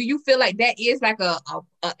cheat, but do you feel like that is like a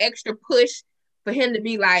extra push for him to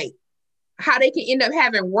be like, how they can end up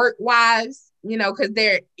having work wives, because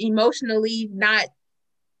they're emotionally not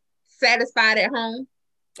satisfied at home?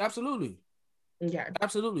 Absolutely. Yeah.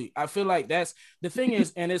 Absolutely. I feel like that's the thing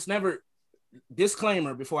is, and it's never,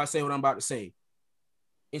 disclaimer before I say what I'm about to say,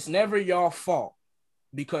 it's never your fault,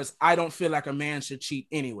 because I don't feel like a man should cheat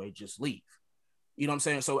anyway. Just leave. You know what I'm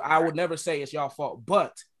saying? So I would never say it's your fault,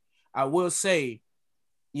 but I will say,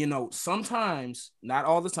 sometimes, not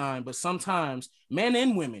all the time, but sometimes men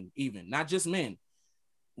and women, even not just men,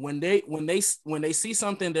 when they see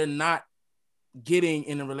something they're not getting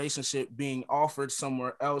in a relationship being offered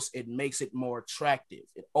somewhere else, it makes it more attractive.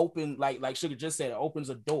 It opens, like Sugar just said, it opens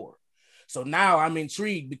a door. So now I'm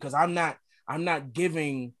intrigued because I'm not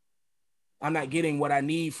getting what I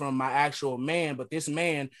need from my actual man, but this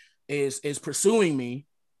man is pursuing me.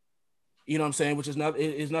 You know what I'm saying? Which is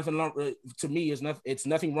nothing wrong to me. It's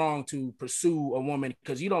nothing wrong to pursue a woman,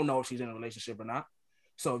 because you don't know if she's in a relationship or not.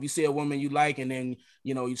 So if you see a woman you like, and then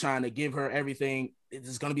you're trying to give her everything,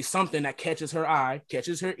 it's going to be something that catches her eye,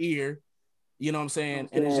 catches her ear. You know what I'm saying?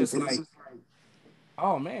 And it's just like,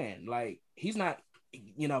 oh man, like he's not,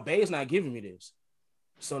 Bae's not giving me this.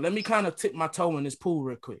 So let me kind of tip my toe in this pool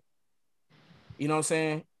real quick. You know what I'm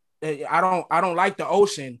saying? I don't like the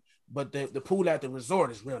ocean, but the pool at the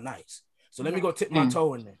resort is real nice. So let me go tip my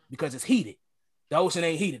toe in there, because it's heated. The ocean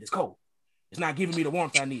ain't heated, it's cold. It's not giving me the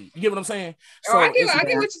warmth I need. You get what I'm saying? So I get what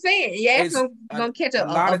you're saying. Yeah, it's gonna catch a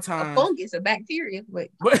fungus, a bacteria. But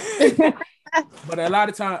a lot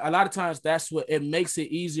of times that's what it makes it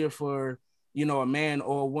easier for a man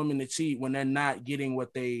or a woman to cheat, when they're not getting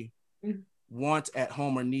what they want at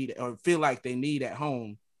home or need or feel like they need at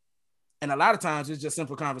home. And a lot of times it's just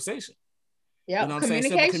simple conversation. Yeah, you know what I'm saying?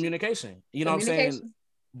 Simple communication. You know what I'm saying?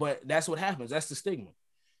 But that's what happens. That's the stigma.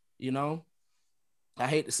 You know, I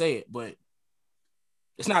hate to say it, but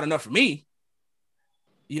it's not enough for me.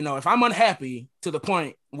 You know, if I'm unhappy to the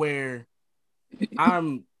point where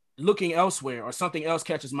I'm looking elsewhere or something else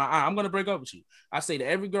catches my eye, I'm going to break up with you. I say to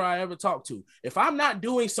every girl I ever talk to, if I'm not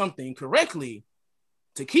doing something correctly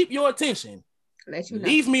to keep your attention,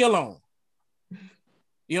 leave me alone.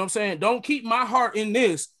 You know what I'm saying? Don't keep my heart in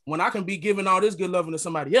this when I can be giving all this good loving to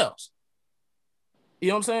somebody else. You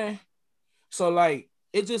know what I'm saying? So like,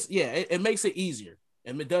 it just, it makes it easier.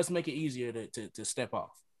 And it does make it easier to step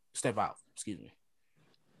out, excuse me.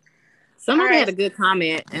 Somebody had a good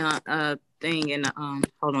comment thing in the,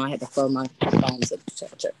 hold on, I had to throw my phone to the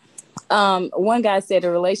charger. One guy said a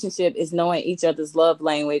relationship is knowing each other's love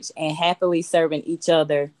language and happily serving each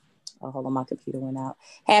other. Oh, hold on, my computer went out.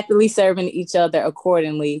 Happily serving each other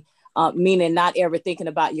accordingly, meaning not ever thinking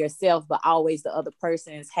about yourself, but always the other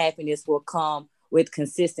person's happiness will come with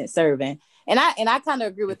consistent serving. And I kind of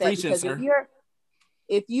agree with that, because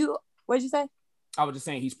if you, what'd you say? I was just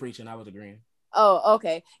saying he's preaching. I was agreeing. Oh,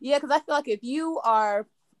 okay. Yeah, because I feel like if you are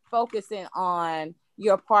focusing on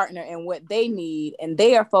your partner and what they need, and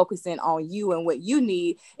they are focusing on you and what you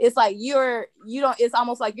need, it's like it's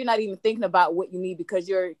almost like you're not even thinking about what you need, because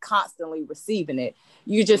you're constantly receiving it.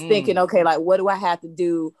 You're just thinking, okay, like, what do I have to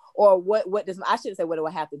do? Or what does, I shouldn't say what do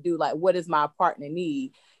I have to do? Like, what does my partner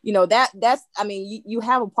need? You know, that's, I mean, you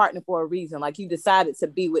have a partner for a reason. Like, you decided to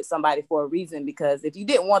be with somebody for a reason, because if you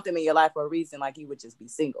didn't want them in your life for a reason, like, you would just be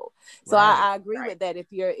single. So I agree with that.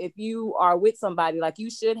 If you are with somebody, like, you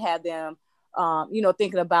should have them,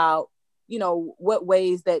 thinking about, what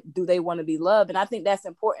ways that do they want to be loved. And I think that's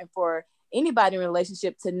important for anybody in a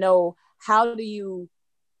relationship to know, how do you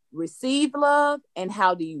receive love and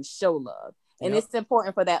how do you show love? And it's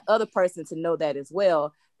important for that other person to know that as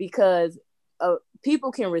well, because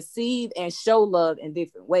people can receive and show love in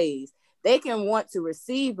different ways. They can want to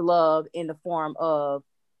receive love in the form of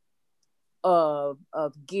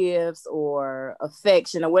gifts or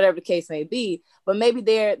affection or whatever the case may be, but maybe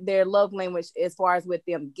their love language, as far as with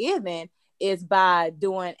them giving, is by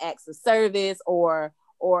doing acts of service, or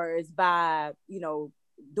is by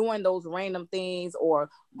doing those random things,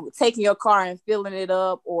 or taking your car and filling it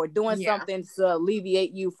up, or doing something to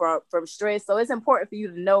alleviate you from stress. So it's important for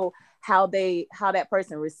you to know how that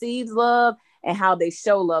person receives love and how they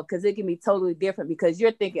show love, because it can be totally different, because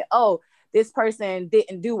you're thinking, oh, this person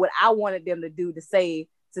didn't do what I wanted them to do to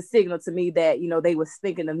signal to me that, they was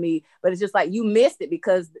thinking of me. But it's just like, you missed it,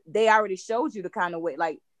 because they already showed you the kind of way.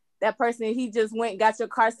 Like, that person, he just went and got your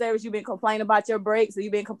car service. You've been complaining about your brakes, or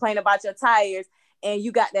you've been complaining about your tires, and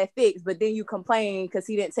you got that fixed. But then you complain because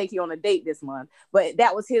he didn't take you on a date this month. But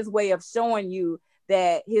that was his way of showing you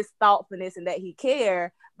that his thoughtfulness and that he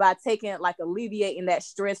cared, by taking, like, alleviating that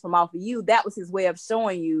stress from off of you. That was his way of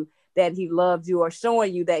showing you that he loved you, or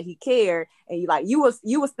showing you that he cared. And you was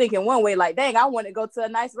thinking one way, like, dang, I want to go to a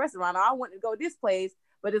nice restaurant, or I want to go this place.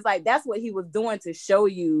 But it's like, that's what he was doing to show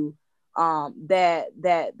you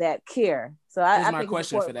that care. So here's my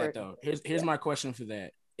question for that, though. Here's my question for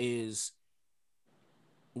that is,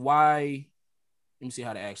 why? Let me see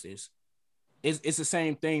how to ask this. It's the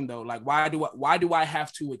same thing, though. Like, why do I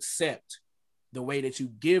have to accept the way that you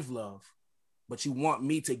give love, but you want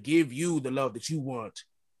me to give you the love that you want?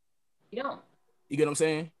 You don't. You get what I'm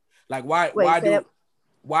saying? Like,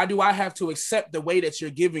 why do I have to accept the way that you're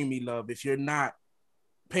giving me love if you're not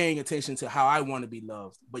paying attention to how I want to be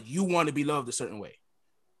loved, but you want to be loved a certain way?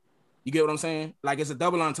 You get what I'm saying? Like, it's a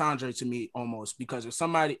double entendre to me almost, because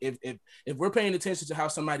if we're paying attention to how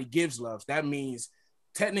somebody gives love, that means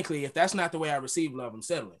technically, if that's not the way I receive love, I'm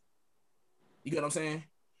settling. You get what I'm saying?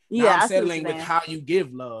 Yeah, now I'm settling with how you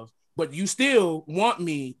give love, but you still want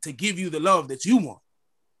me to give you the love that you want.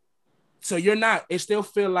 So I still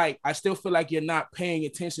feel like you're not paying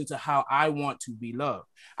attention to how I want to be loved.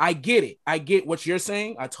 I get it. I get what you're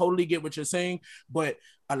saying. I totally get what you're saying. But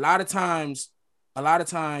a lot of times, I'll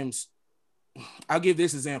give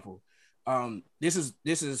this example. This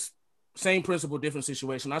is same principle, different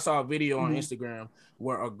situation. I saw a video on Instagram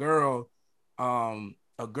where a girl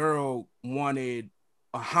wanted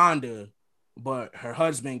a Honda, but her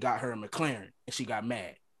husband got her a McLaren, and she got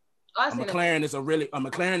mad. A McLaren is a really,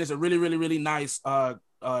 really, really nice, like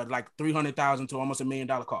 $300,000 to almost $1 million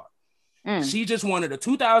car. She just wanted a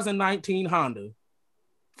 2019 Honda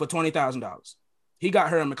for $20,000. He got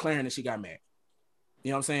her a McLaren, and she got mad.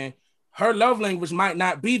 You know what I'm saying? Her love language might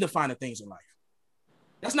not be the finer things in life.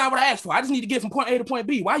 That's not what I asked for. I just need to get from point A to point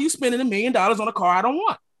B. Why are you spending $1 million on a car I don't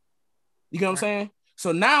want? You get what I'm saying?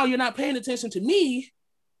 So now you're not paying attention to me.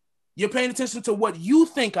 You're paying attention to what you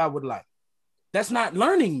think I would like. That's not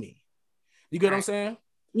learning me. You get what I'm saying?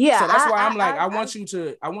 Yeah. So that's why I'm like, I want you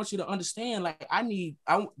to understand. Like,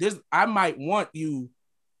 I might want you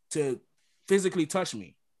to physically touch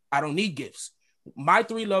me. I don't need gifts. My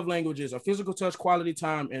 3 love languages are physical touch, quality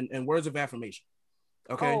time, and words of affirmation.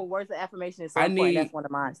 Okay. Oh, words of affirmation is so important. That's one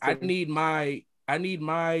of mine too. I need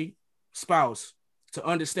my spouse to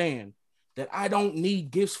understand that I don't need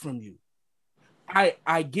gifts from you.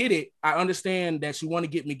 I get it. I understand that you want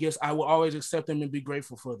to get me gifts. I will always accept them and be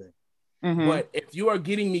grateful for them. Mm-hmm. But if you are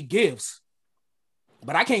getting me gifts,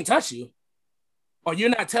 but I can't touch you, or you're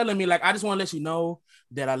not telling me, like, I just want to let you know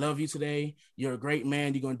that I love you today. You're a great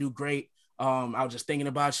man. You're going to do great. I was just thinking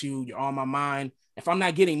about you. You're on my mind. If I'm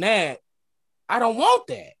not getting that, I don't want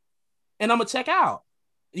that. And I'm going to check out.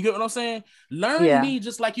 You get what I'm saying? Learn me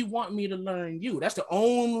just like you want me to learn you. That's the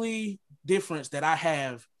only difference that I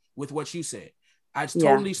have with what you said. I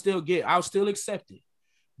totally I'll still accept it.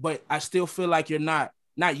 But I still feel like you're not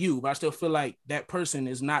you, but I still feel like that person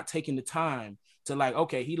is not taking the time to, like,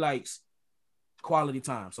 okay, he likes quality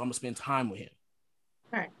time, so I'm going to spend time with him.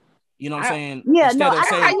 Right. You know what I'm saying? Yeah, Instead of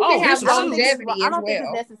saying, I don't think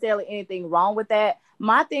there's necessarily anything wrong with that.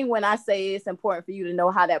 My thing when I say it's important for you to know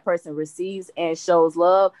how that person receives and shows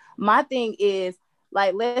love, my thing is,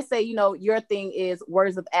 like, let's say, you know, your thing is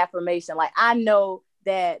words of affirmation. Like, I know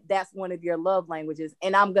that that's one of your love languages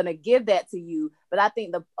and I'm going to give that to you. But I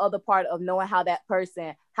think the other part of knowing how that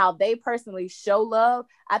person, how they personally show love,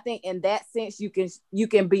 I think in that sense, you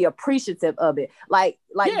can be appreciative of it. Like,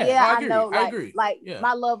 I know, like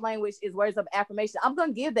my love language is words of affirmation. I'm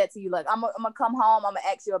going to give that to you. Like, I'm going to come home. I'm going to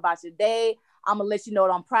ask you about your day. I'm going to let you know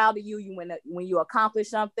that I'm proud of you. When you accomplish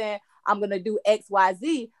something, I'm going to do X, Y,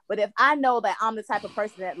 Z. But if I know that I'm the type of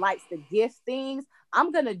person that likes to gift things,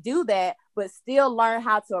 I'm going to do that, but still learn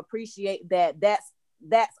how to appreciate that.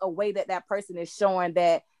 That's a way that person is showing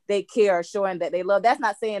that they care, showing that they love. That's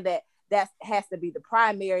not saying that has to be the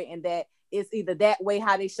primary and that it's either that way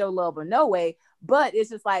how they show love or no way, but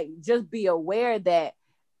it's just like, just be aware that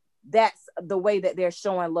that's the way that they're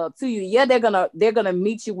showing love to you. Yeah, they're gonna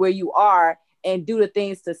meet you where you are and do the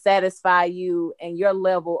things to satisfy you and your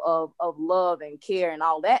level of love and care and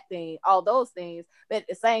all those things. But at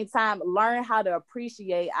the same time, learn how to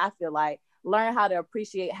appreciate, I feel like, learn how to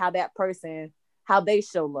appreciate how that person, how they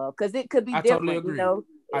show love. Because it could be different, totally agree. You know?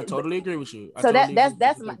 I totally agree with you.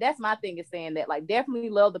 That's my thing, is saying that, like,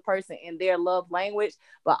 definitely love the person in their love language,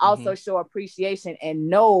 but also show appreciation and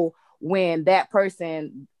know when that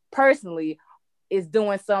person personally is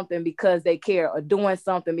doing something because they care or doing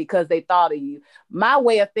something because they thought of you. My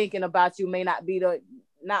way of thinking about you might not be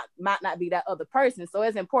that other person. So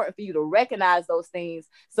it's important for you to recognize those things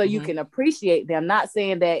so you can appreciate them. Not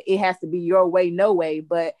saying that it has to be your way, no way,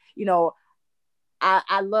 but, you know,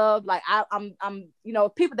 I love, like, I'm you know,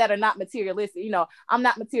 people that are not materialistic, you know, I'm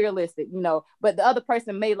not materialistic, you know, but the other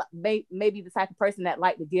person may be the type of person that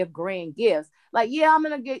like to give grand gifts. Like, yeah, I'm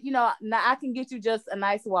gonna get, you know, now I can get you just a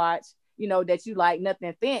nice watch, you know, that you like,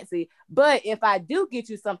 nothing fancy. But if I do get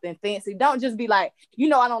you something fancy, don't just be like, you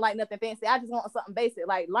know, I don't like nothing fancy, I just want something basic.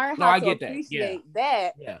 Like, learn how to appreciate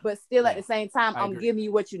that. But still at the same time, I'm giving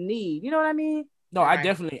you what you need. You know what I mean? No, I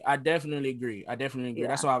definitely agree.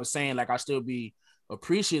 That's why I was saying, like, I still be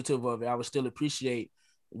appreciative of it. I would still appreciate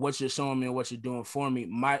what you're showing me and what you're doing for me.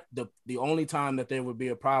 The only time that there would be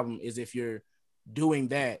a problem is if you're doing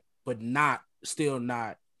that but still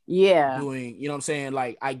not doing, you know what I'm saying?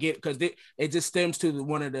 Like, I get, because it just stems to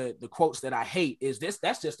one of the quotes that I hate is this: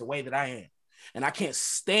 that's just the way that I am. And I can't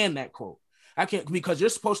stand that quote. I can't, because you're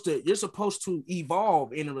supposed to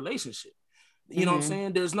evolve in a relationship. You know what I'm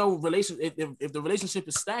saying? There's no relation. If the relationship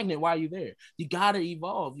is stagnant, why are you there? You got to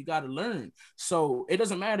evolve. You got to learn. So it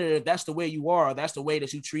doesn't matter if that's the way you are, or that's the way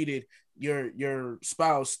that you treated your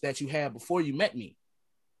spouse that you had before you met me,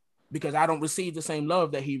 because I don't receive the same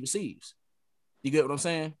love that he receives. You get what I'm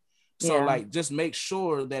saying? So like, just make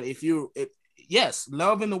sure that yes,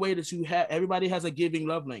 love in the way that you have. Everybody has a giving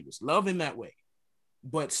love language. Love in that way,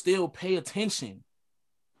 but still pay attention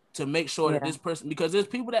to make sure that this person, because there's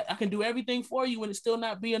people that I can do everything for you and it still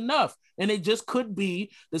not be enough. And it just could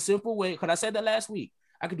be the simple way, because I said that last week,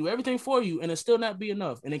 I could do everything for you and it still not be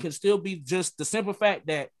enough. And it can still be just the simple fact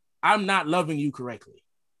that I'm not loving you correctly.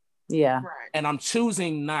 Yeah. And I'm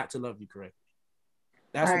choosing not to love you correctly.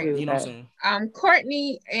 That's what, you know what I'm saying?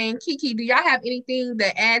 Courtney and Kiki, do y'all have anything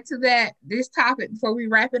to add to this topic before we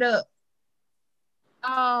wrap it up?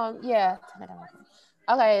 Yeah.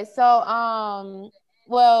 Okay, so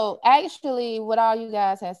well, actually, what all you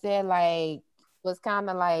guys have said, like, was kind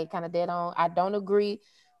of dead on. I don't agree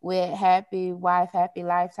with happy wife, happy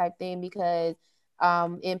life type thing, because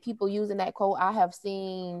and people using that quote, I have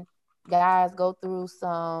seen guys go through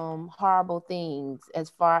some horrible things as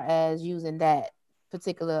far as using that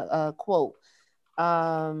particular quote.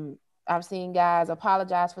 I've seen guys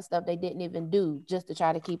apologize for stuff they didn't even do just to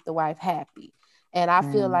try to keep the wife happy. And I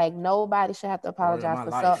feel like nobody should have to apologize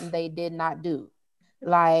for something they did not do.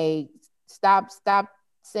 Like, stop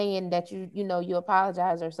saying that you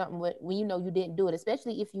apologize or something when you know you didn't do it,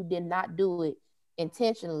 especially if you did not do it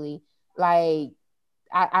intentionally. Like,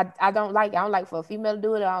 I don't like for a female to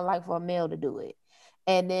do it. I don't like for a male to do it.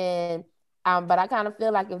 And then but I kind of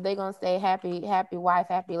feel like if they're gonna say happy wife,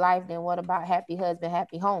 happy life, then what about happy husband,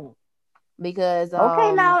 happy home? Because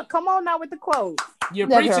okay, now come on now with the quote. You're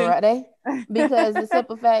preaching, right? Because the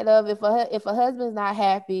simple fact of if a husband's not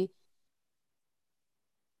happy,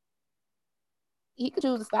 he could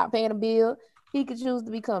choose to stop paying a bill. He could choose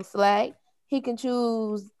to become slack. He can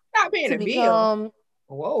choose stop paying to a become bill.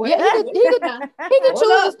 Whoa, yeah, he could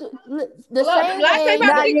choose the same way.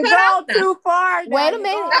 Now you go too far. Wait a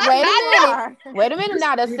minute.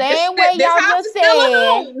 Now the same way y'all just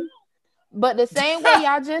said. But the same way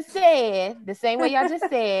y'all just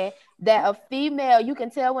said, that a female, you can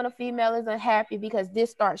tell when a female is unhappy because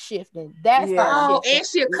this starts shifting. That starts shifting. And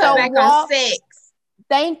she'll cut back on sex.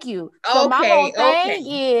 Thank you. So my whole thing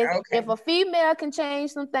is, if a female can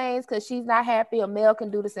change some things because she's not happy, a male can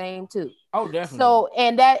do the same too. Oh, definitely. So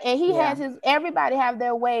he has everybody have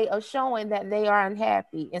their way of showing that they are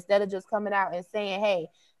unhappy instead of just coming out and saying, "Hey,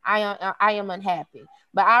 I am unhappy."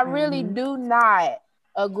 But I really do not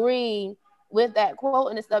agree with that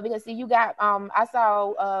quote and stuff, because see, you got I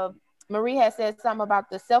saw Marie had said something about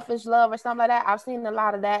the selfish love or something like that. I've seen a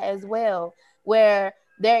lot of that as well, where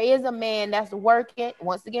there is a man that's working,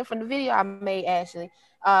 once again from the video I made, Ashley,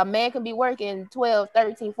 man can be working 12,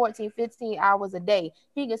 13, 14, 15 hours a day.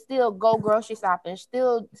 He can still go grocery shopping,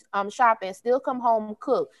 still shopping, still come home,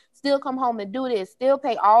 cook, still come home and do this, still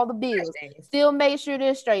pay all the bills, still make sure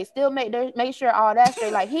they're straight, still make sure all that's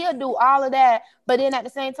straight. Like, he'll do all of that, but then at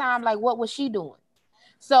the same time, like, what was she doing?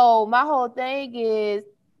 So my whole thing is,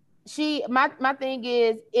 my thing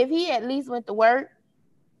is, if he at least went to work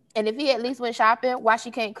and if he at least went shopping, why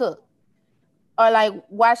she can't cook? Or like,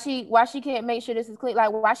 why she can't make sure this is clean?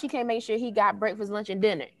 Like, why she can't make sure he got breakfast, lunch, and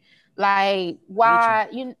dinner? Like, why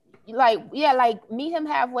like meet him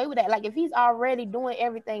halfway with that. Like, if he's already doing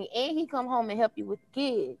everything and he come home and help you with the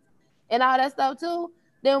kids and all that stuff too,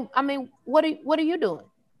 then I mean, what are you doing?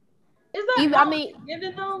 Is that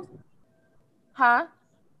given though? Huh?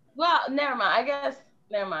 Well, never mind. I guess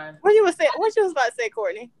never mind. What you was about to say,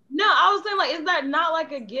 Courtney? No, I was saying, like, is that not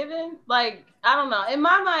like a given? Like, I don't know. In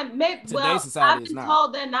my mind, maybe. I've been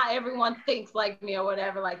told that not everyone thinks like me or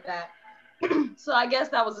whatever like that. So I guess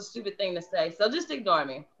that was a stupid thing to say. So just ignore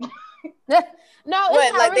me. No,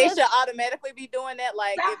 what, like really, they should automatically be doing that.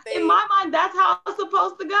 Like, if they, in my mind, that's how it's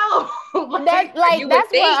supposed to go. that's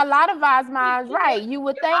what a lot of our minds, right? You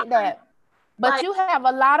would think that. But like, you have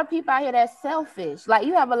a lot of people out here that's selfish. Like,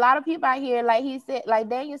 you have a lot of people out here, like he said, like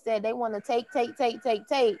Daniel said, they want to take,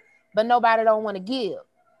 but nobody don't want to give.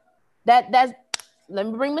 That's let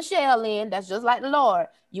me bring Michelle in. That's just like the Lord.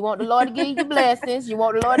 You want the Lord to give you blessings. You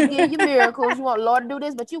want the Lord to give you miracles. You want the Lord to do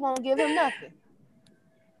this, but you won't give him nothing.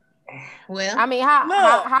 Well, I mean, how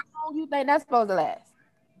long you think that's supposed to last?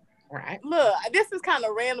 Right. Look, this is kind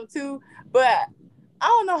of random too, but I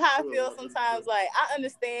don't know how I feel sometimes. Like, I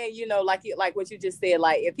understand, like what you just said.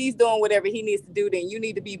 Like, if he's doing whatever he needs to do, then you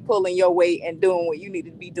need to be pulling your weight and doing what you need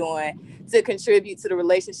to be doing to contribute to the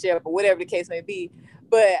relationship or whatever the case may be.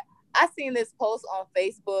 But I seen this post on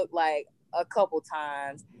Facebook like a couple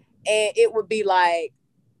times, and it would be like,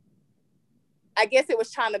 I guess it was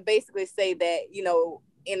trying to basically say that,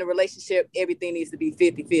 in a relationship, everything needs to be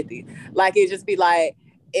 50-50. Like, it just be like,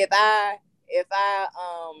 if I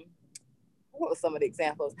what were some of the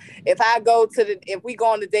examples? If we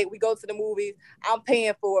go on a date, we go to the movies, I'm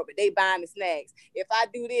paying for it, but they buying the snacks. If I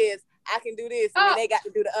do this, I can do this, and then they got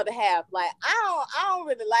to do the other half. Like, I don't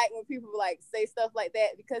really like when people like say stuff like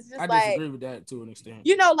that, because it's just I disagree with that to an extent.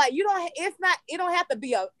 Like, it don't have to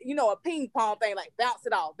be a ping pong thing, like bounce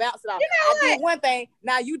it off. I did one thing,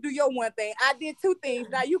 now you do your one thing. I did two things,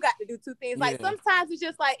 now you got to do two things. Like, sometimes it's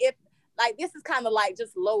just like, like, this is kind of like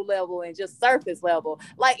just low level and just surface level.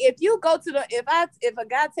 Like, if you go to if a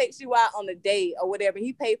guy takes you out on a date or whatever,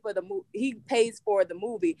 he pays for the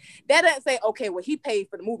movie. That doesn't say, okay, well, he paid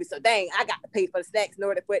for the movie, so dang, I got to pay for the snacks in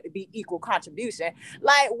order for it to be equal contribution.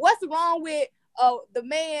 Like, what's wrong with the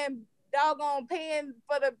man doggone paying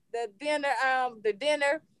for the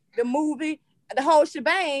dinner, the movie, the whole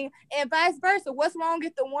shebang, and vice versa. What's wrong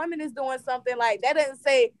if the woman is doing something like that? Doesn't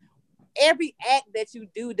say every act that you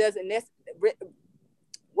do doesn't necessarily.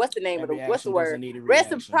 What's the name of it? What's the word?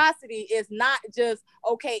 Reciprocity is not just,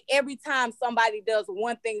 okay, every time somebody does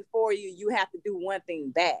one thing for you, you have to do one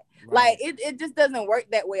thing back. Right. Like it just doesn't work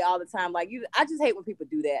that way all the time. Like I just hate when people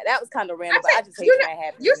do that. That was kind of random, but I just hate when that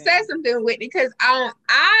happens. You said something, Whitney, because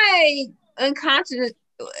I unconscious,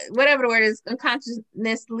 whatever the word is,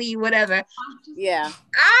 unconsciously, whatever. Yeah.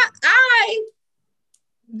 I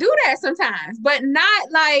do that sometimes, but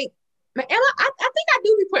not like, and I think I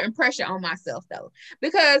do be putting pressure on myself though,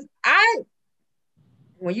 because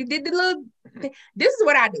when you did the little, this is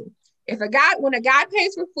what I do. When a guy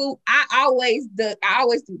pays for food, I always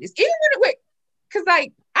do this, even when because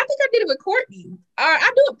like I think I did it with Courtney, or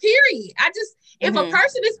I do it. Period. If a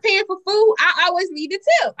person is paying for food, I always leave the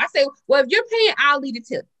tip. I say, well, if you're paying, I'll leave the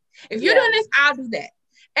tip. If you're doing this, I'll do that.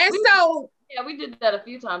 And we did that a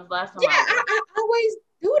few times last time. Yeah, I always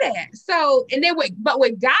do that. So, and then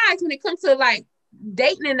with guys, when it comes to like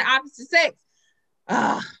dating in the opposite sex,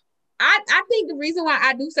 I think the reason why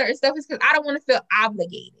I do certain stuff is because I don't want to feel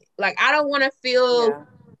obligated. Like I don't want to feel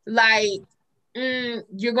like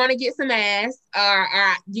you're gonna get some ass or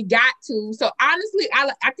you got to. So honestly, I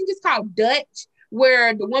think it's called Dutch,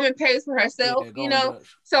 where the woman pays for herself. Dutch.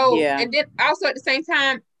 So and then also at the same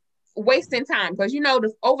time, wasting time, because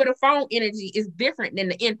the over the phone energy is different than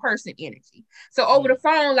the in-person energy. So over the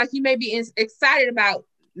phone, like you may be excited about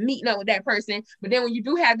meeting up with that person, but then when you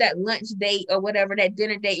do have that lunch date or whatever, that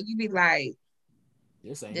dinner date, you be like,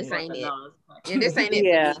 this ain't it. Yeah, this ain't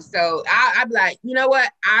it for me. So I'll be like, you know what,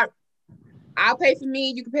 I'll pay for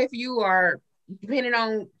me, you can pay for you, or depending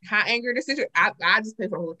on how angry the situation, I just pay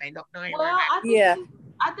for the whole thing.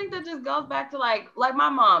 I think that just goes back to like my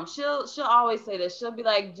mom. She'll always say this. She'll be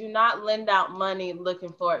like, "Do not lend out money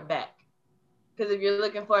looking for it back, because if you're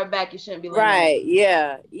looking for it back, you shouldn't be lending." Right?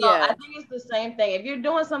 Yeah. So I think it's the same thing. If you're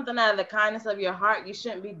doing something out of the kindness of your heart, you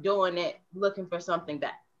shouldn't be doing it looking for something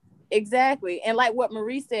back. Exactly. And like what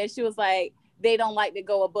Marie said, she was like, they don't like to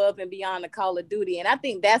go above and beyond the call of duty, and I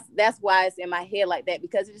think that's why it's in my head like that,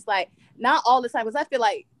 because it's just like not all the time. Because I feel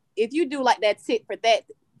like if you do like that tit for tat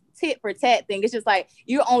thing, it's just like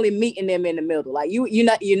you're only meeting them in the middle. Like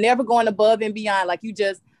you're never going above and beyond. Like you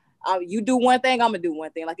just you do one thing, I'm gonna do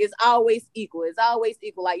one thing. Like it's always equal.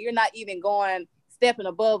 Like you're not even stepping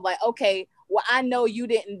above. Like, okay, well, I know you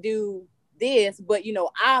didn't do this, but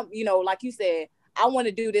I'm like you said, I want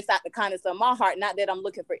to do this out the kindness of my heart. Not that I'm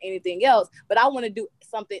looking for anything else, but I want to do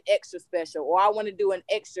something extra special, or I want to do an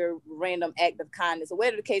extra random act of kindness, or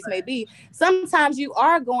whatever the case may be. Sometimes you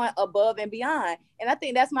are going above and beyond. And I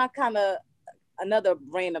think that's my kind of another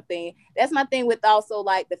random thing. That's my thing with also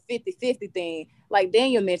like the 50-50 thing. Like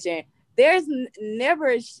Daniel mentioned, there's never,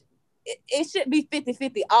 it should be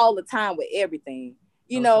 50-50 all the time with everything.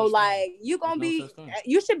 Like you're gonna be,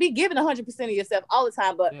 you should be giving 100% of yourself all the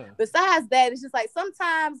time. But besides that, it's just like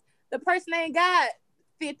sometimes the person ain't got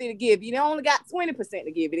 50 to give you. They only got 20%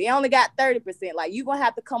 to give you. They only got 30%. Like you're gonna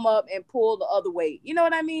have to come up and pull the other weight. You know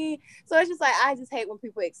what I mean? So it's just like, I just hate when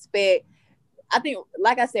people expect. I think,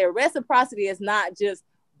 like I said, reciprocity is not just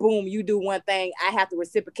boom, you do one thing, I have to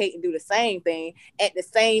reciprocate and do the same thing at the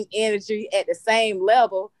same energy, at the same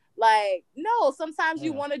level. Like, no, sometimes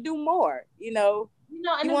you want to do more, and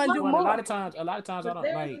you want to do more. A lot of times I don't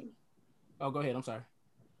like. Oh, go ahead. I'm sorry.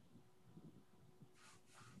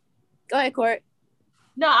 Go ahead, Court.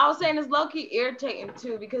 No, I was saying it's low-key irritating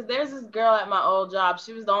too, because there's this girl at my old job.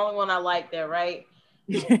 She was the only one I liked there, right?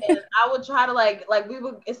 And I would try to like we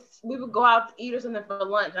would go out to eat or something for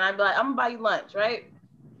lunch, and I'd be like, I'm gonna buy you lunch, right?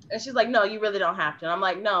 And she's like, no, you really don't have to. And I'm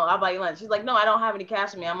like, no, I'll buy you lunch. She's like, no, I don't have any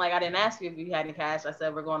cash on me. I'm like, I didn't ask you if you had any cash. I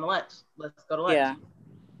said, we're going to lunch. Let's go to lunch. Yeah.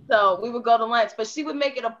 So we would go to lunch, but she would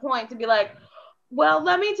make it a point to be like, well,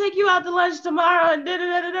 let me take you out to lunch tomorrow. And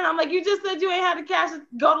I'm like, you just said you ain't had the cash to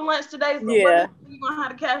go to lunch today. So you're going to have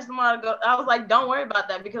the cash tomorrow to go. I was like, don't worry about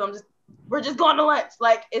that, because we're just going to lunch.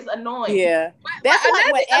 Like, it's annoying. Yeah. That's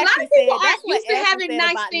like what a lot of people aren't used to having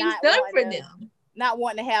nice things done for them. Not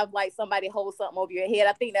wanting to have like somebody hold something over your head.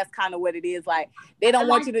 I think that's kind of what it is. Like they don't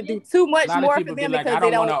want you to do too much more for them, because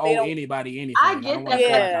they don't want to owe anybody anything. I get that.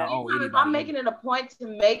 Yeah. I'm making it a point to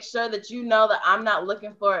make sure that you know that I'm not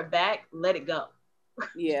looking for it back. Let it go.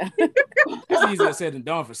 Yeah. It's easier said than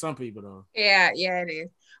done for some people though. Yeah, it is.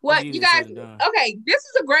 Well, you guys, okay, this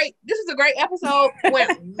is a great episode.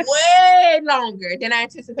 Went way longer than I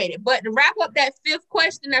anticipated. But to wrap up that fifth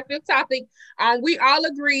topic, we all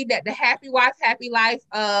agreed that the happy wife, happy life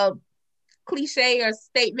cliche or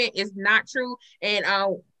statement is not true. And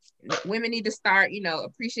women need to start,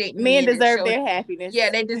 appreciating men deserve their happiness. Yeah,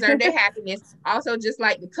 they deserve their happiness. Also, just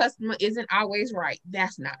like the customer isn't always right.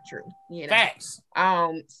 That's not true. Facts.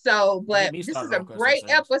 But this is a great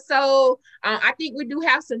episode. I think we do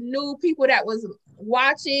have some new people that was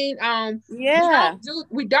watching.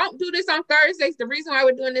 We don't do this on Thursdays. The reason why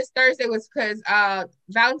we're doing this Thursday was because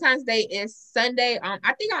Valentine's Day is Sunday.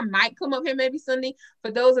 I think I might come up here maybe Sunday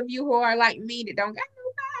for those of you who are like me that don't got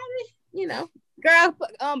nobody, Girl,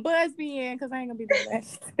 Buzz be in because I ain't gonna be doing that.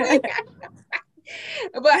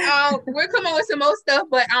 But we're coming with some more stuff.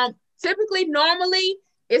 But typically, normally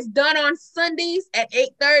it's done on Sundays at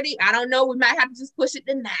 8:30. I don't know. We might have to just push it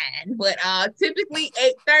to 9. But typically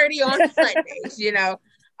 8:30 on Sundays.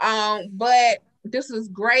 But this was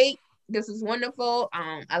great. This is wonderful.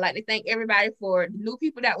 I'd like to thank everybody for the new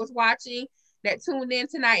people that was watching, that tuned in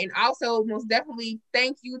tonight, and also most definitely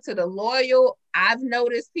thank you to the loyal I've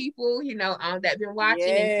noticed people that been watching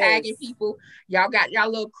and tagging people. Y'all got y'all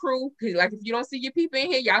little crew, because like if you don't see your people in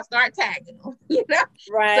here, y'all start tagging them.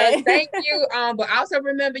 Right. So thank you. But also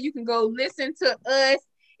remember, you can go listen to us.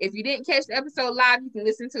 If you didn't catch the episode live, you can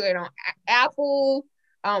listen to it on Apple,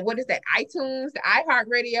 iTunes, the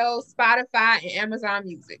iHeartRadio, Spotify, and Amazon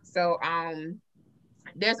Music. So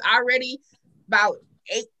there's already about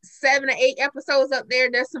 7 or 8 episodes up there.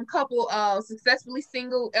 There's some couple successfully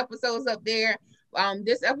single episodes up there.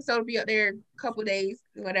 This episode will be up there a couple days,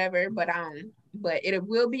 whatever. But it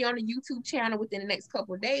will be on the YouTube channel within the next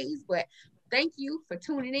couple of days. But thank you for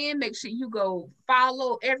tuning in. Make sure you go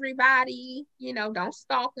follow everybody. Don't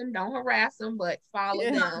stalk them, don't harass them, but follow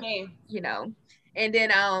them. And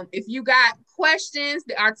then if you got questions,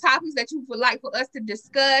 our topics that you would like for us to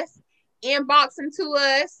discuss, inbox them to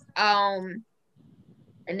us.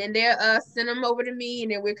 And then they'll send them over to me,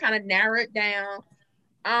 and then we'll kind of narrow it down.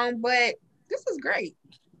 But this was great.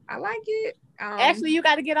 I like it. Actually, you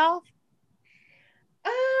got to get off?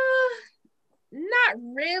 Not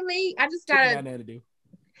really. I just gotta.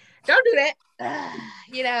 Don't do that.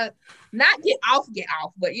 Not get off,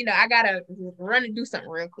 but I gotta run and do something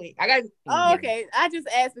real quick. Okay. I just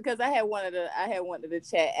asked because I had wanted to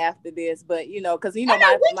chat after this, but because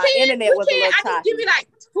my internet was a little choppy. Just give me like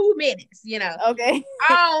 2 minutes, Okay.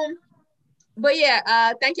 But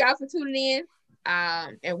yeah, thank y'all for tuning in.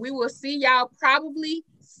 And we will see y'all probably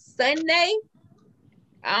Sunday.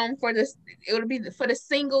 It'll be for the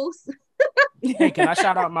singles. Hey, can I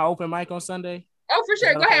shout out my open mic on Sunday? Oh, for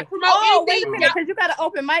sure. Go ahead. Promote anything. Wait a minute, because you got an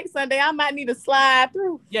open mic Sunday. I might need to slide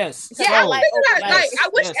through. Yes. Yeah, I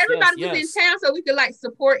wish everybody was in town so we could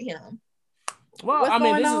support him. Well, what's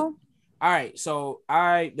going on? All right. So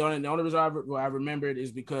the only reason I remembered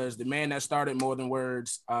is because the man that started More Than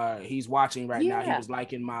Words, he's watching right now. He was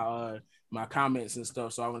liking my comments and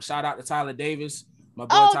stuff. So I want to shout out to Tyler Davis. My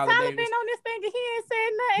boy Tyler Davis. Been on this thing and he ain't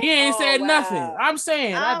said nothing. He ain't said nothing. I'm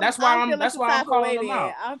saying that's why I'm calling him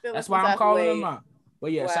out. That's why I'm calling him out.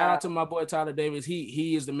 But yeah, shout out to my boy Tyler Davis.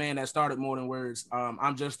 He is the man that started More Than Words.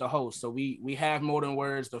 I'm just the host. So we have More Than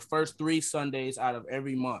Words the first 3 Sundays out of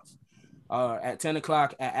every month. At 10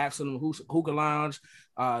 o'clock at Absolute Hookah Lounge.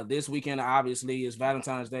 This weekend obviously is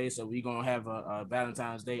Valentine's Day, so we're gonna have a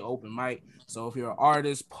Valentine's Day open mic. So if you're an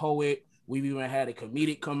artist, poet, we've even had a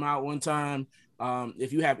comedic come out one time.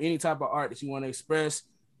 If you have any type of art that you want to express,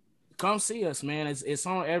 come see us, man. It's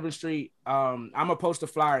on Everett Street. I'm gonna post a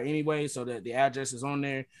flyer anyway, so that the address is on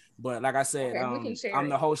there. But like I said, I'm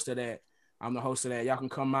the host of that. Y'all can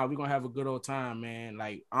come out. We're gonna have a good old time, man.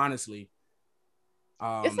 Like honestly.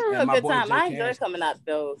 It's a real good time. I enjoy coming out to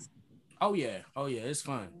those. Oh yeah, it's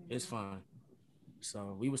fun.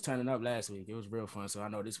 So we was turning up last week. It was real fun. So I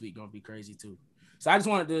know this week gonna be crazy too. So I just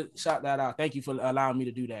wanted to shout that out. Thank you for allowing me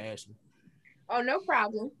to do that, Ashley. Oh, no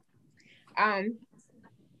problem.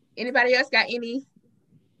 Anybody else got any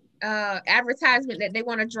advertisement that they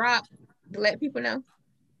want to drop to let people know?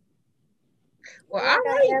 Well, all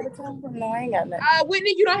right. No, I ain't got nothing.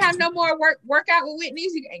 Whitney, you don't have no more workout with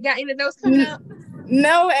Whitney's? You got any of those coming up?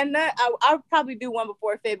 No, and I'll probably do one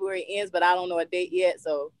before February ends, but I don't know a date yet.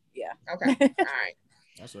 So yeah. Okay. All right.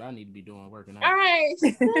 That's what I need to be doing, working out. All right.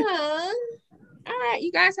 All right.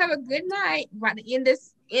 You guys have a good night. We're about to end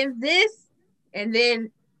this, and then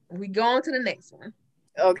we go on to the next one.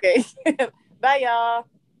 Okay. Bye, y'all.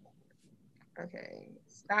 Okay.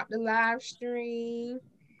 Stop the live stream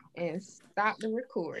and stop the recording.